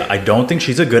Zendaya. I don't think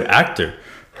she's a good actor.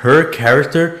 Her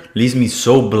character leaves me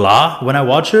so blah when I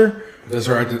watch her. That's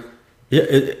her acting. Yeah,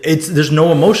 there's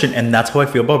no emotion, and that's how I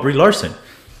feel about Brie Larson.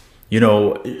 You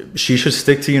know, she should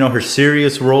stick to, her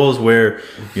serious roles where,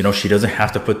 she doesn't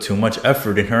have to put too much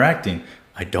effort in her acting.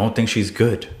 I don't think she's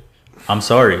good. I'm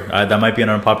sorry. That might be an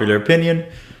unpopular opinion,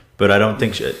 but I didn't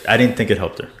think it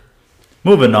helped her.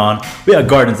 Moving on, we have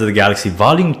Guardians of the Galaxy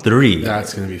Volume 3.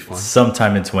 That's going to be fun.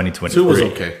 Sometime in 2023. 2 was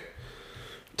okay.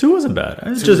 2 wasn't bad.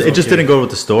 It just didn't go with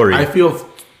the story. I feel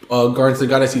Guardians of the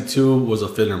Galaxy 2 was a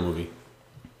filler movie.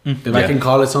 If I can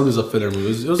call it something, it was a filler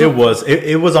movie.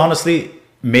 It was honestly,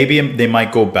 maybe they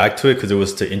might go back to it because it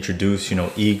was to introduce,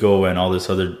 ego and all this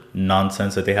other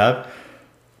nonsense that they have.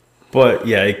 But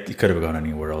yeah, it could have gone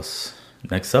anywhere else.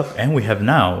 Next up, and we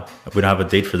don't have a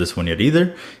date for this one yet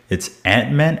either. It's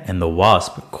Ant-Man and the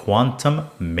Wasp: Quantum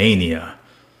Mania.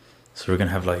 So we're gonna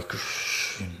have like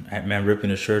Ant-Man ripping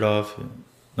his shirt off.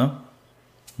 No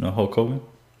Hulk Hogan.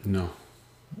 No.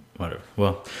 Whatever.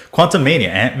 Well, Quantum Mania,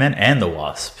 Ant-Man and the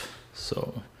Wasp.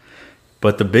 So,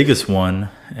 but the biggest one,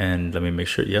 and let me make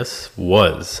sure,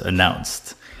 was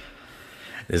announced.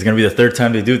 It's gonna be the third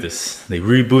time they do this. They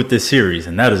reboot this series,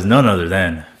 and that is none other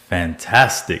than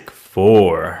Fantastic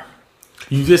Four.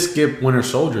 You just skipped Winter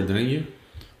Soldier, didn't you?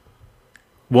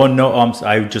 Well, no,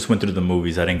 I just went through the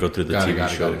movies. I didn't go through the TV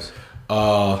shows.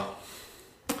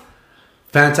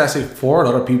 Fantastic Four, a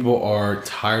lot of people are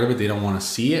tired of it. They don't want to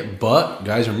see it. But,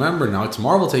 guys, remember, now it's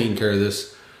Marvel taking care of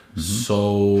this. Mm-hmm.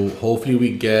 So, hopefully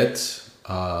we get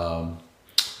John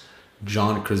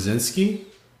Krasinski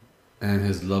and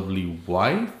his lovely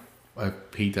wife. I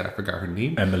forgot her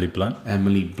name. Emily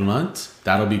Blunt.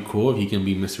 That'll be cool if he can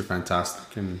be Mr.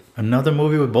 Fantastic. And another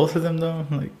movie with both of them, though?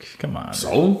 Like, come on.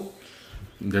 So,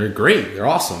 they're great. They're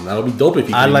awesome. That'll be dope if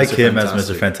he can be Mr. him Fantastic. as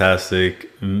Mr.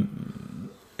 Fantastic.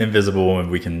 Invisible Woman,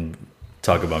 we can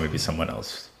talk about maybe someone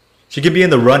else. She could be in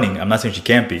the running. I'm not saying she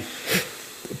can't be.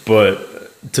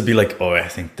 But to be like, I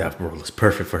think that role is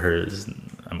perfect for her,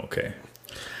 I'm okay.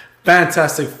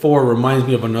 Fantastic Four reminds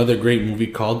me of another great movie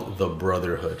called The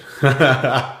Brotherhood.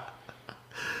 Yeah,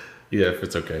 if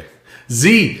it's okay.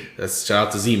 Z. Shout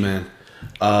out to Z, man.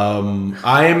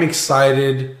 I am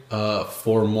excited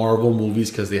for Marvel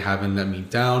movies because they haven't let me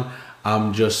down.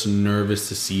 I'm just nervous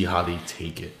to see how they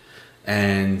take it.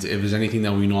 And if there's anything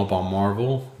that we know about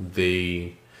Marvel,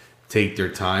 they take their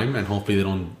time, and hopefully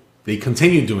they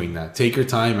continue doing that. Take your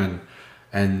time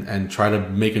and try to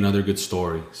make another good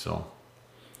story. So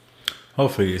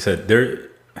hopefully, you said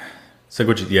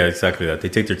exactly that. They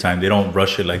take their time. They don't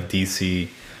rush it like DC.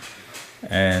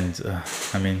 And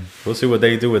we'll see what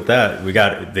they do with that. We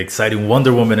got the exciting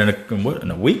Wonder Woman in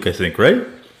a week, I think, right?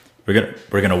 We're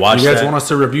gonna watch. You guys want us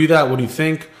to review that? What do you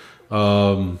think?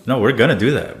 No, we're gonna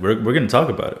do that. We're gonna talk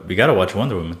about it. We gotta watch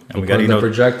Wonder Woman, and we gotta the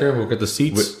projector. We'll get the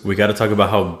seats. We gotta talk about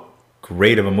how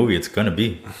great of a movie it's gonna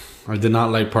be. I did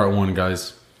not like part 1,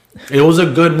 guys. It was a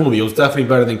good movie. It was definitely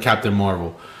better than Captain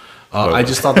Marvel. I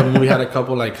just thought the movie had a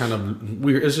couple kind of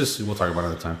weird. It's just we'll talk about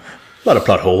it another time. A lot of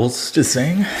plot holes. Just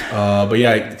saying. But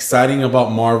yeah, exciting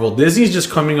about Marvel. Disney's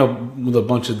just coming up with a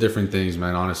bunch of different things,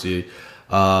 man. Honestly,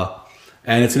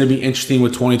 and it's gonna be interesting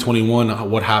with 2021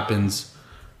 what happens.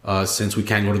 Since we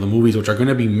can't go to the movies, which are going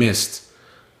to be missed.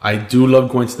 I do love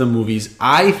going to the movies.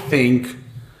 I think,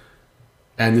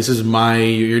 and this is you're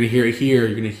going to hear it here.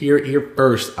 You're going to hear it here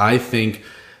first. I think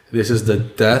this is the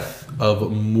death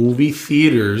of movie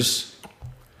theaters.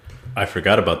 I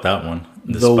forgot about that one.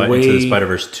 Into the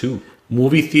Spider-Verse 2.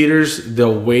 Movie theaters, the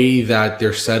way that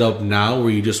they're set up now, where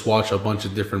you just watch a bunch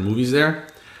of different movies there.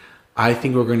 I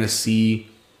think we're going to see,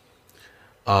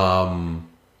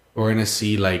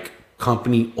 like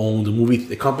company-owned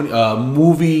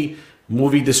movie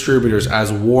movie distributors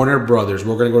as Warner Brothers.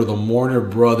 We're gonna go to the Warner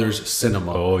Brothers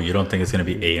cinema. Oh, you don't think it's gonna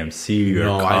be AMC or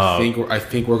No, I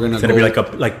think we're gonna it's gonna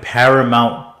be like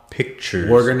Paramount Pictures.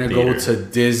 We're gonna theater. go to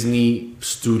Disney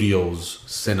Studios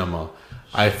cinema.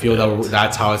 I feel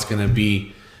that's how it's gonna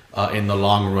be in the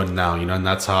long run now. You know, and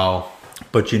that's how.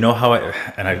 But you know how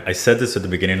I said this at the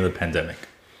beginning of the pandemic.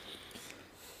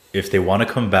 If they want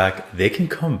to come back, they can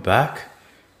come back,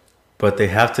 but they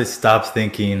have to stop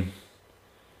thinking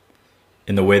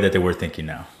in the way that they were thinking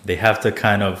now. They have to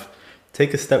kind of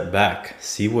take a step back,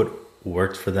 see what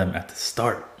worked for them at the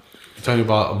start. You're talking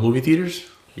about movie theaters?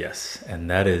 Yes, and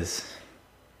that is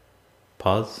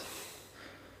pause.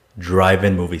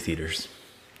 Drive-in movie theaters.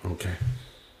 Okay.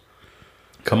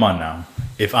 Come on now.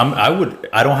 If I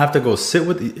don't have to go sit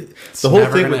with It's the whole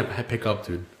never thing. gonna pick up,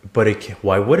 dude. But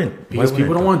why wouldn't? Because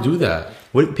people don't want to do that.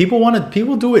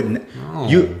 People do it.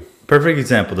 No. Perfect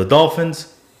example. The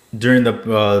Dolphins during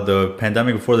the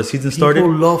pandemic before the season started.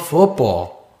 People love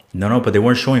football. No, but they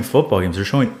weren't showing football games. They're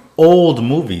showing old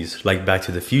movies like Back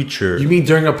to the Future. You mean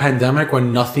during a pandemic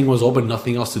when nothing was open,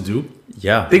 nothing else to do?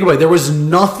 Yeah. Think about it. There was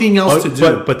nothing else to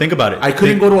do. But think about it. I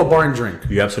couldn't go to a bar and drink.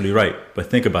 You're absolutely right. But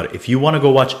think about it. If you want to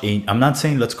go watch I'm not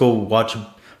saying let's go watch. I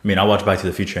mean, I'll watch Back to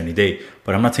the Future any day.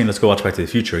 But I'm not saying let's go watch Back to the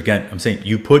Future again. I'm saying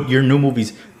you put your new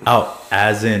movies out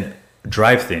as in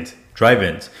drive-ins.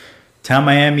 Town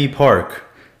Miami Park.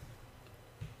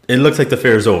 It looks like the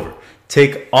fair is over.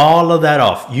 Take all of that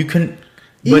off. You can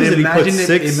But easily put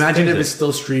six. imagine if things it's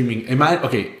still streaming.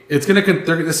 Okay, it's gonna.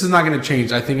 This is not gonna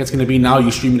change. I think it's gonna be now.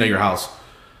 You stream it at your house.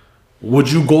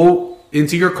 Would you go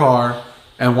into your car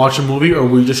and watch a movie, or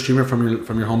will you just stream it from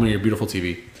your home on your beautiful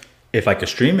TV? If I could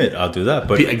stream it, I'll do that.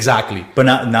 But Exactly. But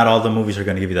not all the movies are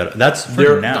going to give you that. That's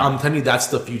for now. I'm telling you, that's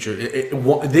the future.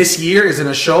 This year is in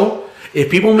a show. If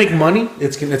people make money,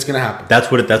 it's gonna happen.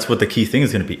 That's what the key thing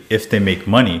is going to be. If they make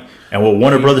money, and what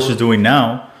Warner Brothers is doing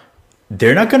now,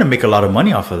 they're not going to make a lot of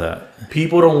money off of that.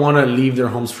 People don't want to leave their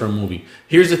homes for a movie.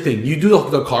 Here's the thing: you do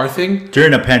the car thing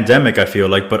During a pandemic, I feel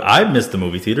like, but I miss the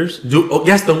movie theaters.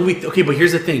 Yes, the movie. Okay, but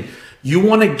here's the thing: you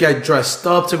want to get dressed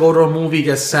up to go to a movie,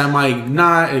 get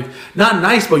not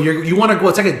nice, but you want to go.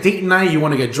 It's like a date night. You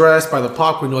want to get dressed, buy the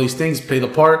popcorn, all these things, play the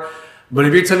part. But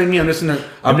if you're telling me I'm just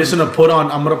gonna put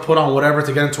on whatever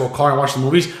to get into a car and watch the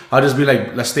movies, I'll just be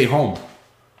like, let's stay home.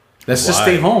 Let's just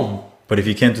stay home. But if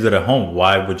you can't do that at home,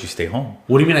 why would you stay home?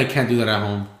 What do you mean I can't do that at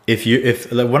home? If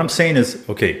like, what I'm saying is,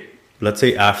 okay, let's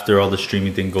say after all the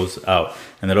streaming thing goes out,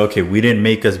 and then okay, we didn't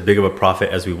make as big of a profit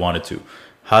as we wanted to.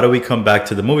 How do we come back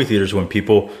to the movie theaters when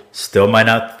people still might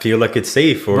not feel like it's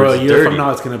safe or Bro, it's a year dirty? from now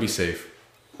it's gonna be safe.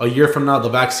 A year from now, the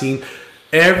vaccine.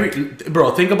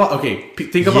 Think about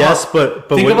Yes, but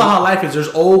think what- about how life is. There's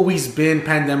always been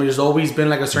pandemic. There's always been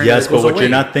like a certain. Yes, that but goes what away. you're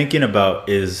not thinking about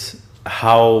is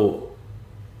how.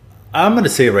 I'm gonna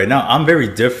say it right now. I'm very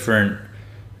different,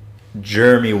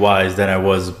 Jeremy wise, than I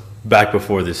was back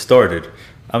before this started.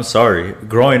 I'm sorry.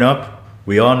 Growing up,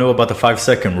 we all knew about the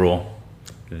 5-second rule.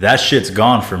 That shit's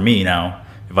gone for me now.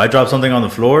 If I drop something on the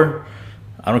floor,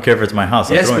 I don't care if it's my house.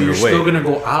 I'm Yes, but throwing you're it away. still gonna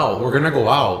go out. We're gonna go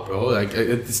out, bro. Like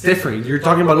it's different. You're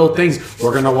talking about little things.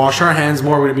 We're gonna wash our hands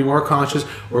more. We're gonna be more conscious.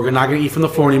 We're not gonna eat from the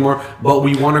floor anymore. But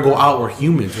we want to go out. We're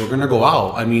humans. We're gonna go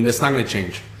out. I mean, it's not gonna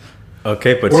change.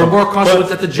 Okay, but We're more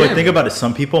conscious at the gym. But think about it.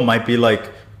 Some people might be like,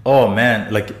 "Oh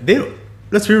man, like they."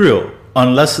 Let's be real.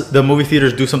 Unless the movie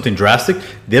theaters do something drastic,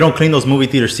 they don't clean those movie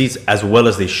theater seats as well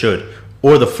as they should,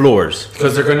 or the floors.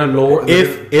 Because they're gonna lower.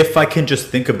 If I can just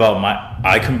think about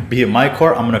I can be in my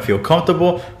car. I'm gonna feel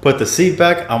comfortable. Put the seat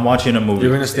back. I'm watching a movie.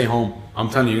 You're gonna stay home. I'm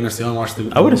telling you, you're gonna stay home and watch the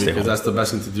I wouldn't movie stay because home. that's the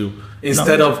best thing to do.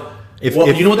 Instead of. If-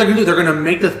 You know what they're gonna do? They're gonna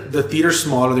make the theater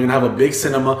smaller. They're gonna have a big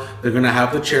cinema. They're gonna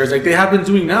have the chairs like they have been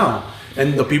doing now.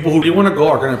 And the people who really want to go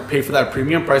are gonna pay for that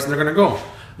premium price, and they're gonna go.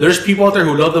 There's people out there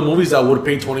who love the movies that would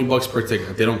pay $20 per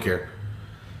ticket. They don't care.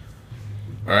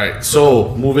 All right,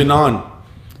 so moving on.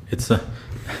 It's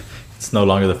no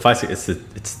longer the 5 second.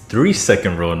 It's 3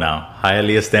 second rule now.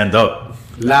 Hialeah, stand up.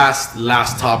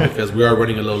 Last topic, as we are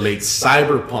running a little late.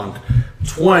 Cyberpunk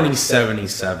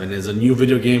 2077 is a new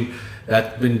video game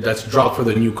that's dropped for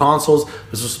the new consoles.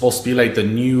 This was supposed to be like the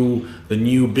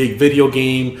new big video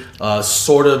game,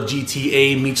 sort of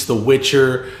GTA meets The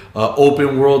Witcher,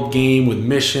 open world game with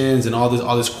missions and all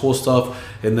this cool stuff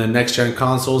in the next gen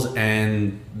consoles,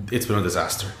 and it's been a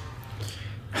disaster.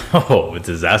 Oh,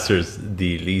 disaster is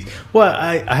the least. Well,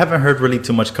 I haven't heard really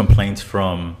too much complaints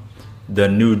from the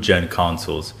new gen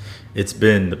consoles. It's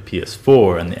been the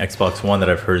PS4 and the Xbox One that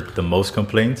I've heard the most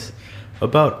complaints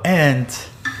about, and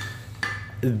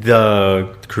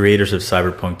the creators of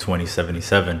Cyberpunk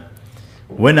 2077,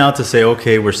 went out to say,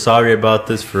 okay, we're sorry about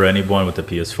this for anyone with the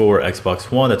PS4 or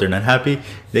Xbox One that they're not happy.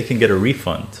 They can get a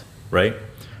refund, right?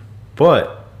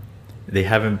 But they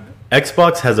haven't.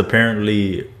 Xbox has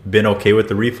apparently been okay with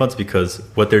the refunds because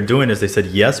what they're doing is they said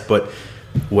yes, but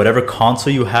whatever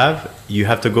console you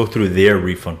have to go through their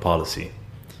refund policy.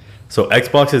 So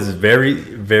Xbox is very,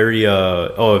 very,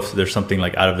 if there's something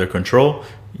like out of their control,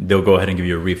 they'll go ahead and give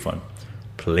you a refund.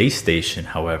 PlayStation,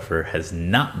 however, has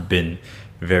not been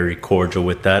very cordial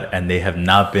with that, and they have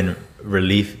not been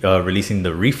releasing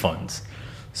the refunds.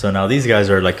 So now these guys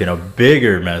are like in a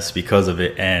bigger mess because of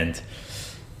it, and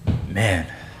man,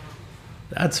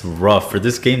 that's rough for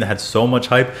this game that had so much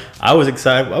hype. I was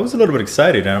excited. I was a little bit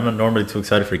excited, and I'm not normally too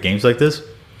excited for games like this.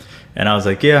 And I was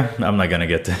like, yeah, I'm not gonna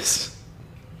get this.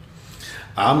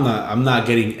 I'm not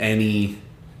getting any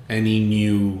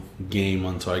new game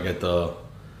until I get the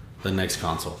next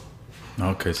console.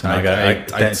 Okay, so now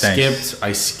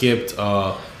I skipped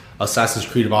Assassin's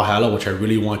Creed Valhalla, which I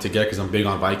really wanted to get because I'm big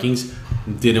on Vikings.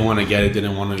 Didn't want to get it.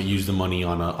 Didn't want to use the money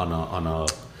on a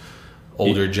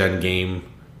older gen game.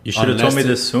 You should have told me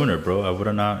this sooner, bro. I would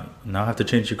have not now have to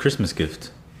change your Christmas gift.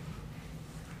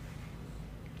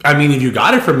 I mean, if you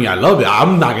got it for me, I love it.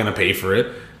 I'm not gonna pay for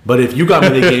it. But if you got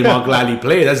me the game, I'll gladly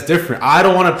play it. That's different. I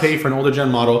don't want to pay for an older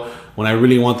gen model when I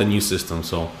really want the new system.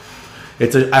 So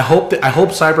I hope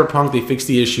Cyberpunk, they fix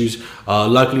the issues.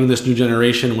 Luckily, in this new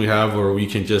generation, we have where we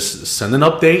can just send an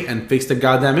update and fix the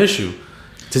goddamn issue.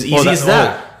 It's as easy as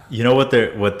that. You know what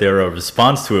their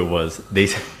response to it was?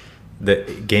 The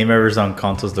game errors on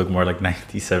consoles look more like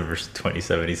 97 versus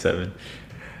 2077.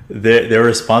 Their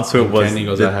response to it was... Kenny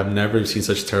goes, I have never seen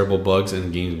such terrible bugs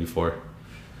in games before.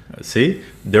 See?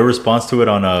 Their response to it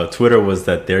on Twitter was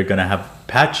that they're going to have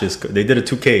patches. They did a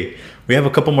 2K. We have a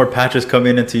couple more patches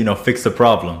coming in to, fix the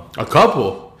problem. A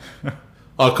couple?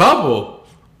 A couple?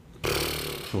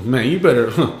 Man, you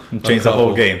better... change the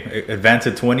whole game. Advance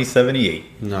to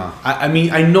 2078. No. I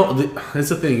mean, I know... That's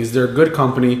the thing, is they're a good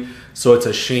company... So it's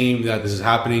a shame that this is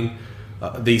happening.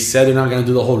 They said they're not going to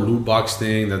do the whole loot box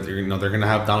thing. That they're going to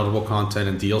have downloadable content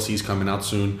and DLCs coming out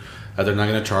soon that they're not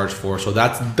going to charge for. So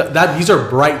that these are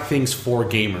bright things for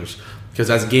gamers, because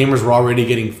as gamers we're already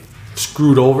getting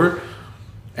screwed over,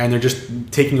 and they're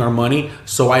just taking our money.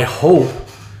 So I hope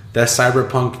that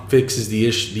Cyberpunk fixes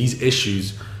these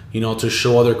issues. To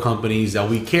show other companies that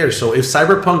we care. So if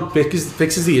Cyberpunk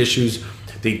fixes the issues,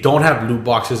 they don't have loot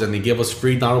boxes, and they give us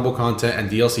free downloadable content and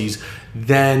DLCs,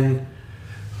 then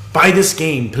buy this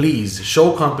game, please.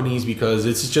 Show companies, because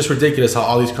it's just ridiculous how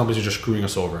all these companies are just screwing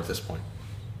us over at this point.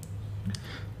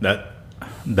 That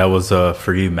was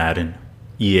for you, Madden.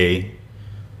 EA.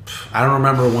 I don't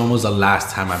remember when was the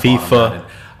last time I bought a Madden.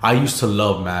 I used to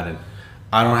love Madden.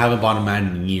 haven't bought a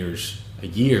Madden in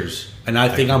years. And I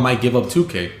think I might give up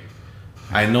 2K.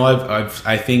 I know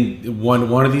I think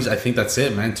one of these, I think that's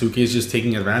it, man. 2K is just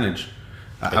taking advantage.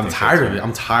 I'm tired of it.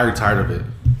 I'm tired of it.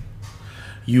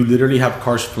 You literally have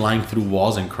cars flying through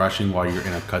walls and crashing while you're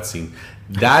in a cutscene.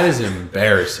 That is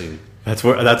embarrassing. That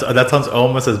sounds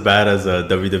almost as bad as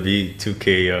WWE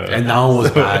 2K. And that one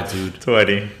was bad, dude.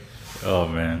 20. Oh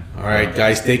man. All right,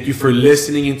 guys. Thank you for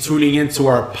listening and tuning into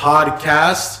our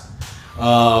podcast.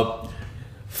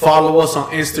 Follow us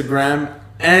on Instagram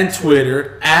and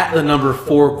Twitter at the number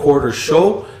 4 Quarter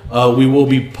Show. We will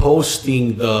be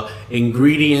posting the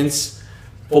ingredients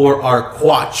for our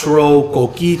Quattro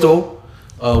Coquito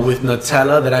with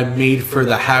Nutella that I made for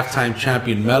the halftime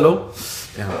champion Melo.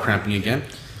 And I'm cramping again.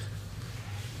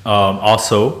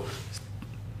 Also,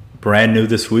 brand new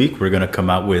this week, we're going to come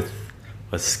out with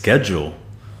a schedule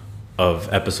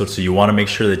of episodes. So you want to make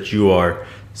sure that you are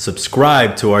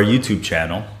subscribed to our YouTube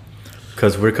channel,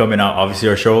 because we're coming out, obviously,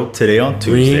 our show today on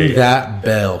Tuesday. Ring that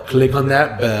bell. Click on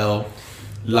that bell.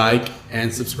 Like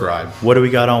and subscribe. What do we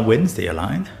got on Wednesday,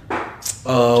 Alain?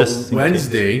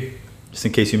 Wednesday. Just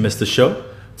in case you missed the show.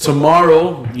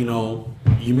 Tomorrow,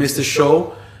 you missed the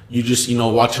show. You just,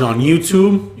 watch it on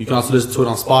YouTube. You can also listen to it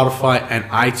on Spotify and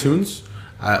iTunes,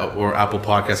 or Apple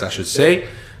Podcasts, I should say.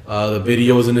 The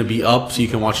video is going to be up, so you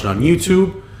can watch it on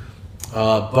YouTube.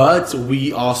 But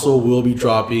we also will be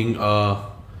dropping...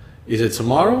 is it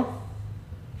tomorrow?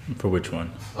 For which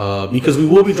one? Because we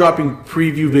will be dropping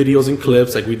preview videos and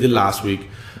clips like we did last week.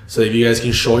 So that you guys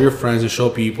can show your friends and show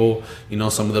people,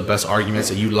 some of the best arguments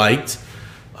that you liked.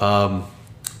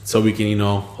 So we can,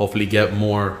 hopefully get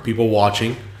more people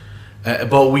watching.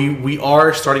 But we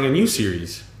are starting a new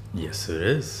series. Yes, it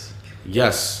is.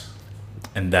 Yes.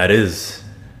 And that is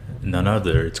none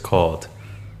other. It's called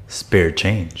Spare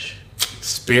Change.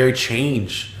 Spare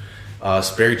Change.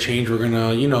 Spare Change, we're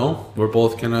gonna, we're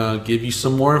both gonna give you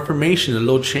some more information, a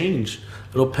little change,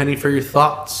 a little penny for your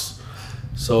thoughts.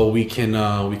 so we can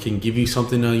give you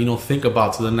something to think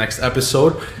about to the next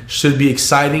episode. Should be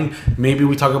exciting. Maybe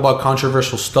we talk about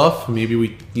controversial stuff. Maybe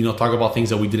we talk about things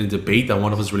that we didn't debate that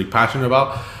one of us is really passionate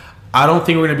about. I don't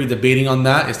think we're going to be debating on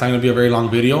that. It's not going to be a very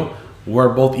long video. We're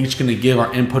both each going to give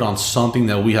our input on something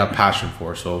that we have passion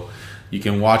for. So you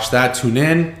can watch that, tune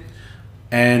in.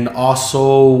 And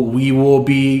also we will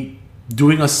be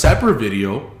doing a separate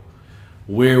video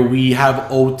where we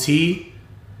have OT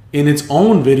in its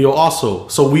own video also.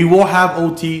 So we will have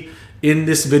OT in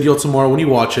this video tomorrow when you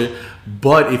watch it.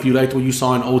 But if you liked what you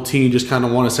saw in OT and you just kind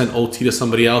of want to send OT to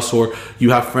somebody else, or you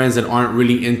have friends that aren't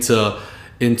really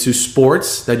into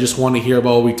sports that just want to hear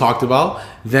about what we talked about,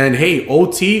 then hey,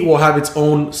 OT will have its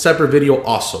own separate video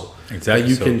also. Exactly. That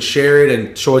you can share it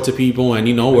and show it to people, and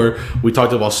where we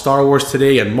talked about Star Wars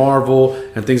today and Marvel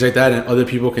and things like that, and other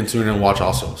people can tune in and watch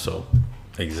also. So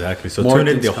exactly. So tune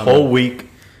in the whole week.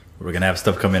 We're gonna have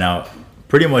stuff coming out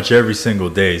pretty much every single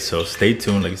day. So stay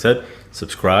tuned. Like I said,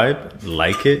 subscribe,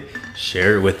 like it,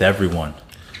 share it with everyone.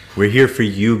 We're here for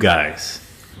you guys.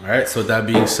 All right. So that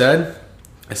being said,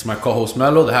 it's my co-host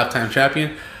Melo, the halftime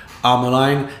champion. I'm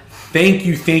Align. Thank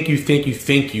you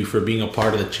for being a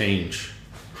part of the change.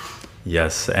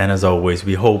 Yes, and as always,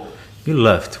 we hope you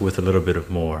left with a little bit of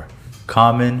more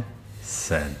common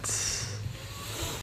sense.